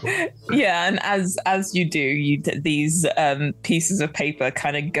these people. Yeah, and as you do, these pieces of paper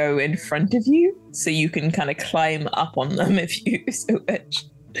kind of go in front of you, so you can kind of climb up on them if you so wish.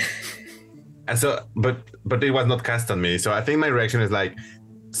 And so, but it was not cast on me. So I think my reaction is like,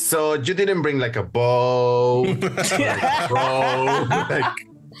 so you didn't bring like a bow,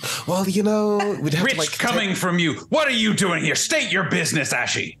 Well, you know, we'd have Rich to like coming from you. What are you doing here? State your business,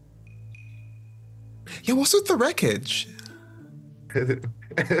 Ashy. Yeah, what's with the wreckage?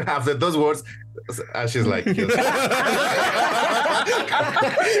 After those words, she's like, And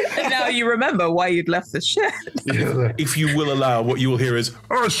now you remember why you'd left the ship. If you will allow, what you will hear is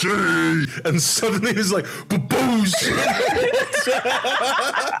Ashy, and suddenly it's like boosh.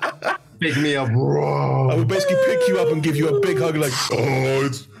 pick me up, bro. I would basically pick you up and give you a big hug, like, Oh,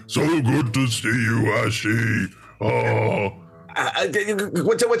 it's so good to see you, Ashy. Oh.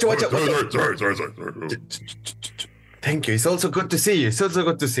 Watch out. Sorry. Thank you. It's also good to see you.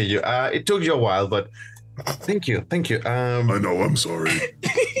 It took you a while, but thank you. I know, I'm sorry.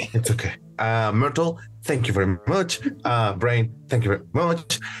 It's okay. Myrtle, thank you very much. Brain, thank you very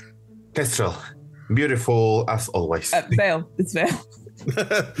much. Kestrel, beautiful as always. Vale, it's Vale.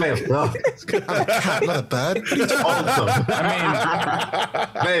 Mail, no. Cat, not a bird. Awesome.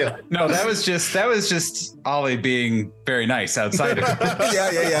 Mail. No, that was just Ollie being very nice outside of it.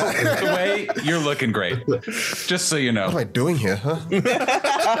 Yeah. The way you're looking great. Just so you know. What am I doing here, huh?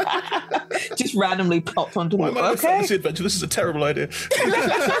 Just randomly plopped onto why the am I on a okay. fantasy adventure? This is a terrible idea.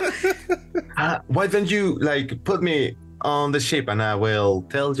 Why don't you put me on the ship and I will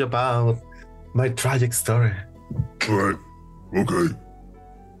tell you about my tragic story. All right. Okay.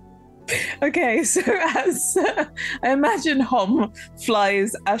 Okay, so as I imagine Hom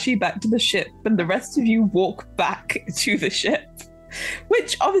flies Ashy back to the ship and the rest of you walk back to the ship,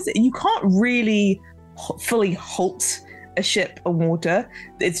 which obviously you can't really fully halt a ship on water.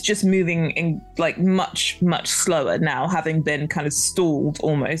 It's just moving in like much slower now, having been kind of stalled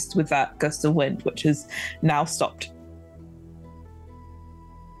almost with that gust of wind, which has now stopped.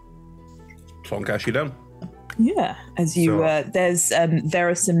 Plonk Ashy down. Yeah, as you there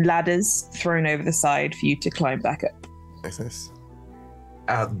are some ladders thrown over the side for you to climb back up. Nice.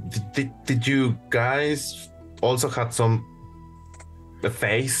 Did you guys also had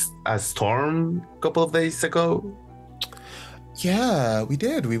face a storm a couple of days ago? Yeah, we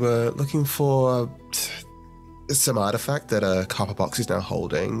did. We were looking for some artifact that a copper box is now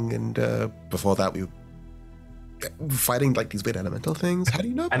holding, and before that we were fighting like these weird elemental things. How do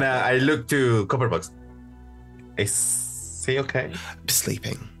you know? And I looked to Copperbox. Is he okay?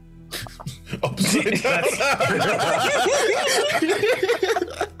 Sleeping.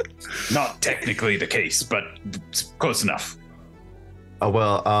 Not technically the case, but close enough.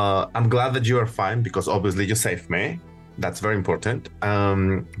 I'm glad that you are fine because obviously you saved me. That's very important.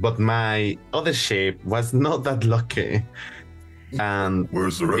 But my other ship was not that lucky. And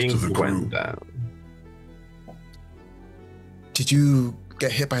Where's the rest of the things crew? went down. Did you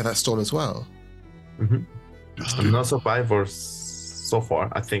get hit by that storm as well? Mm-hmm. No survivors so far,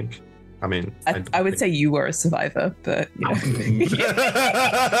 I think. I mean, I would say you were a survivor, but you know.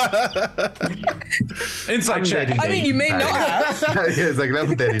 Inside check. I mean, you may not have. Yeah, it's like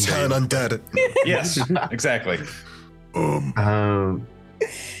I'm dead. Turn undead. Yes, exactly. No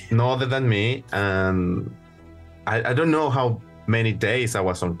other than me, and I don't know how many days I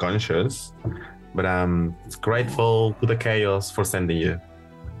was unconscious, but I'm grateful to the chaos for sending you.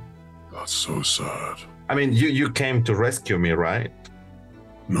 That's so sad. I mean, you came to rescue me, right?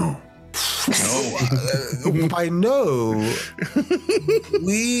 No. By no,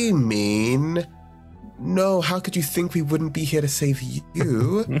 we mean no. How could you think we wouldn't be here to save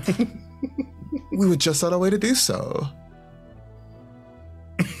you? We were just on our way to do so.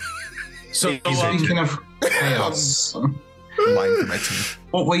 So, Speaking of chaos, Lying through my teeth.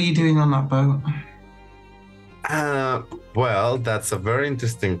 what were you doing on that boat? Well, that's a very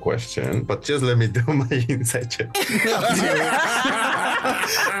interesting question, but just let me do my insight check.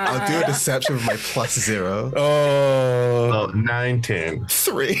 I'll do a deception with my +0. Oh, 19.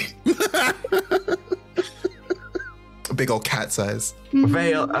 3. A big old cat size.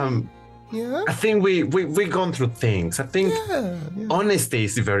 Vale, Yeah. I think we gone through things. I think Yeah. honesty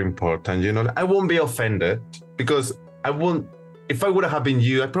is very important. You know, I won't be offended because I won't. If I would have been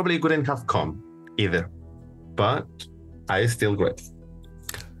you, I probably wouldn't have come either. But I still grateful.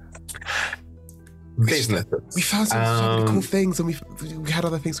 businesses. We found so many cool things, and we had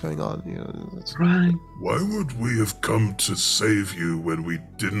other things going on. Right. Why would we have come to save you when we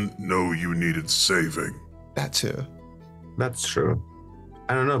didn't know you needed saving? That too. That's true.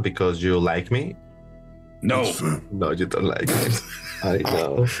 I don't know, because you like me? No, That's fair. No, you don't like me. I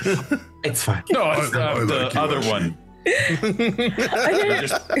know. It's fine. no, it's I the like you, other Ashley. one.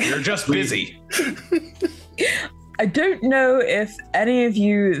 You're just busy. I don't know if any of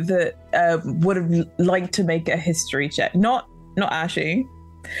you that would have liked to make a history check. Not Ashy,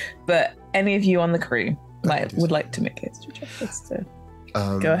 but any of you on the crew would like to make a history check. So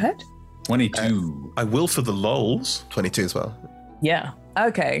go ahead. 22. I will for the lols. 22 as well. Yeah.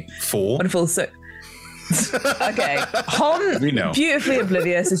 Okay. 4. Wonderful. So, okay. Hon, We know. beautifully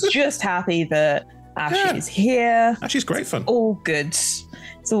oblivious, is just happy that Ashy is here. Ashley's great fun. All good.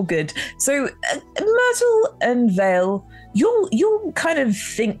 It's all good. So, Myrtle and Vale, you'll kind of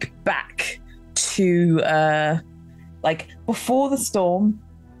think back to like before the storm,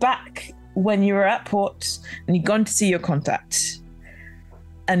 back when you were at port and you'd gone to see your contact,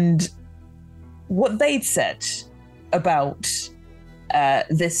 and what they'd said about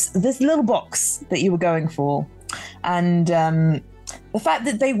this little box that you were going for, and the fact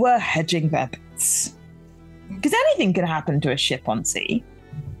that they were hedging their bets, because anything can happen to a ship on sea.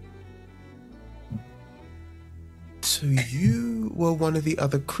 So you were one of the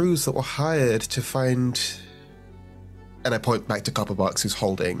other crews that were hired to find... And I point back to Copperbox, who's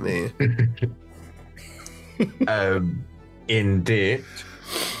holding the... Indeed.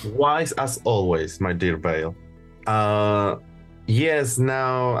 Wise as always, my dear Vale. Yes,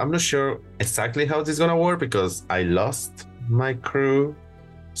 now I'm not sure exactly how this is gonna work because I lost my crew.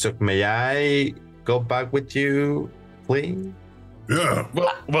 So may I go back with you, please? Yeah.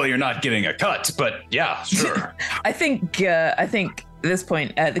 Well, you're not getting a cut, but yeah, sure. I think at this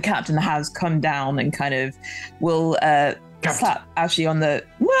point, the captain has come down and kind of will slap Ashley on the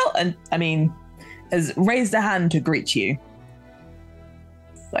and I mean has raised a hand to greet you.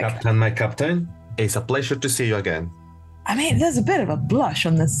 Like, Captain, my captain, it's a pleasure to see you again. I mean, there's a bit of a blush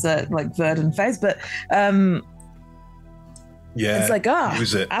on this verdant face, but Yeah. it's like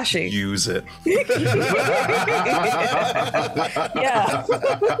use it. Ashy. Use it. Yeah.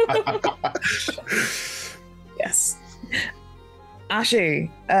 Yes. Ashy,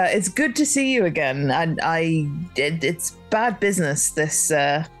 it's good to see you again. And it's bad business, this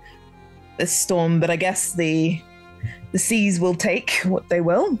storm, but I guess the seas will take what they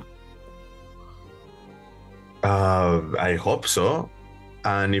will. I hope so.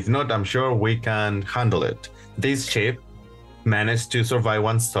 And if not, I'm sure we can handle it. This ship managed to survive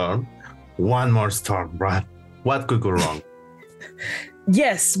one storm. One more storm, right? What could go wrong?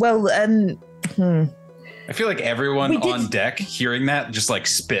 Yes, well, I feel like everyone on deck hearing that just like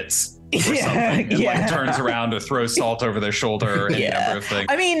spits or something. And like turns around to throw salt over their shoulder or any number of things.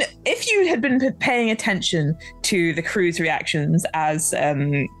 I mean, if you had been paying attention to the crew's reactions as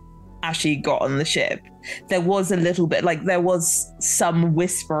Ashy got on the ship, there was a little bit, like, there was some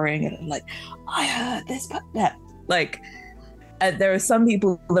whispering, and like, I heard this, but that, like, there are some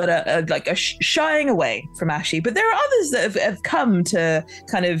people that are shying away from Ashy, but there are others that have come to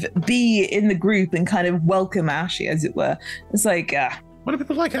kind of be in the group and kind of welcome Ashy, as it were. It's like, Why do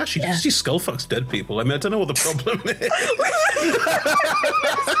people like Ashley? Yeah. She skull fucks dead people. I mean, I don't know what the problem is.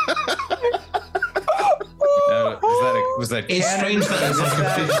 Was that It's canon? strange that there's like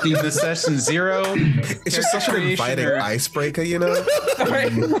a 50. The session 0? It's just such an inviting icebreaker, you know?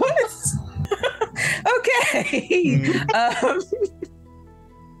 Right, what? Okay.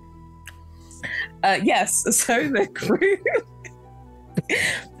 Yes, so the crew...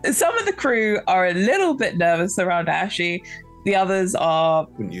 Some of the crew are a little bit nervous around Ashy. The others are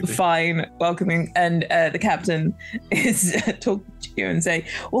fine, welcoming, and the captain is talking to you and saying,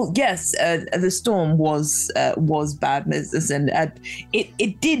 "Well, yes, the storm was bad business, and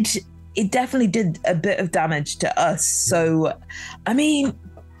it definitely did a bit of damage to us. So, I mean,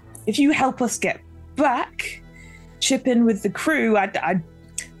 if you help us get back, chip in with the crew, I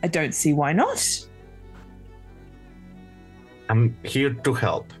don't see why not. I'm here to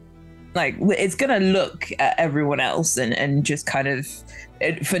help." Like, it's gonna look at everyone else and just kind of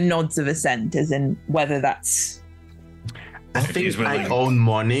for nods of assent, as in whether that's... I think I own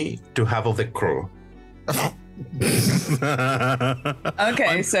money to half of the crew.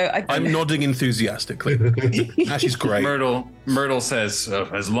 Okay, I'm nodding enthusiastically. Ashley's great. Myrtle says,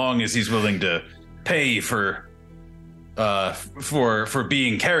 as long as he's willing to pay for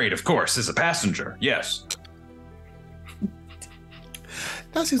being carried, of course, as a passenger. Yes.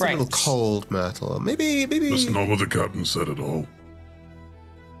 That seems a little cold, Myrtle. Maybe. That's not what the captain said at all.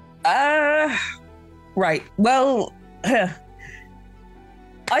 Right. Well,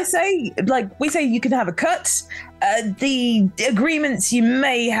 I say, we say you can have a cut. The agreements you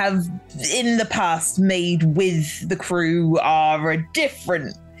may have in the past made with the crew are a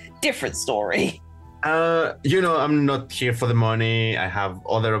different story. I'm not here for the money. I have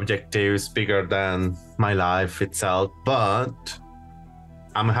other objectives bigger than my life itself, but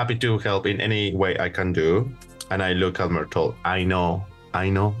I'm happy to help in any way I can do. And I look at Myrtle. I know.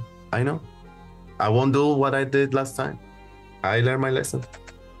 I won't do what I did last time. I learned my lesson. What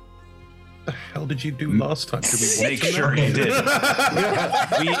the hell did you do last time? Did we Make sure you did.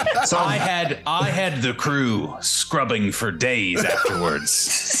 I had the crew scrubbing for days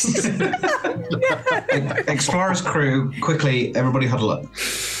afterwards. Explorer's crew, quickly, everybody huddle up.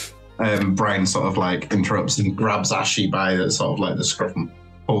 Brian sort of like interrupts and grabs Ashy by the sort of like the scruff and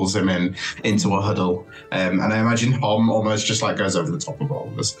pulls him into a huddle. And I imagine Hom almost just like goes over the top of all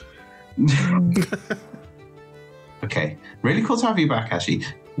of us. Okay, really cool to have you back, Ashy.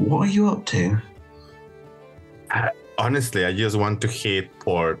 What are you up to? Honestly, I just want to hit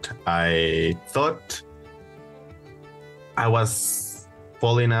port. I thought I was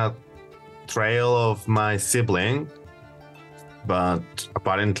following a trail of my sibling, but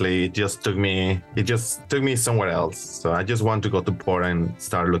apparently it just took me somewhere else. So I just want to go to port and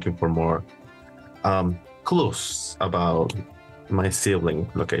start looking for more clues about my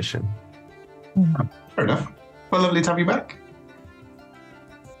sibling location. Fair enough. Well, lovely to have you back.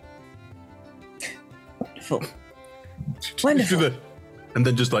 Wonderful. And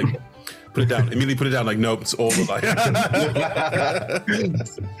then just like put it down. Immediately put it down. Like, nope, it's all like.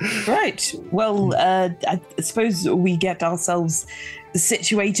 Right. Well, I suppose we get ourselves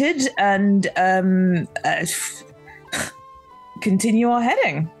situated and continue our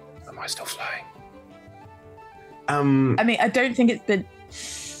heading. Am I still flying? I mean, I don't think it's been.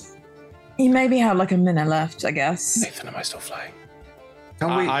 You maybe have like a minute left, I guess. Nathan, am I still flying?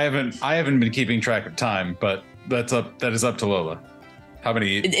 I haven't been keeping track of time, but that is up to Lola. How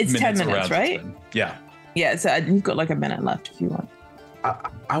many it's minutes 10 minutes, right? Yeah. Yeah, so you've got like a minute left if you want.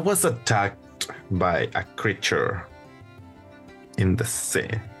 I was attacked by a creature in the sea.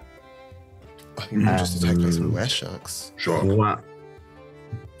 You were just attacked by some were sharks. Shark.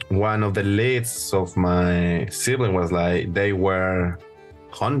 One of the leads of my sibling was like they were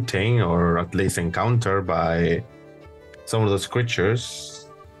hunting or at least encountered by some of those creatures.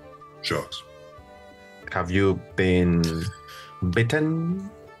 Sharks. Have you been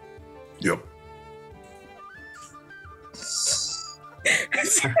bitten? Yep. It's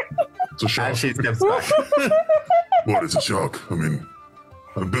a shark. And she steps back. What is a shark? I mean,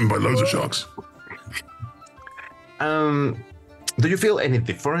 I've been by loads of sharks. Do you feel any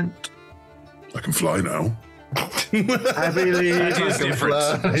different? I can fly now. I really That is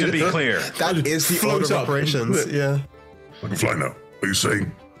different, to be clear. That is the order of operations. Yeah. I can fly now. Are you saying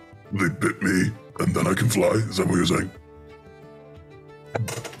they bit me and then I can fly? Is that what you're saying?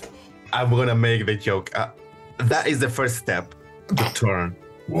 I'm gonna make the joke. That is the first step to turn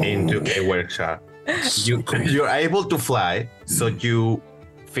into a were shark. You're able to fly, so you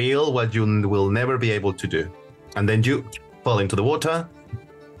feel what you will never be able to do. And then you fall into the water,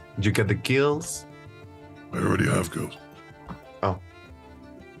 you get the gills. I already have gills. Oh.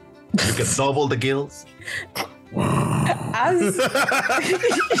 You get double the gills.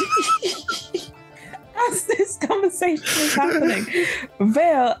 As this conversation is happening,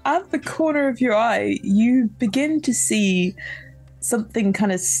 Vale, at the corner of your eye, you begin to see something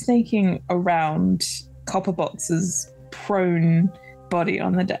kind of snaking around Copperbox's prone body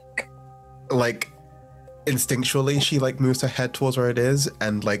on the deck. Like, instinctually, she like moves her head towards where it is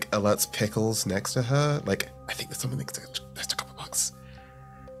and like alerts Pickles next to her. Like, I think there's something next to Copperbox.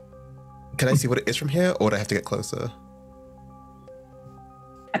 Can I see what it is from here, or do I have to get closer?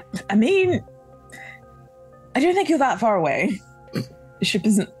 I mean, I don't think you're that far away. The ship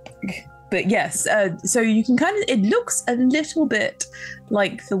isn't big. But yes, so you can kind of, it looks a little bit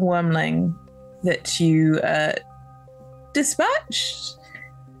like the wormling that you dispatched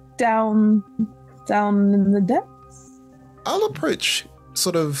down in the depths. I'll approach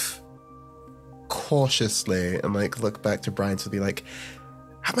sort of cautiously and like look back to Brian to be like,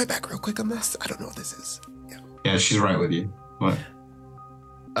 have my back real quick on this? I don't know what this is. Yeah, she's right with you. What?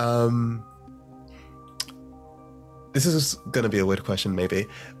 This is going to be a weird question, maybe.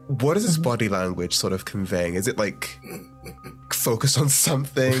 What is this body language sort of conveying? Is it like focused on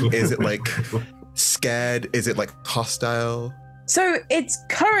something? Is it like scared? Is it like hostile? So it's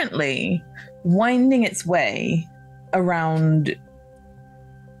currently winding its way around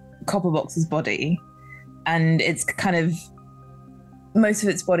Copperbox's body, and it's kind of most of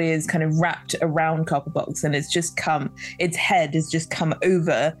its body is kind of wrapped around Copperbox, and its head has just come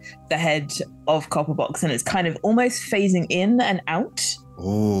over the head of Copperbox, and it's kind of almost phasing in and out.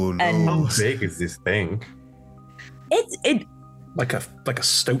 Oh no! And How big is this thing? it Like a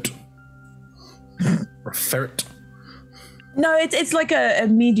stoat or a ferret. No, it's like a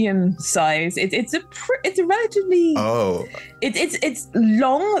medium size. It's a relatively. Oh. It's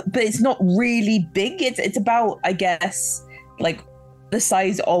long, but it's not really big. It's about, I guess, like the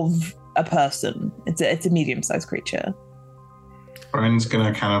size of a person. It's a medium sized creature, Brian's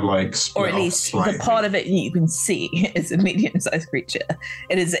gonna kind of like split or at off least slightly. the part of it you can see is a medium sized creature.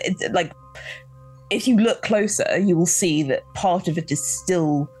 It's like, if you look closer, you will see that part of it is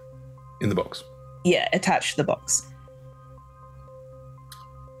still In the box. attached to the box.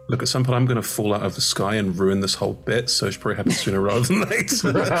 Look, at some point I'm going to fall out of the sky and ruin this whole bit, so it should probably happen sooner rather than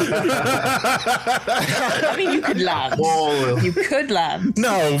later. I mean, you could land. You could land.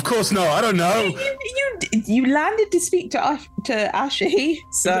 No, of course not. I don't know. You landed to speak to Ashi,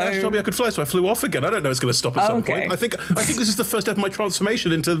 so Ash told me I could fly, so I flew off again. I don't know it's going to stop at some Okay. point. I think this is the first step of my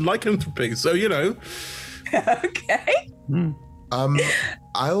transformation into lycanthropy, so you know. okay.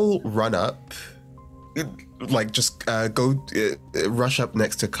 I'll run up, like just rush up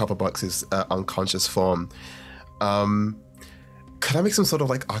next to Copperbox's unconscious form. Could I make some sort of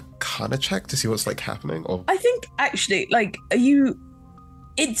like Arcana check to see what's like happening? Or I think actually, like,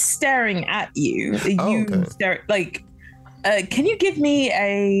 it's staring at you. Okay. Can you give me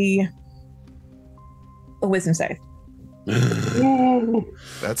a wisdom save?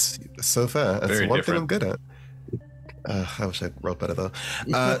 That's so fair. That's Very one different. thing I'm good at. I wish I'd rolled better though.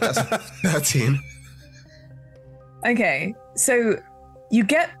 That's 13. Okay, so you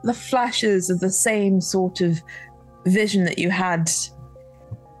get the flashes of the same sort of vision that you had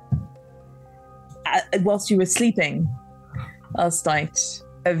whilst you were sleeping last night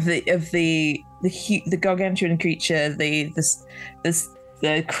of the gargantuan creature,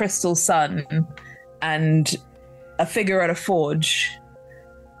 the crystal sun, and a figure at a forge.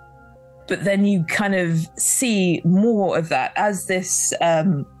 But then you kind of see more of that as this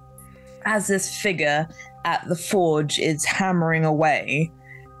figure at the forge is hammering away.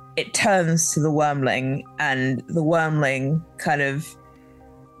 It turns to the wormling, and the wormling kind of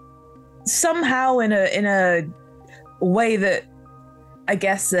somehow in a way that I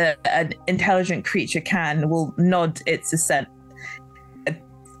guess an intelligent creature will nod its assent,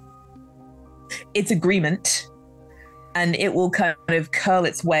 its agreement, and it will kind of curl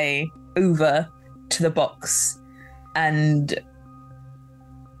its way over to the box, and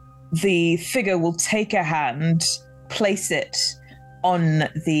the figure will take a hand, place it on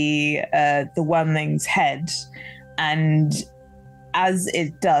the wormling's head, and as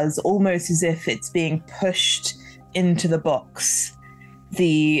it does, almost as if it's being pushed into the box,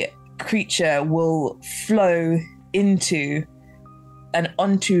 the creature will flow into and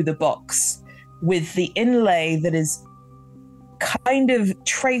onto the box with the inlay that is kind of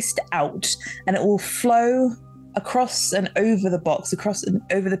traced out, and it will flow across and over the box, across and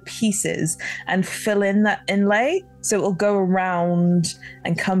over the pieces, and fill in that inlay. So it will go around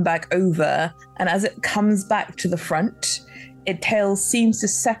and come back over, and as it comes back to the front, its tail seems to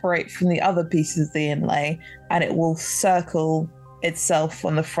separate from the other pieces of the inlay, and it will circle itself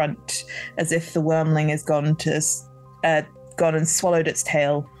on the front as if the wormling has gone and swallowed its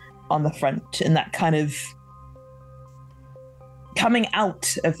tail on the front. And that kind of coming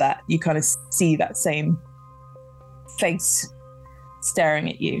out of that, you kind of see that same face staring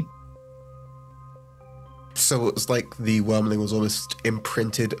at you. So it's like the wormling was almost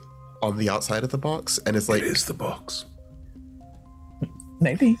imprinted on the outside of the box, and it's like It is the box.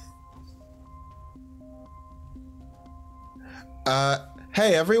 Maybe.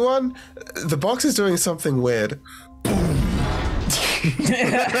 Hey everyone, the box is doing something weird.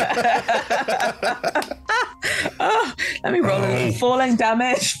 Let me roll a falling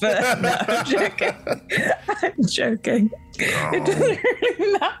damage, but no, I'm joking. I'm joking. It doesn't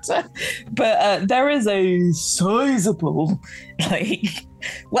really matter. But there is a sizable,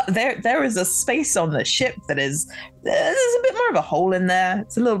 there is a space on the ship that there's a bit more of a hole in there.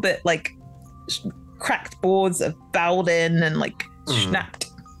 It's a little bit like cracked boards have bowed in and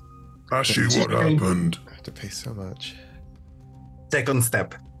snapped. Ashi, what happened? I have to pay so much. Second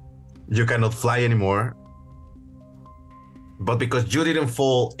step, you cannot fly anymore. But because you didn't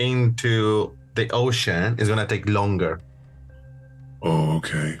fall into the ocean, it's gonna take longer. Oh,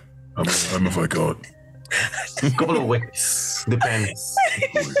 okay. How have I got? A couple of weeks, depends.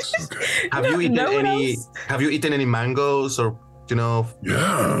 Okay. Have you eaten no one any? else? Have you eaten any mangoes or Yeah.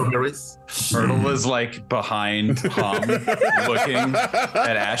 blueberries? Myrtle is like behind Hum, looking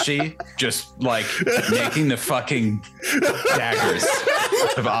at Ashy, just like making the fucking daggers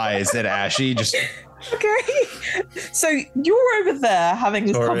of eyes at Ashy. Just Okay. So you're over there having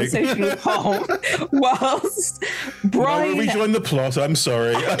this Sorry. conversation with Hom whilst I Brian. will rejoin the plot. I'm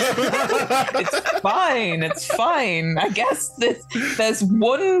sorry. It's fine. It's fine. I guess there's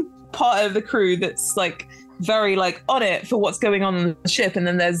one part of the crew that's like very like on it for what's going on in the ship, and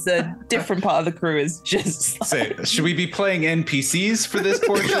then there's a different part of the crew is just like, say, should we be playing NPCs for this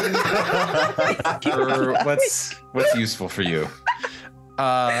portion, or what's useful for you?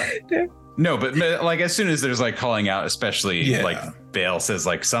 No, but like as soon as there's like calling out, especially like Vale says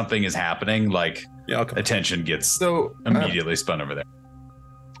like something is happening, like attention gets immediately spun over there.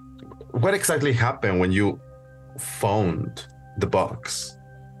 What exactly happened when you found the box?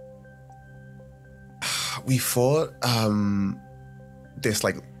 We fought this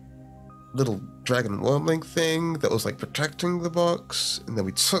like little dragon wormling thing that was like protecting the box, and then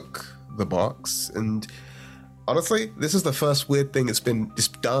we took the box, and honestly, this is the first weird thing that's been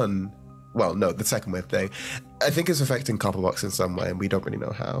just done. Well, no, the second weird thing. I think it's affecting Copperbox in some way, and we don't really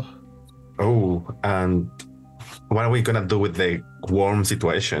know how. Oh, and what are we gonna do with the worm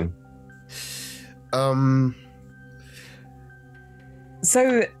situation?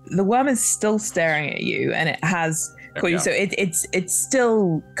 So the worm is still staring at you, and it has caught you. So it's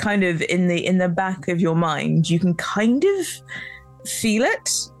still kind of in the back of your mind. You can kind of feel it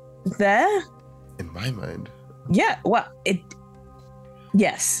there. In my mind. Yeah. Well,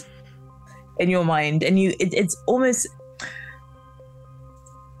 yes, in your mind, and it's almost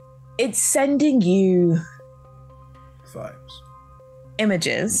it's sending you Vibes.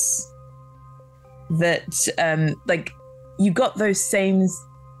 images that like. You got those same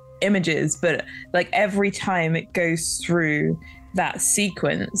images, but like every time it goes through that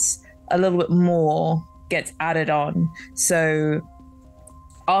sequence, a little bit more gets added on. So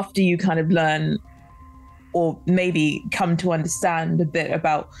after you kind of learn or maybe come to understand a bit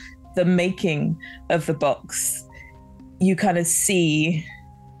about the making of the box, you kind of see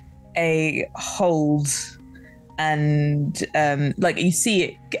a hold and like you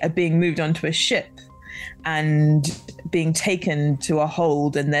see it being moved onto a ship and being taken to a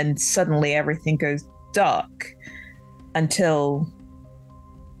hold, and then suddenly everything goes dark until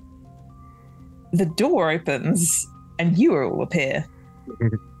the door opens and you all appear.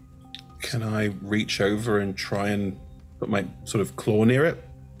 Can I reach over and try and put my sort of claw near it?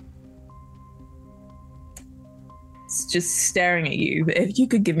 It's just staring at you. But if you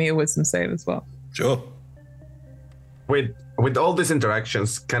could give me a wisdom save as well. Sure. With all these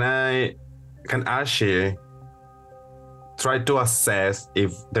interactions, can Ashley try to assess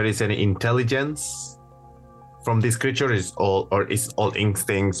if there is any intelligence from this creature? Is all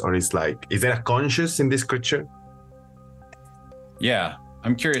instincts, or is there a conscious in this creature? Yeah,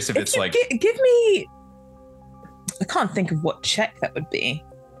 I'm curious if it's like give me. I can't think of what check that would be.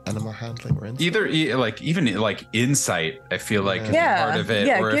 Animal handling or insight? even like insight. I feel like is part of it,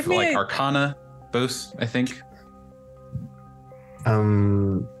 or if like Arcana, both. I think.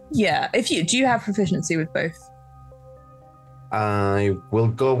 Yeah, do you have proficiency with both? I will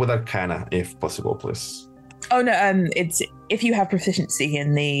go with Arcana if possible, please. Oh no, it's if you have proficiency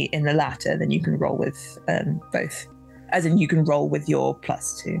in the latter, then you can roll with both. As in, you can roll with your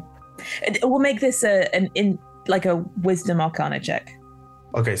 +2. It will make this a wisdom Arcana check.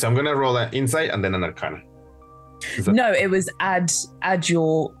 Okay, so I'm gonna roll an insight and then an Arcana. No, it was add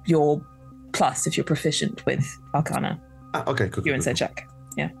your plus if you're proficient with Arcana. Okay, cool. Your insight check.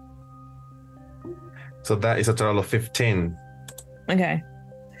 Yeah. So that is a total of 15. Okay.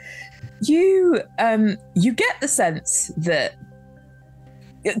 You get the sense that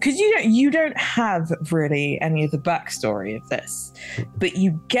because you don't have really any of the backstory of this, but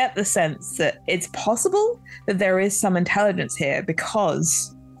you get the sense that it's possible that there is some intelligence here,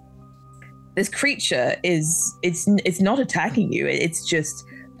 because this creature it's not attacking you, it's just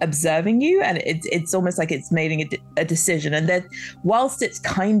observing you, and it's almost like it's making a decision, and that whilst it's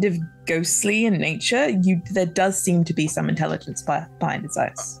kind of ghostly in nature, there does seem to be some intelligence behind its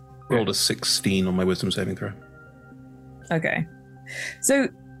eyes. Rolled a 16 on my wisdom saving throw. Okay. So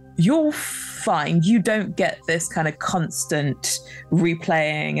you're fine. You don't get this kind of constant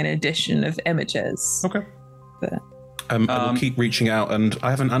replaying and addition of images. Okay. But I will keep reaching out, and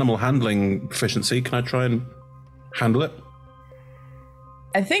I have an animal handling proficiency. Can I try and handle it?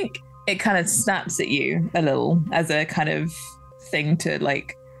 I think it kind of snaps at you a little as a kind of thing to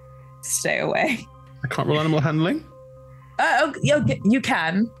like stay away. I can't roll animal handling? You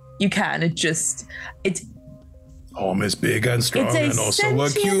can. Is big and strong It's a and also a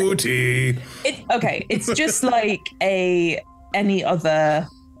sentient- cutie. It's just like any other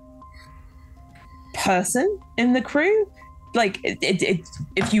person in the crew. Like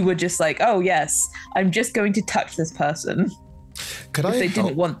if you were just like, oh yes, I'm just going to touch this person. Could If I they help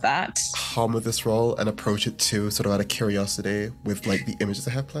didn't want that. harm with this role and approach it too, sort of out of curiosity with like the images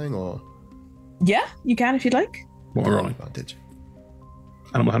I have playing, or Yeah, you can if you'd like. What are we rolling? advantage?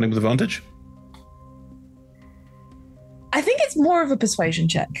 Animal handling with advantage? I think it's more of a persuasion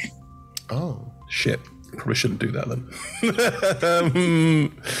check. Oh, Shit. Probably shouldn't do that then.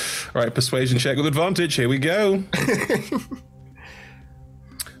 All right, persuasion check with advantage. Here we go.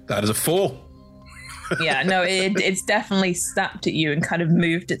 That is a 4. Yeah, no, it's definitely snapped at you and kind of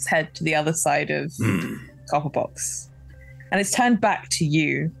moved its head to the other side of Copperbox. And it's turned back to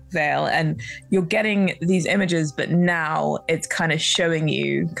you, Vale, and you're getting these images, but now it's kind of showing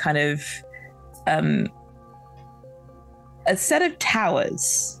you kind of a set of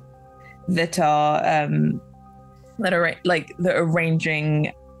towers that are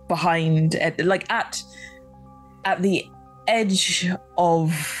ranging behind, like at the edge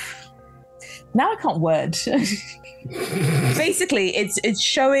of. Now I can't word. Basically, it's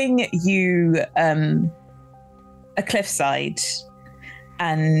showing you a cliffside,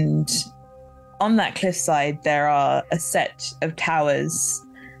 and on that cliffside there are a set of towers,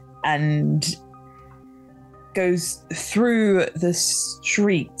 and goes through the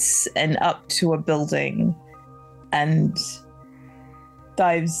streets and up to a building, and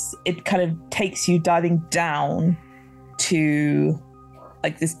it kind of takes you diving down to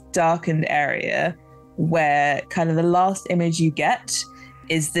like this darkened area where kind of the last image you get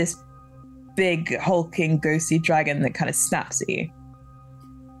is this big hulking ghostly dragon that kind of snaps at you.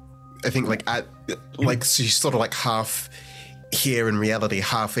 I think she's sort of like half here in reality,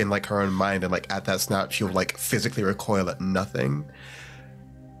 half in like her own mind, and like at that snap she'll like physically recoil at nothing.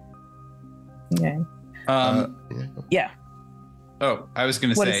 Okay. Yeah. Oh, I was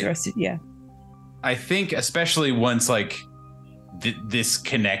gonna What say, is the rest of I think especially once like this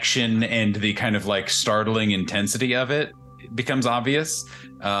connection and the kind of like startling intensity of it becomes obvious,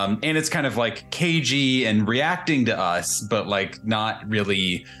 and it's kind of like cagey and reacting to us, but like not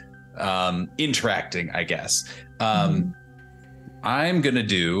really interacting, I guess. I'm gonna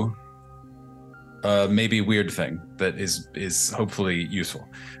do maybe a weird thing that is hopefully useful.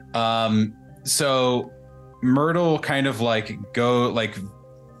 So Myrtle kind of like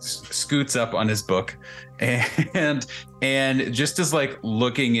scoots up on his book and just is like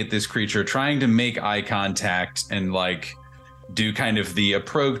looking at this creature, trying to make eye contact and like do kind of the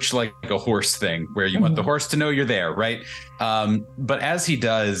approach like a horse thing where you want the horse to know you're there, right? But as he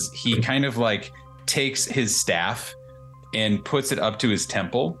does, he kind of like takes his staff and puts it up to his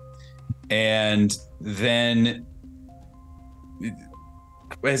temple, and then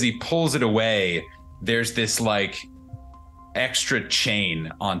as he pulls it away, there's this like extra chain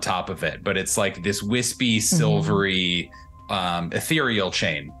on top of it, but it's like this wispy, silvery, ethereal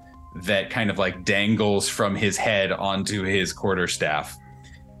chain that kind of like dangles from his head onto his quarterstaff.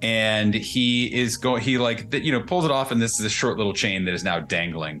 And he pulls it off, and this is a short little chain that is now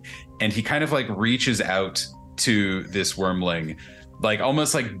dangling. And he kind of like reaches out to this wormling, like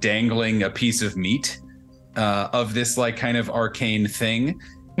almost like dangling a piece of meat of this like kind of arcane thing.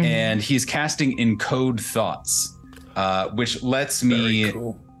 And he's casting Encode Thoughts, which lets me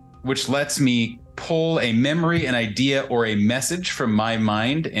pull a memory, an idea, or a message from my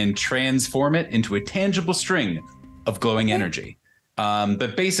mind and transform it into a tangible string of glowing energy.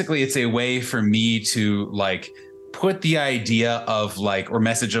 But basically it's a way for me to like put the idea of like, or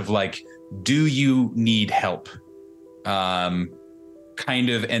message of like, do you need help? Kind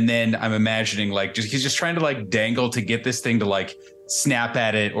of, and then I'm imagining like he's just trying to like dangle to get this thing to like snap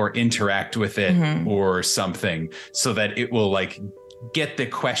at it or interact with it or something, so that it will like get the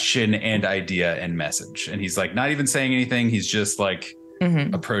question and idea and message. And he's like not even saying anything, he's just like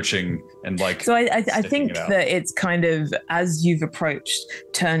approaching and like. So I think that it's kind of, as you've approached,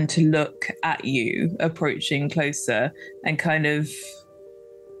 turned to look at you approaching closer, and kind of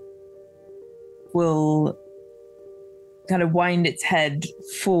will kind of wind its head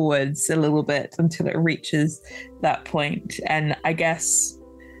forwards a little bit until it reaches that point. And I guess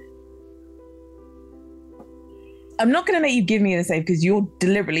I'm not going to make you give me the save because you're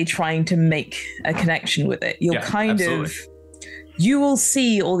deliberately trying to make a connection with it. You're you will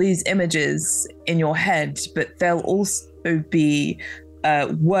see all these images in your head, but they'll also be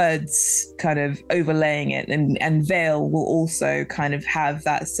words kind of overlaying it, and Vale will also kind of have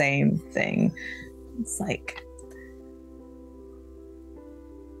that same thing. It's like,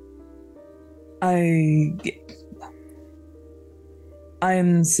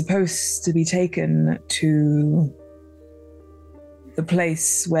 I'm supposed to be taken to the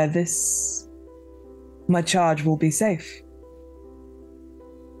place where my charge will be safe.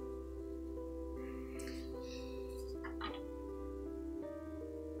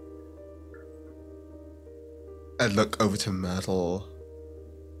 I look over to Myrtle.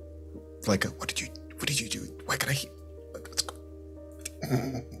 Like, what did you do? Why can I hear? Let's go.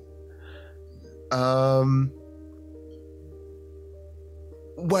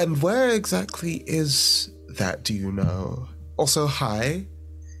 Where exactly is that, do you know? Also, hi,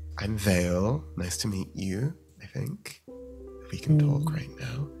 I'm Vale. Nice to meet you, I think. If we can talk right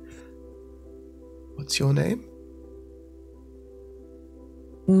now. What's your name?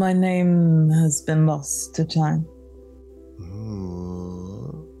 My name has been lost to time.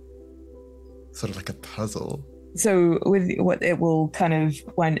 Ooh. Sort of like a puzzle. So with what it will kind of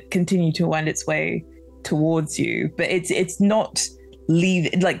continue to wind its way towards you, but it's not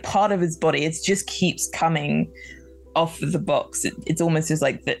like part of its body. It just keeps coming off the box. It's almost just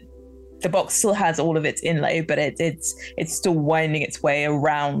like the box still has all of its inlay, but it's still winding its way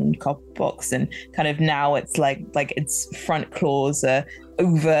around Copperbox, and kind of now it's like its front claws are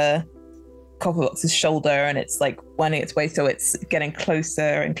over Copperbox's shoulder, and it's like winding its way, so it's getting closer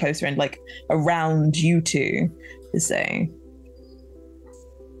and closer and like around you two, to say.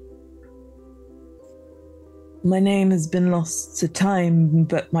 My name has been lost to time,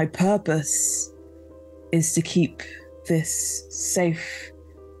 but my purpose is to keep this safe,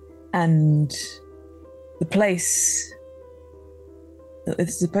 and the place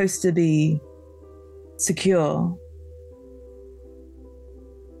is supposed to be secure.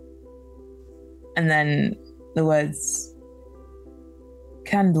 And then the words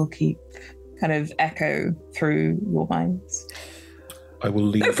Candlekeep kind of echo through your minds. I will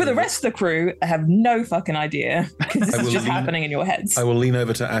lean. So for the rest of the crew, I have no fucking idea, because this is just happening in your heads. I will lean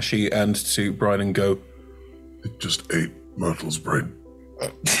over to Ashy and to Brian and go, It just ate Myrtle's brain.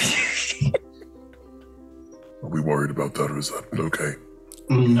 Are we worried about that, or is that okay?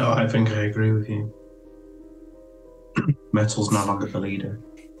 No, I think I agree with you. Myrtle's no longer the leader.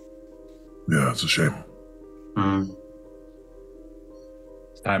 Yeah, it's a shame.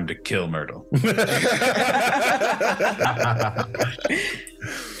 It's time to kill Myrtle.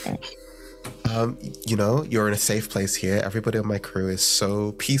 You're in a safe place here. Everybody on my crew is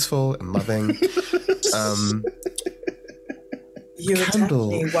so peaceful and loving. You attacked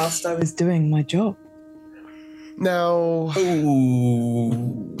me whilst I was doing my job. Now,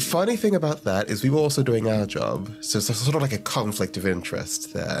 funny thing about that is we were also doing our job, so it's sort of like a conflict of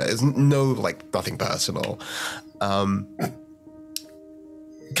interest there. It's nothing personal.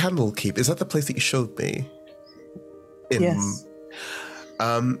 Candlekeep, is that the place that you showed me? Yes.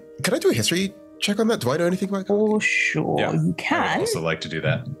 Can I do a history check on that? Do I know anything about Candlekeep? Oh, sure, Yeah. you I can. would also like to do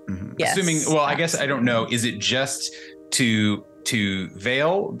that. Mm-hmm. Yes, I guess I don't know. Is it just to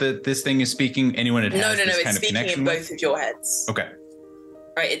Vale that this thing is speaking? Anyone it has No, this it's kind of speaking connection in with? both of your heads. Okay.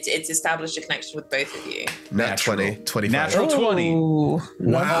 Right, it's established a connection with both of you. Nat 20, 25. Natural 20. Ooh,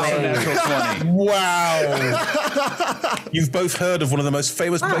 wow. Also natural 20. Wow. You've both heard of one of the most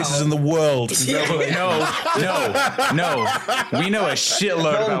famous places in the world. No. We know a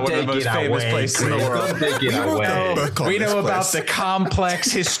shitload about one of the most famous places in the world. We know about the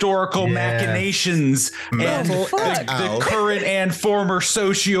complex historical machinations and the current and former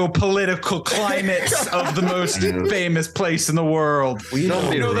socio-political climates of the most famous place in the world. We know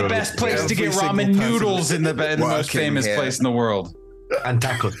the best place to get ramen noodles in the most famous place in the world. And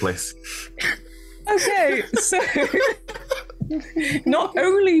tacos place. Okay, so not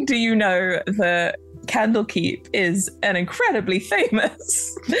only do you know that Candlekeep is an incredibly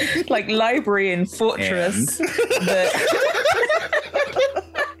famous library and fortress that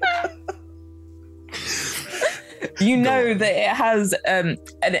you know that it has and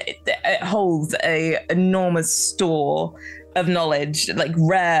it holds a enormous store of knowledge, like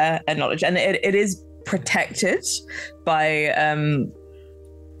rare knowledge, and it is protected by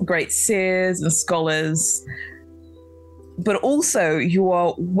great seers and scholars, but also you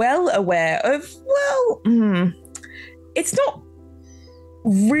are well aware of, it's not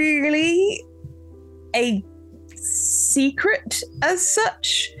really a secret as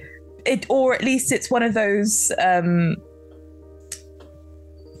such, or at least it's one of those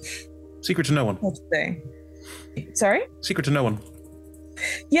Secret to no one. what to say? Sorry? Secret to no one.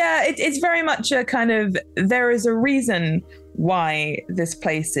 Yeah, it's very much a kind of, there is a reason why this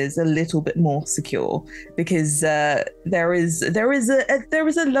place is a little bit more secure, because there is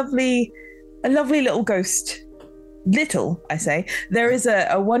a lovely little ghost. Little, I say. There is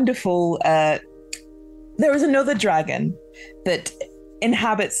a wonderful there is another dragon that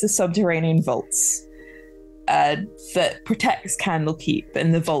inhabits the subterranean vaults that protects Candlekeep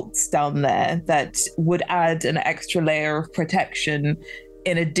and the vaults down there that would add an extra layer of protection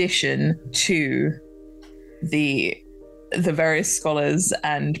in addition to the various scholars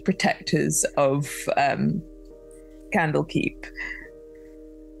and protectors of Candlekeep.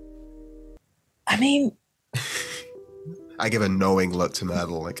 I mean, I give a knowing look to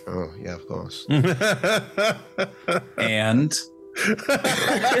Myrtle, like, oh yeah, of course. And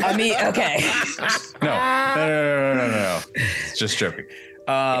I mean, okay. No. Just joking.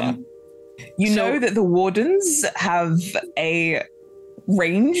 You know that the wardens have a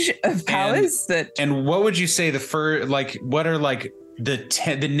range of powers And what would you say what are like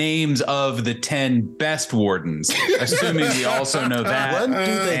the names of the 10 best wardens? Assuming we also know that. When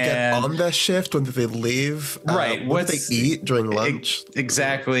do they get on their shift? When do they leave? Right. What do they eat during lunch?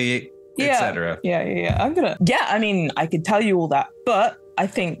 Exactly. Etc. Yeah. I mean, I could tell you all that, but I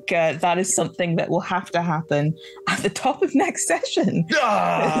think that is something that will have to happen at the top of next session.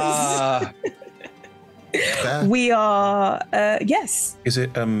 We are, yes. Is it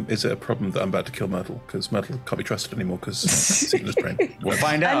a problem that I'm about to kill Myrtle? Because Myrtle can't be trusted anymore because Signa's brain. We'll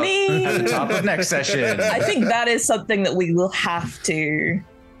find out at the top of next session. I think that is something that we will have to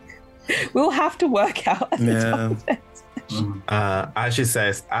work out at the top of next session. As she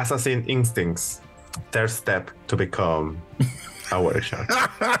says, assassin instincts, third step to become a warrior.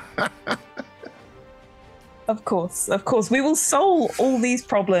 Of course. We will solve all these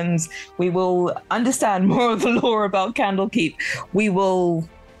problems. We will understand more of the lore about Candlekeep. We will...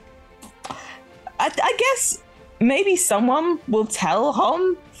 I guess maybe someone will tell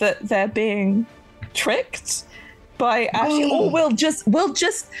Hom that they're being tricked by Ashley. Or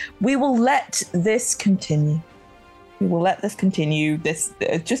we will let this continue. We will let this continue. This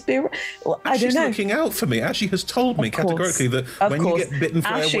just be. Well, I don't know. She's looking out for me. Ashley has told me categorically that when you get bitten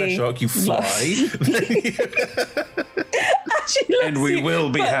by a were-shark, you fly. And we will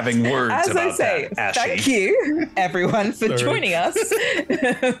be having words about that, Ashley. Thank you, everyone, for joining us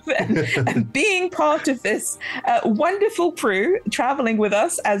and being part of this wonderful crew, traveling with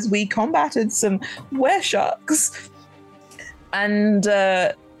us as we combated some were-sharks and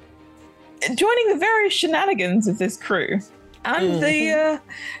joining the various shenanigans of this crew and the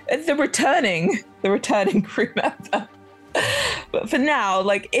returning crew member. But for now,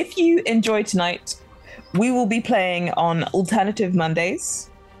 like, if you enjoy tonight, we will be playing on alternative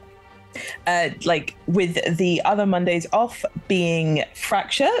Mondays, like with the other Mondays off being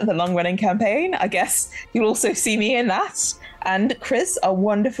Fracture, the long-running campaign. I guess you'll also see me in that, and Chris, our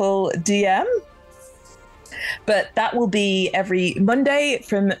wonderful DM. But that will be every Monday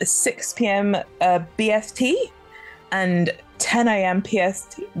from 6 p.m. BST and 10 a.m.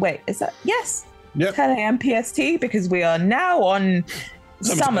 PST. Wait, is that? Yes. Yep. 10 a.m. PST, because we are now on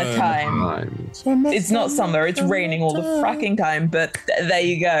summertime. It's not summer, it's raining all the fracking time, but there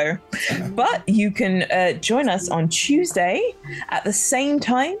you go. But you can join us on Tuesday at the same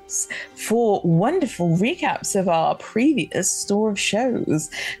times for wonderful recaps of our previous store of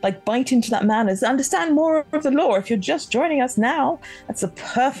shows, like Bite into That Madness, understand more of the lore. If you're just joining us now, that's a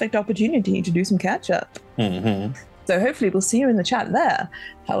perfect opportunity to do some catch up. So hopefully we'll see you in the chat there.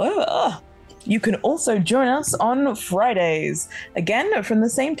 However, you can also join us on Fridays, again from the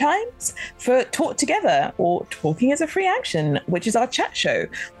same times, for Talk Together, or Talking as a Free Action, which is our chat show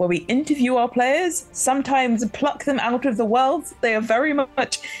where we interview our players, sometimes pluck them out of the worlds they are very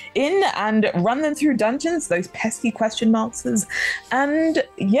much in and run them through dungeons, those pesky question marks. And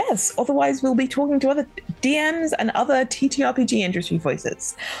yes, otherwise we'll be talking to other DMs and other TTRPG industry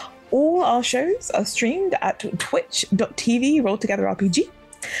voices. All our shows are streamed at twitch.tv/RollTogetherRPG.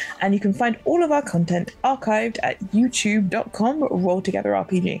 And you can find all of our content archived at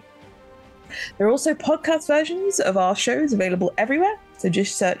youtube.com/RollTogetherRPG. There are also podcast versions of our shows available everywhere, so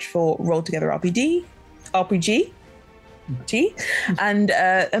just search for Roll Together RPG. And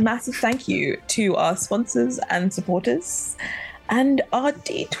a massive thank you to our sponsors and supporters and our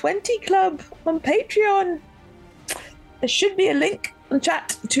D20 Club on Patreon. There should be a link in the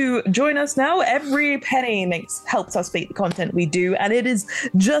chat to join us now. Every penny helps us make the content we do, and it is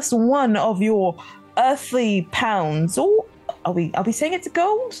just one of your earthly pounds. Or are we saying it's a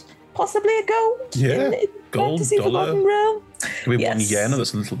gold? Possibly a gold? Yeah, gold, dollar. Could be 1 yen,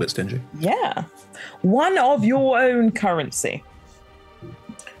 that's a little bit stingy. Yeah. One of your own currency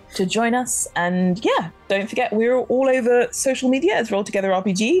to join us. And yeah, don't forget, we're all over social media as Roll Together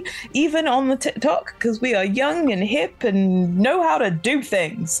RPG, even on the TikTok, because we are young and hip and know how to do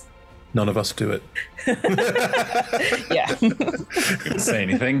things. None of us do it. Yeah. Couldn't say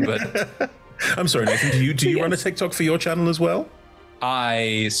anything, but I'm sorry, Nathan, do you run a TikTok for your channel as well?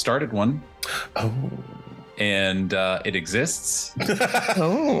 I started one. Oh. And it exists.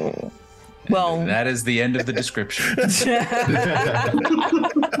 Oh. Well, that is the end of the description.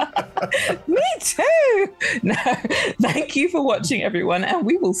 Me too. No, thank you for watching, everyone, and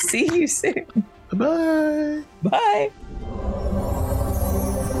we will see you soon. Bye. Bye.